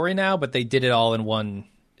that story now, but they did it all in one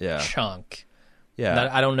chunk. Yeah.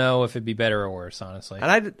 I don't know if it'd be better or worse, honestly.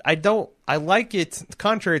 And I like it,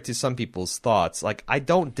 contrary to some people's thoughts, like, I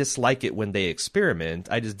don't dislike it when they experiment.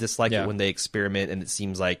 I just dislike it when they experiment and it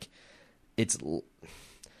seems like it's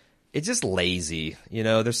just lazy. You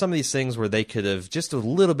know, there's some of these things where they could have just a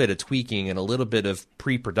little bit of tweaking and a little bit of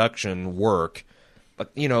pre-production work.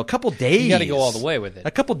 But, you know, a couple days. You got to go all the way with it.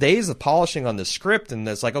 A couple days of polishing on the script, and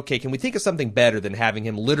it's like, okay, can we think of something better than having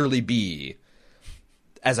him literally be,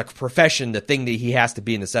 as a profession, the thing that he has to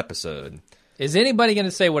be in this episode? Is anybody going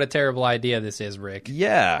to say what a terrible idea this is, Rick?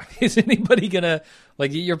 Yeah. Is anybody going to,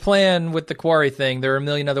 like, your plan with the quarry thing, there are a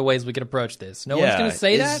million other ways we could approach this. No one's going to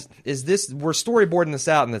say that? Is this, we're storyboarding this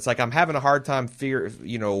out, and it's like, I'm having a hard time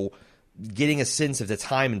getting a sense of the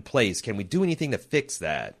time and place. Can we do anything to fix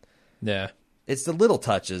that? Yeah. It's the little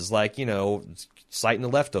touches, like, citing the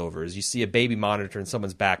leftovers. You see a baby monitor in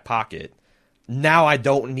someone's back pocket. Now I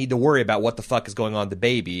don't need to worry about what the fuck is going on with the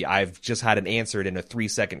baby. I've just had an answered in a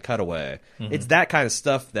 3-second cutaway. Mm-hmm. It's that kind of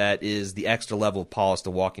stuff that is the extra level of polish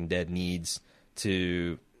The Walking Dead needs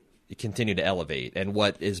to continue to elevate. And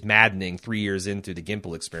what is maddening 3 years into the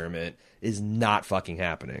Gimple experiment is not fucking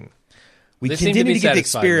happening. We continue to get the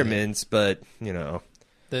experiments, but,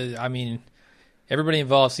 everybody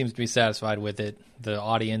involved seems to be satisfied with it. The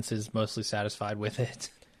audience is mostly satisfied with it.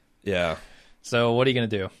 Yeah. So what are you going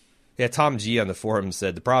to do? Yeah, Tom G on the forum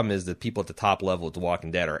said the problem is that people at the top level of The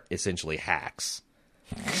Walking Dead are essentially hacks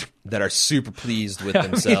that are super pleased with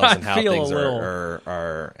themselves and how things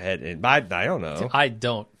are heading. I don't know. I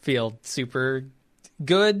don't feel super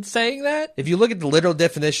good saying that. If you look at the literal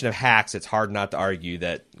definition of hacks, it's hard not to argue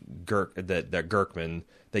that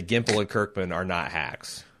Gimple and Kirkman are not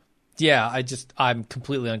hacks. Yeah, I'm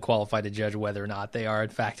completely unqualified to judge whether or not they are in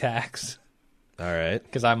fact hacks. All right.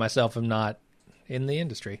 Because I myself am not in the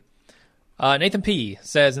industry. Nathan P.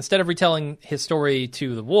 says, instead of retelling his story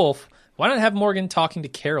to the wolf, why not have Morgan talking to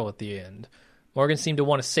Carol at the end? Morgan seemed to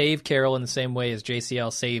want to save Carol in the same way as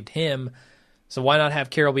JCL saved him, so why not have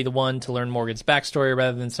Carol be the one to learn Morgan's backstory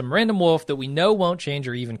rather than some random wolf that we know won't change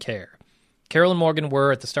or even care? Carol and Morgan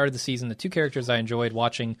were, at the start of the season, the two characters I enjoyed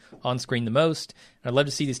watching on screen the most, and I'd love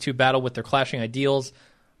to see these two battle with their clashing ideals.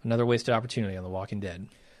 Another wasted opportunity on The Walking Dead.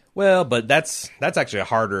 Well, but that's actually a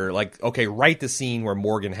harder, write the scene where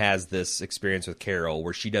Morgan has this experience with Carol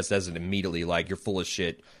where she just doesn't immediately you're full of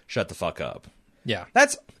shit, shut the fuck up. Yeah.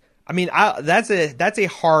 That's a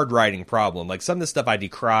hard writing problem. Like, some of the stuff I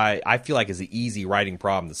decry, I feel like is an easy writing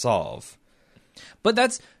problem to solve. But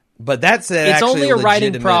that's it's only a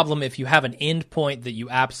writing problem if you have an end point that you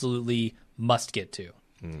absolutely must get to.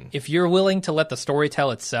 If you're willing to let the story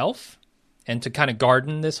tell itself and to kind of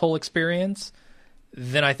garden this whole experience,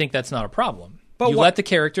 then I think that's not a problem. But let the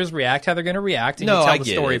characters react how they're going to react, and you tell the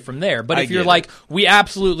story from there. But if you're like, we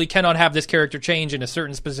absolutely cannot have this character change in a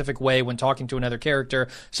certain specific way when talking to another character,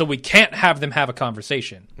 so we can't have them have a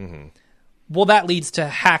conversation. Mm-hmm. Well, that leads to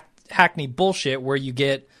hackney bullshit where you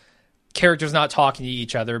get characters not talking to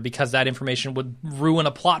each other because that information would ruin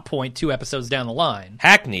a plot point 2 episodes down the line.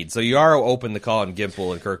 Hackneyed. So you are open to calling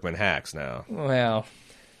Gimple and Kirkman hacks now. Well...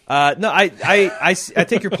 no, I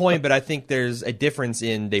take your point, but I think there's a difference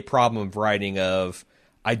in the problem of writing of,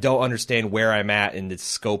 I don't understand where I'm at in the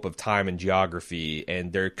scope of time and geography,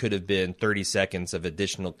 and there could have been 30 seconds of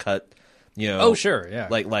additional cut, Oh, sure, yeah.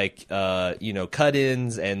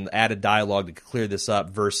 Cut-ins and added dialogue to clear this up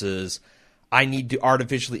versus I need to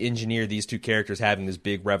artificially engineer these two characters having this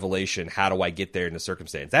big revelation. How do I get there in the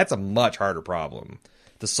circumstance? That's a much harder problem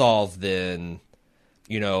to solve than...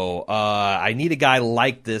 I need a guy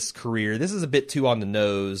like this career. This is a bit too on the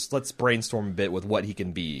nose. Let's brainstorm a bit with what he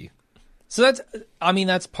can be. So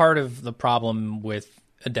that's part of the problem with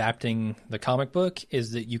adapting the comic book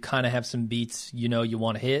is that you kind of have some beats you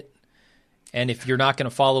want to hit. And if you're not going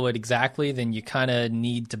to follow it exactly, then you kind of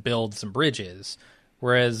need to build some bridges.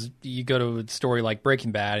 Whereas you go to a story like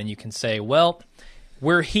Breaking Bad and you can say, well,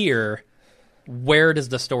 we're here. Where does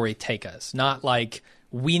the story take us? Not like...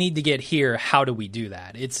 we need to get here. How do we do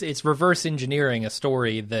that? It's reverse engineering a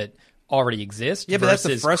story that already exists. Yeah, but that's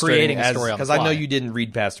the frustrating creating a story on the because I know you didn't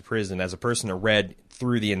read Past the Prison. As a person who read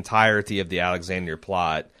through the entirety of the Alexandria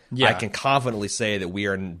plot, I can confidently say that we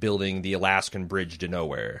are building the Alaskan Bridge to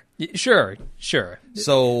nowhere. Sure.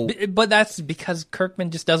 So, but that's because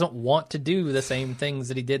Kirkman just doesn't want to do the same things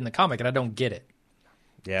that he did in the comic, and I don't get it.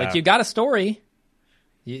 Yeah, you got a story.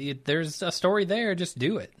 There's a story there. Just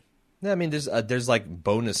do it. I mean, there's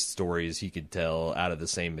bonus stories he could tell out of the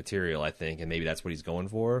same material, I think, and maybe that's what he's going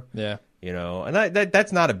for. Yeah. And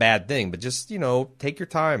that's not a bad thing, but just, take your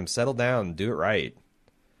time, settle down, do it right.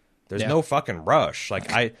 There's no fucking rush.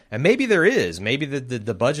 And maybe there is. Maybe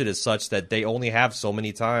the budget is such that they only have so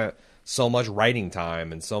so much writing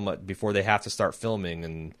time and so much before they have to start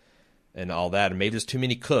filming and all that. And maybe there's too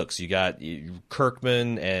many cooks. You got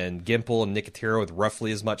Kirkman and Gimple and Nicotero with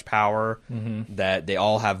roughly as much power that they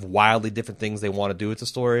all have wildly different things they want to do with the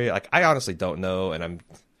story. Like, I honestly don't know, and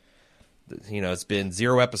it's been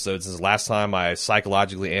 0 episodes since the last time I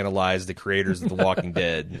psychologically analyzed the creators of The Walking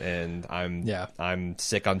Dead, and I'm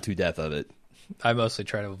sick unto death of it. I mostly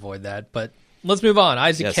try to avoid that, but let's move on.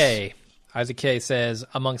 Isaac K. Isaac K says,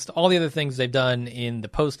 amongst all the other things they've done in the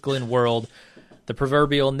post-Glenn world, the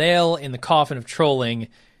proverbial nail in the coffin of trolling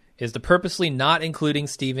is the purposely not including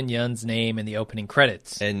Steven Yeun's name in the opening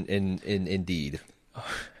credits. And indeed.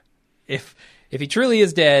 If he truly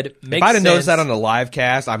is dead, makes sense. If I'd have noticed that on the live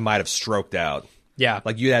cast, I might have stroked out. Yeah.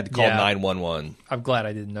 Like, you had to call 911. I'm glad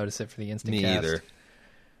I didn't notice it for the instant Me cast. either.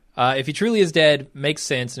 If he truly is dead, makes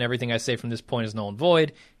sense, and everything I say from this point is null and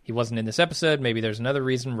void. He wasn't in this episode. Maybe there's another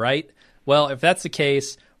reason, right? Well, if that's the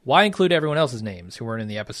case, why include everyone else's names who weren't in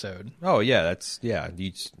the episode? Oh, yeah,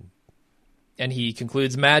 And he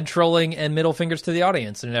concludes mad trolling and middle fingers to the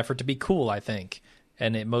audience in an effort to be cool, I think.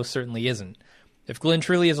 And it most certainly isn't. If Glenn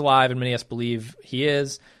truly is alive, and many of us believe he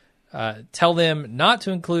is, tell them not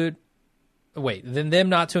to include... them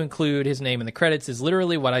not to include his name in the credits is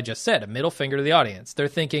literally what I just said, a middle finger to the audience. They're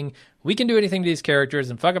thinking, we can do anything to these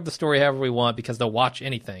characters and fuck up the story however we want because they'll watch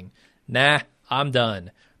anything. Nah, I'm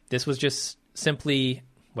done. This was just simple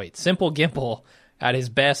Gimple at his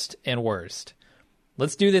best and worst.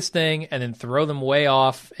 Let's do this thing and then throw them way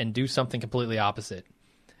off and do something completely opposite.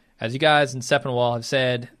 As you guys in Sepinwall have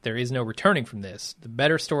said, there is no returning from this. The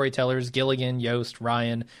better storytellers, Gilligan, Yost,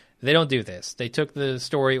 Ryan, they don't do this. They took the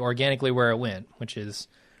story organically where it went, which is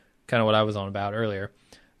kind of what I was on about earlier.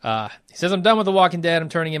 He says, I'm done with The Walking Dead. I'm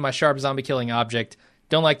turning in my sharp zombie-killing object.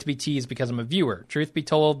 Don't like to be teased because I'm a viewer. Truth be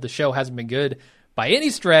told, the show hasn't been good by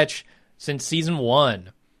any stretch since season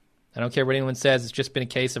 1. I don't care what anyone says. It's just been a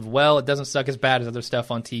case of, it doesn't suck as bad as other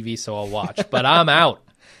stuff on TV, so I'll watch. But I'm out.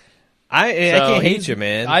 I can't hate you,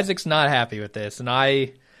 man. Isaac's not happy with this, and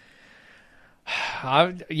I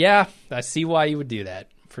see why you would do that,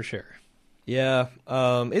 for sure. Yeah,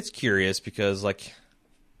 it's curious because, like,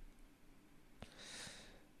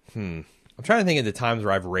 I'm trying to think of the times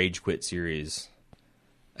where I've rage quit series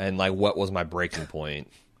and, like, what was my breaking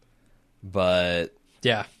point. But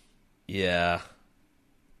yeah.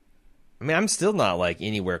 I mean, I'm still not like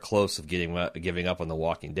anywhere close of giving up on The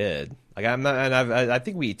Walking Dead. Like, I'm not, and I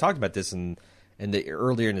think we talked about this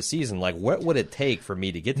earlier in the season. Like, what would it take for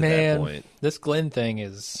me to get to that point? This Glenn thing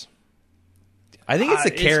is. I think it's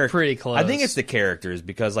the character. It's pretty close. I think it's the characters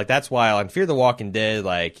because, like, that's why on Fear the Walking Dead,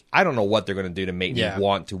 like, I don't know what they're going to do to make me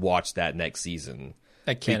want to watch that next season.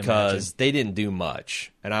 I can't because they didn't do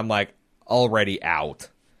much, and I'm like already out.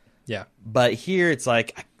 Yeah, but here it's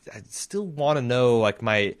like I still want to know, like,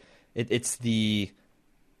 It's the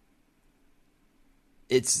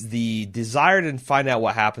desire to find out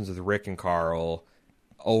what happens with Rick and Carl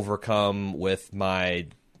overcome with my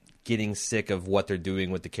getting sick of what they're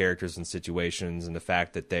doing with the characters and situations and the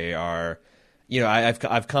fact that they are,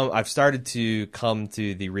 I've started to come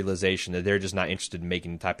to the realization that they're just not interested in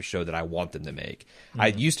making the type of show that I want them to make. I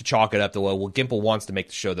used to chalk it up to, well, Gimple wants to make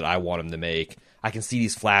the show that I want him to make. I can see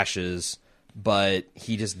these flashes, but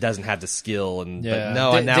he just doesn't have the skill. And but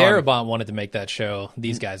no, now Darabont wanted to make that show.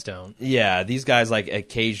 These guys don't. Yeah, these guys, like,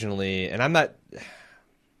 occasionally, and I'm not.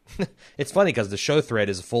 It's funny because the show thread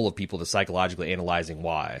is full of people just psychologically analyzing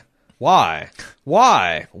why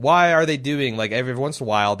are they doing, like, every once in a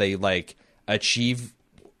while they, like, achieve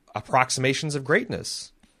approximations of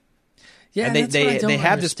greatness. Yeah, and they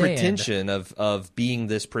have this pretension of being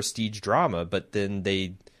this prestige drama, but then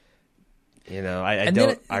they.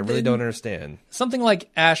 I really don't understand. Something like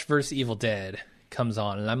Ash vs. Evil Dead comes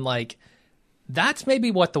on, and I'm like, that's maybe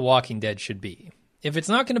what The Walking Dead should be. If it's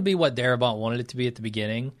not going to be what Darabont wanted it to be at the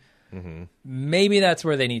beginning, maybe that's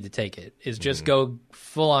where they need to take it, is just go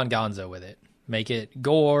full-on gonzo with it. Make it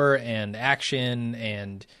gore and action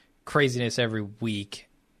and craziness every week,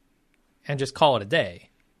 and just call it a day.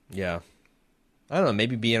 Yeah. I don't know,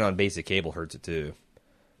 maybe being on basic cable hurts it too.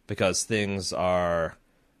 Because things are...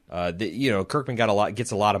 Kirkman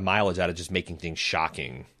gets a lot of mileage out of just making things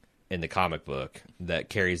shocking in the comic book that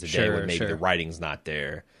carries the day when maybe the writing's not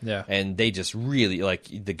there. Yeah. And they just really, like,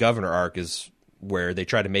 the Governor arc is where they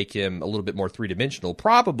try to make him a little bit more three-dimensional,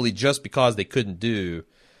 probably just because they couldn't do,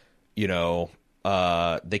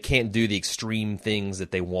 they can't do the extreme things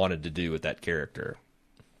that they wanted to do with that character.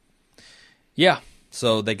 Yeah.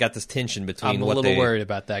 So they got this tension between I'm a little worried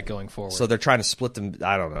about that going forward. So they're trying to split them.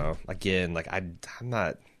 I don't know. Again, like, I'm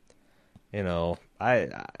not... I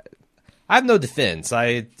I have no defense.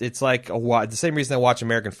 It's like the same reason I watch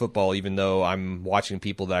American football, even though I'm watching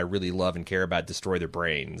people that I really love and care about destroy their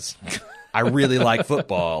brains. I really like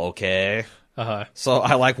football, okay? So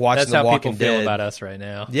I like watching The Walking Dead. That's how people feel about us right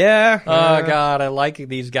now. Yeah. Oh, God, I like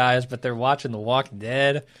these guys, but they're watching The Walking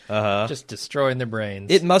Dead, just destroying their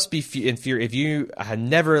brains. It must be infuriating. If you had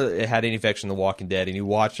never had any affection in The Walking Dead and you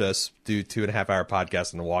watch us do 2.5-hour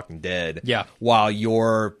podcasts on The Walking Dead while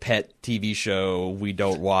your pet TV show we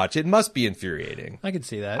don't watch, it must be infuriating. I can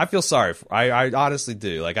see that. I feel sorry. I honestly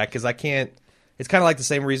do. Because I can't. It's kind of like the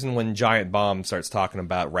same reason when Giant Bomb starts talking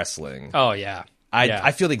about wrestling. Oh, yeah.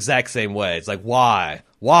 I feel the exact same way. It's like, why?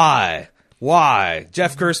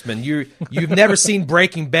 Jeff Gerstmann, you've never seen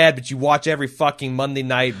Breaking Bad, but you watch every fucking Monday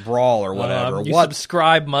Night Brawl or whatever. You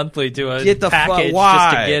subscribe monthly to a get the package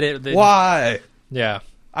why? Just to get it. Why? Yeah.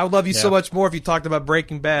 I would love you so much more if you talked about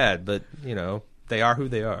Breaking Bad, but, they are who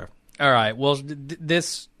they are. All right. Well,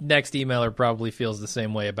 this next emailer probably feels the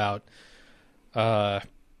same way about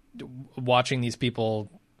watching these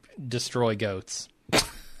people destroy goats.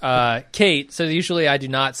 Kate, so usually I do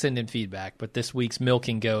not send in feedback, but this week's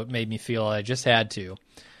milking goat made me feel I just had to.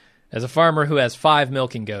 As a farmer who has 5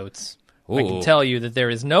 milking goats, I can tell you that there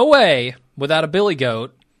is no way without a billy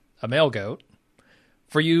goat, a male goat,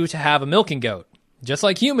 for you to have a milking goat. Just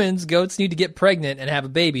like humans, goats need to get pregnant and have a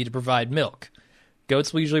baby to provide milk.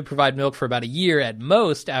 Goats will usually provide milk for about a year at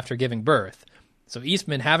most after giving birth. So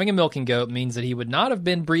Eastman having a milking goat means that he would not have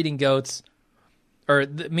been breeding goats, or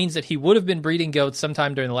means that he would have been breeding goats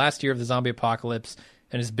sometime during the last year of the zombie apocalypse,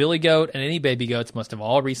 and his billy goat and any baby goats must have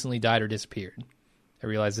all recently died or disappeared. I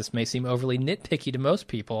realize this may seem overly nitpicky to most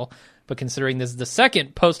people, but considering this is the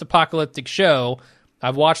second post-apocalyptic show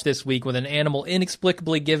I've watched this week with an animal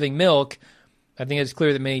inexplicably giving milk, I think it's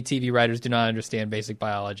clear that many TV writers do not understand basic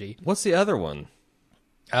biology. What's the other one?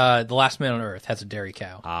 The Last Man on Earth has a dairy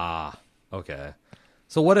cow. Ah, okay.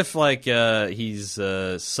 So what if, he's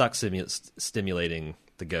suck stimulating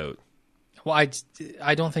the goat? Well,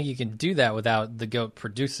 I don't think you can do that without the goat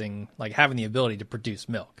producing, having the ability to produce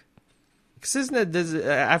milk. Because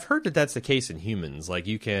I've heard that that's the case in humans. Like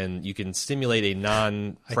you can stimulate a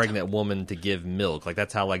non-pregnant woman to give milk. Like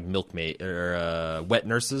that's how milkmaid or wet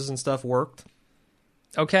nurses and stuff worked.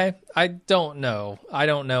 Okay, I don't know. I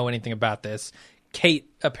don't know anything about this.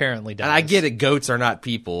 Kate apparently does. And I get it. Goats are not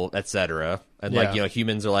people, etc. And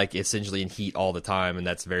humans are essentially in heat all the time, and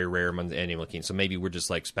that's very rare among animal kingdom. So maybe we're just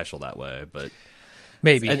special that way. But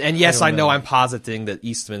maybe. And yes, I know I'm positing that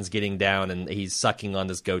Eastman's getting down and he's sucking on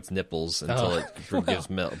this goat's nipples until it gives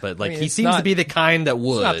milk. But he seems to be the kind that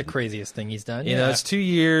would. It's not the craziest thing he's done. You know, it's 2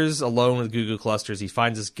 years alone with Google clusters. He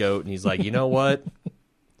finds this goat and he's like, you know what?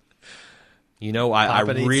 I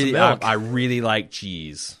really like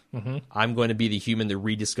cheese. Mm-hmm. I'm going to be the human that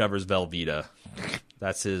rediscovers Velveeta.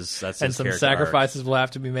 That's his. And some sacrifices will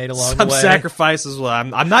have to be made along the way. Some sacrifices will.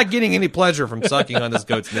 I'm not getting any pleasure from sucking on this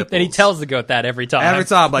goat's nipples. And he tells the goat that every time. Every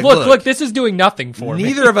time, look, this is doing nothing for me.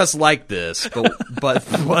 Neither of us like this, but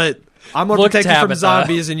I'm going to protect you from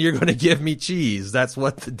zombies, and you're going to give me cheese. That's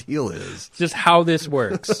what the deal is. It's just how this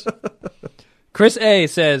works. Chris A.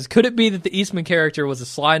 says, could it be that the Eastman character was a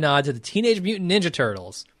sly nod to the Teenage Mutant Ninja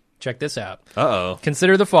Turtles? Check this out. Uh-oh.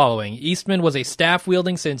 Consider the following. Eastman was a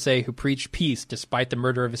staff-wielding sensei who preached peace despite the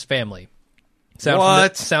murder of his family.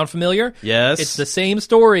 Sound familiar? Yes. It's the same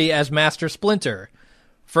story as Master Splinter.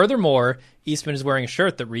 Furthermore, Eastman is wearing a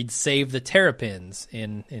shirt that reads Save the Terrapins,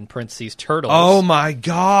 in parentheses, Turtles. Oh my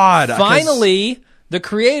God. Finally, the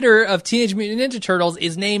creator of Teenage Mutant Ninja Turtles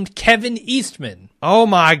is named Kevin Eastman. Oh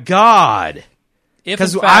my God.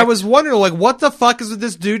 Because I was wondering, what the fuck is with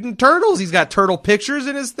this dude in Turtles? He's got turtle pictures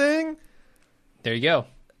in his thing. There you go.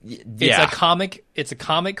 Yeah. It's a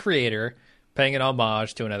comic creator paying an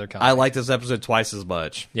homage to another comic. I like this episode twice as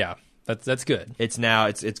much. Yeah, that's good. It's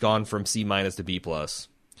gone from C- to B+.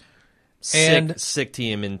 And sick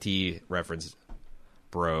TMNT reference,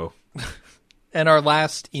 bro. And our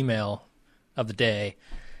last email of the day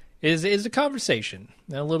is a conversation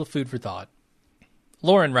and a little food for thought.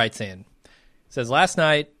 Lauren writes in. Says, last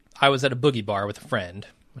night, I was at a boogie bar with a friend.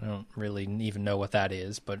 I don't really even know what that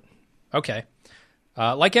is, but okay.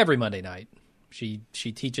 Like every Monday night. She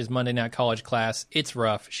teaches Monday night college class. It's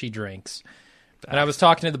rough. She drinks. And I was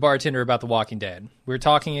talking to the bartender about The Walking Dead. We were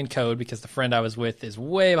talking in code because the friend I was with is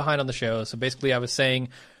way behind on the show. So basically I was saying,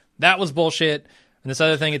 that was bullshit. And this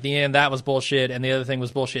other thing at the end, that was bullshit. And the other thing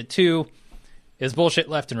was bullshit too. It was bullshit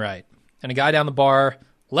left and right. And a guy down the bar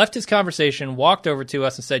left his conversation, walked over to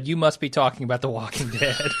us, and said, you must be talking about The Walking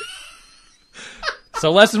Dead. So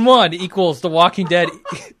lesson 1 equals The Walking Dead.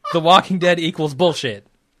 The Walking Dead equals bullshit.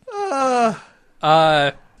 She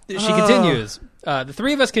continues. The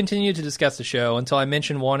three of us continued to discuss the show until I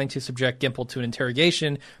mentioned wanting to subject Gimple to an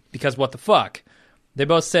interrogation because what the fuck? They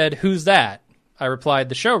both said, "Who's that?" I replied,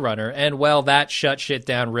 "The showrunner," and well, that shut shit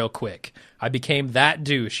down real quick. I became that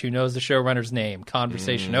douche who knows the showrunner's name.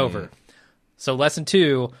 Conversation over. So lesson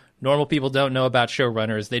 2, normal people don't know about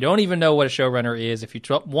showrunners. They don't even know what a showrunner is. If you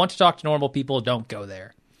want to talk to normal people, don't go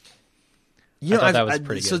there. I thought that was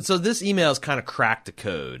pretty good. So this email is kind of cracked the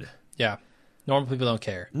code. Yeah. Normal people don't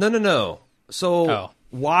care. No. So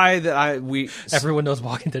why everyone knows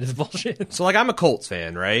Walking Dead is bullshit. So like I'm a Colts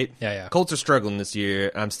fan, right? Yeah. Colts are struggling this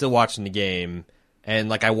year. I'm still watching the game, and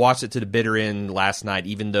like I watched it to the bitter end last night.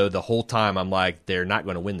 Even though the whole time I'm like, they're not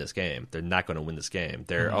going to win this game. They're not going to win this game.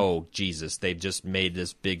 Oh Jesus, they've just made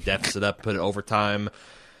this big deficit up, put it overtime.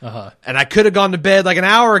 And I could have gone to bed like an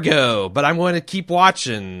hour ago, but I'm going to keep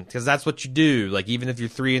watching because that's what you do. Like even if you're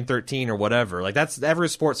 3-13 or whatever, like that's every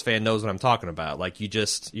sports fan knows what I'm talking about. Like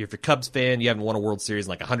if you're a Cubs fan, you haven't won a World Series in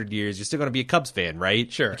like 100 years, you're still going to be a Cubs fan,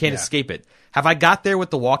 right? Sure, you can't escape it. Have I got there with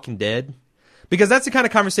The Walking Dead? Because that's the kind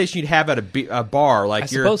of conversation you'd have at a bar. Like I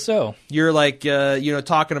suppose so. You're like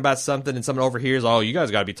talking about something, and someone overhears, "Oh, you guys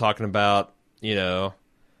got to be talking about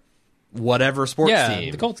whatever sports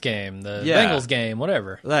team. The Colts game, the Bengals game,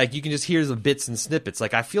 whatever." Like, you can just hear the bits and snippets.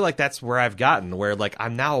 Like, I feel like that's where I've gotten, where, like,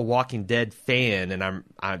 I'm now a Walking Dead fan, and I'm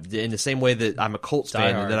in the same way that I'm a Colts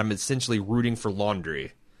fan, and that I'm essentially rooting for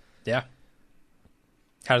laundry. Yeah.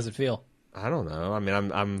 How does it feel? I don't know. I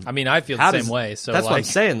mean, I feel the same way. So that's what I'm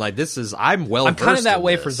saying. Like, I'm well-versed I'm kind of that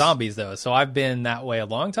way this. For zombies, though. So I've been that way a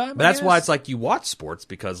long time. But that's why it's like you watch sports,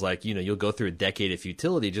 because, like, you'll go through a decade of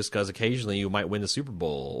futility just because occasionally you might win the Super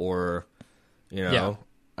Bowl, or,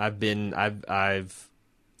 I've And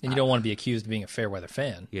you don't want to be accused of being a fair weather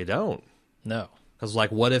fan. You don't. No. Because,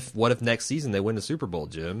 like, what if next season they win the Super Bowl,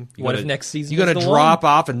 Jim? If next season you're going to drop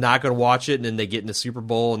off and not going to watch it, and then they get in the Super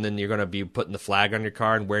Bowl, and then you're going to be putting the flag on your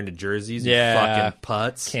car and wearing the jerseys? Yeah. You fucking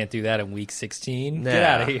putz. Can't do that in week 16. Nah. Get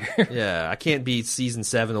out of here. Yeah, I can't be season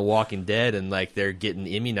 7 of Walking Dead, and, like, they're getting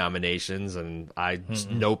Emmy nominations, and I just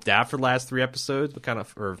noped out for the last 3 episodes,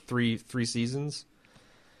 or three seasons.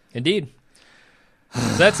 Indeed.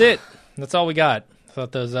 So that's it. That's all we got. I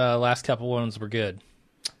thought those last couple ones were good.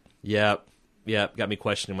 Yep, got me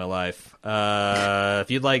questioning my life.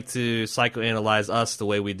 If you'd like to psychoanalyze us the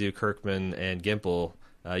way we do Kirkman and Gimple,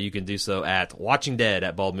 you can do so at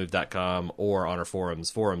watchingdead@baldmove.com or on our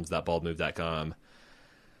forums.baldmove.com.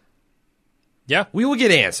 Yeah. We will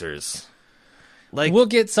get answers. Like, we'll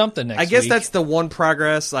get something next week. I guess that's the one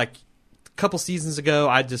progress. Like, a couple seasons ago,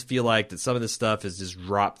 I just feel like that some of this stuff is just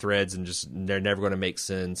drop threads and just they're never going to make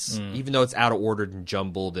sense. Even though it's out of order and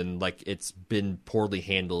jumbled and like it's been poorly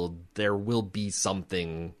handled, there will be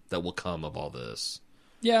something that will come of all this.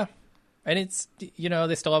 Yeah. And it's,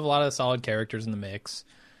 they still have a lot of solid characters in the mix.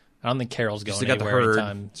 I don't think Carol's going anywhere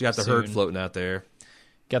anytime So you got the herd floating out there.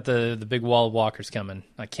 Got the big wall of walkers coming.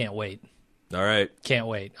 I can't wait. All right. Can't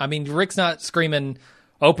wait. I mean, Rick's not screaming,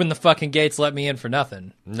 "Open the fucking gates, let me in," for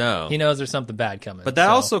nothing. No. He knows there's something bad coming. But that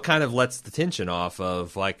also kind of lets the tension off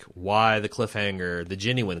of, like, why the cliffhanger, the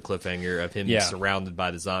genuine cliffhanger of him surrounded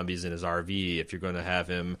by the zombies in his RV, if you're going to have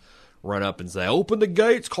him run up and say, "Open the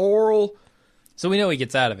gates, Carl." So we know he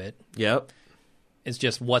gets out of it. Yep. It's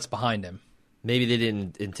just what's behind him. Maybe they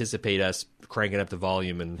didn't anticipate us cranking up the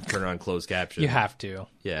volume and turning on closed caption. You have to.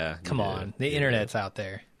 Yeah. Come on. The internet's out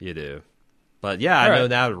there. You do. But yeah, I know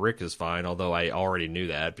now that Rick is fine, although I already knew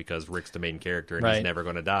that because Rick's the main character and he's never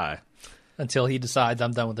going to die. Until he decides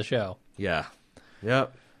I'm done with the show. Yeah.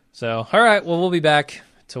 Yep. So, all right. Well, we'll be back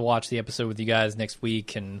to watch the episode with you guys next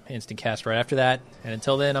week and Instant Cast right after that. And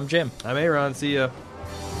until then, I'm Jim. I'm Aaron. See ya.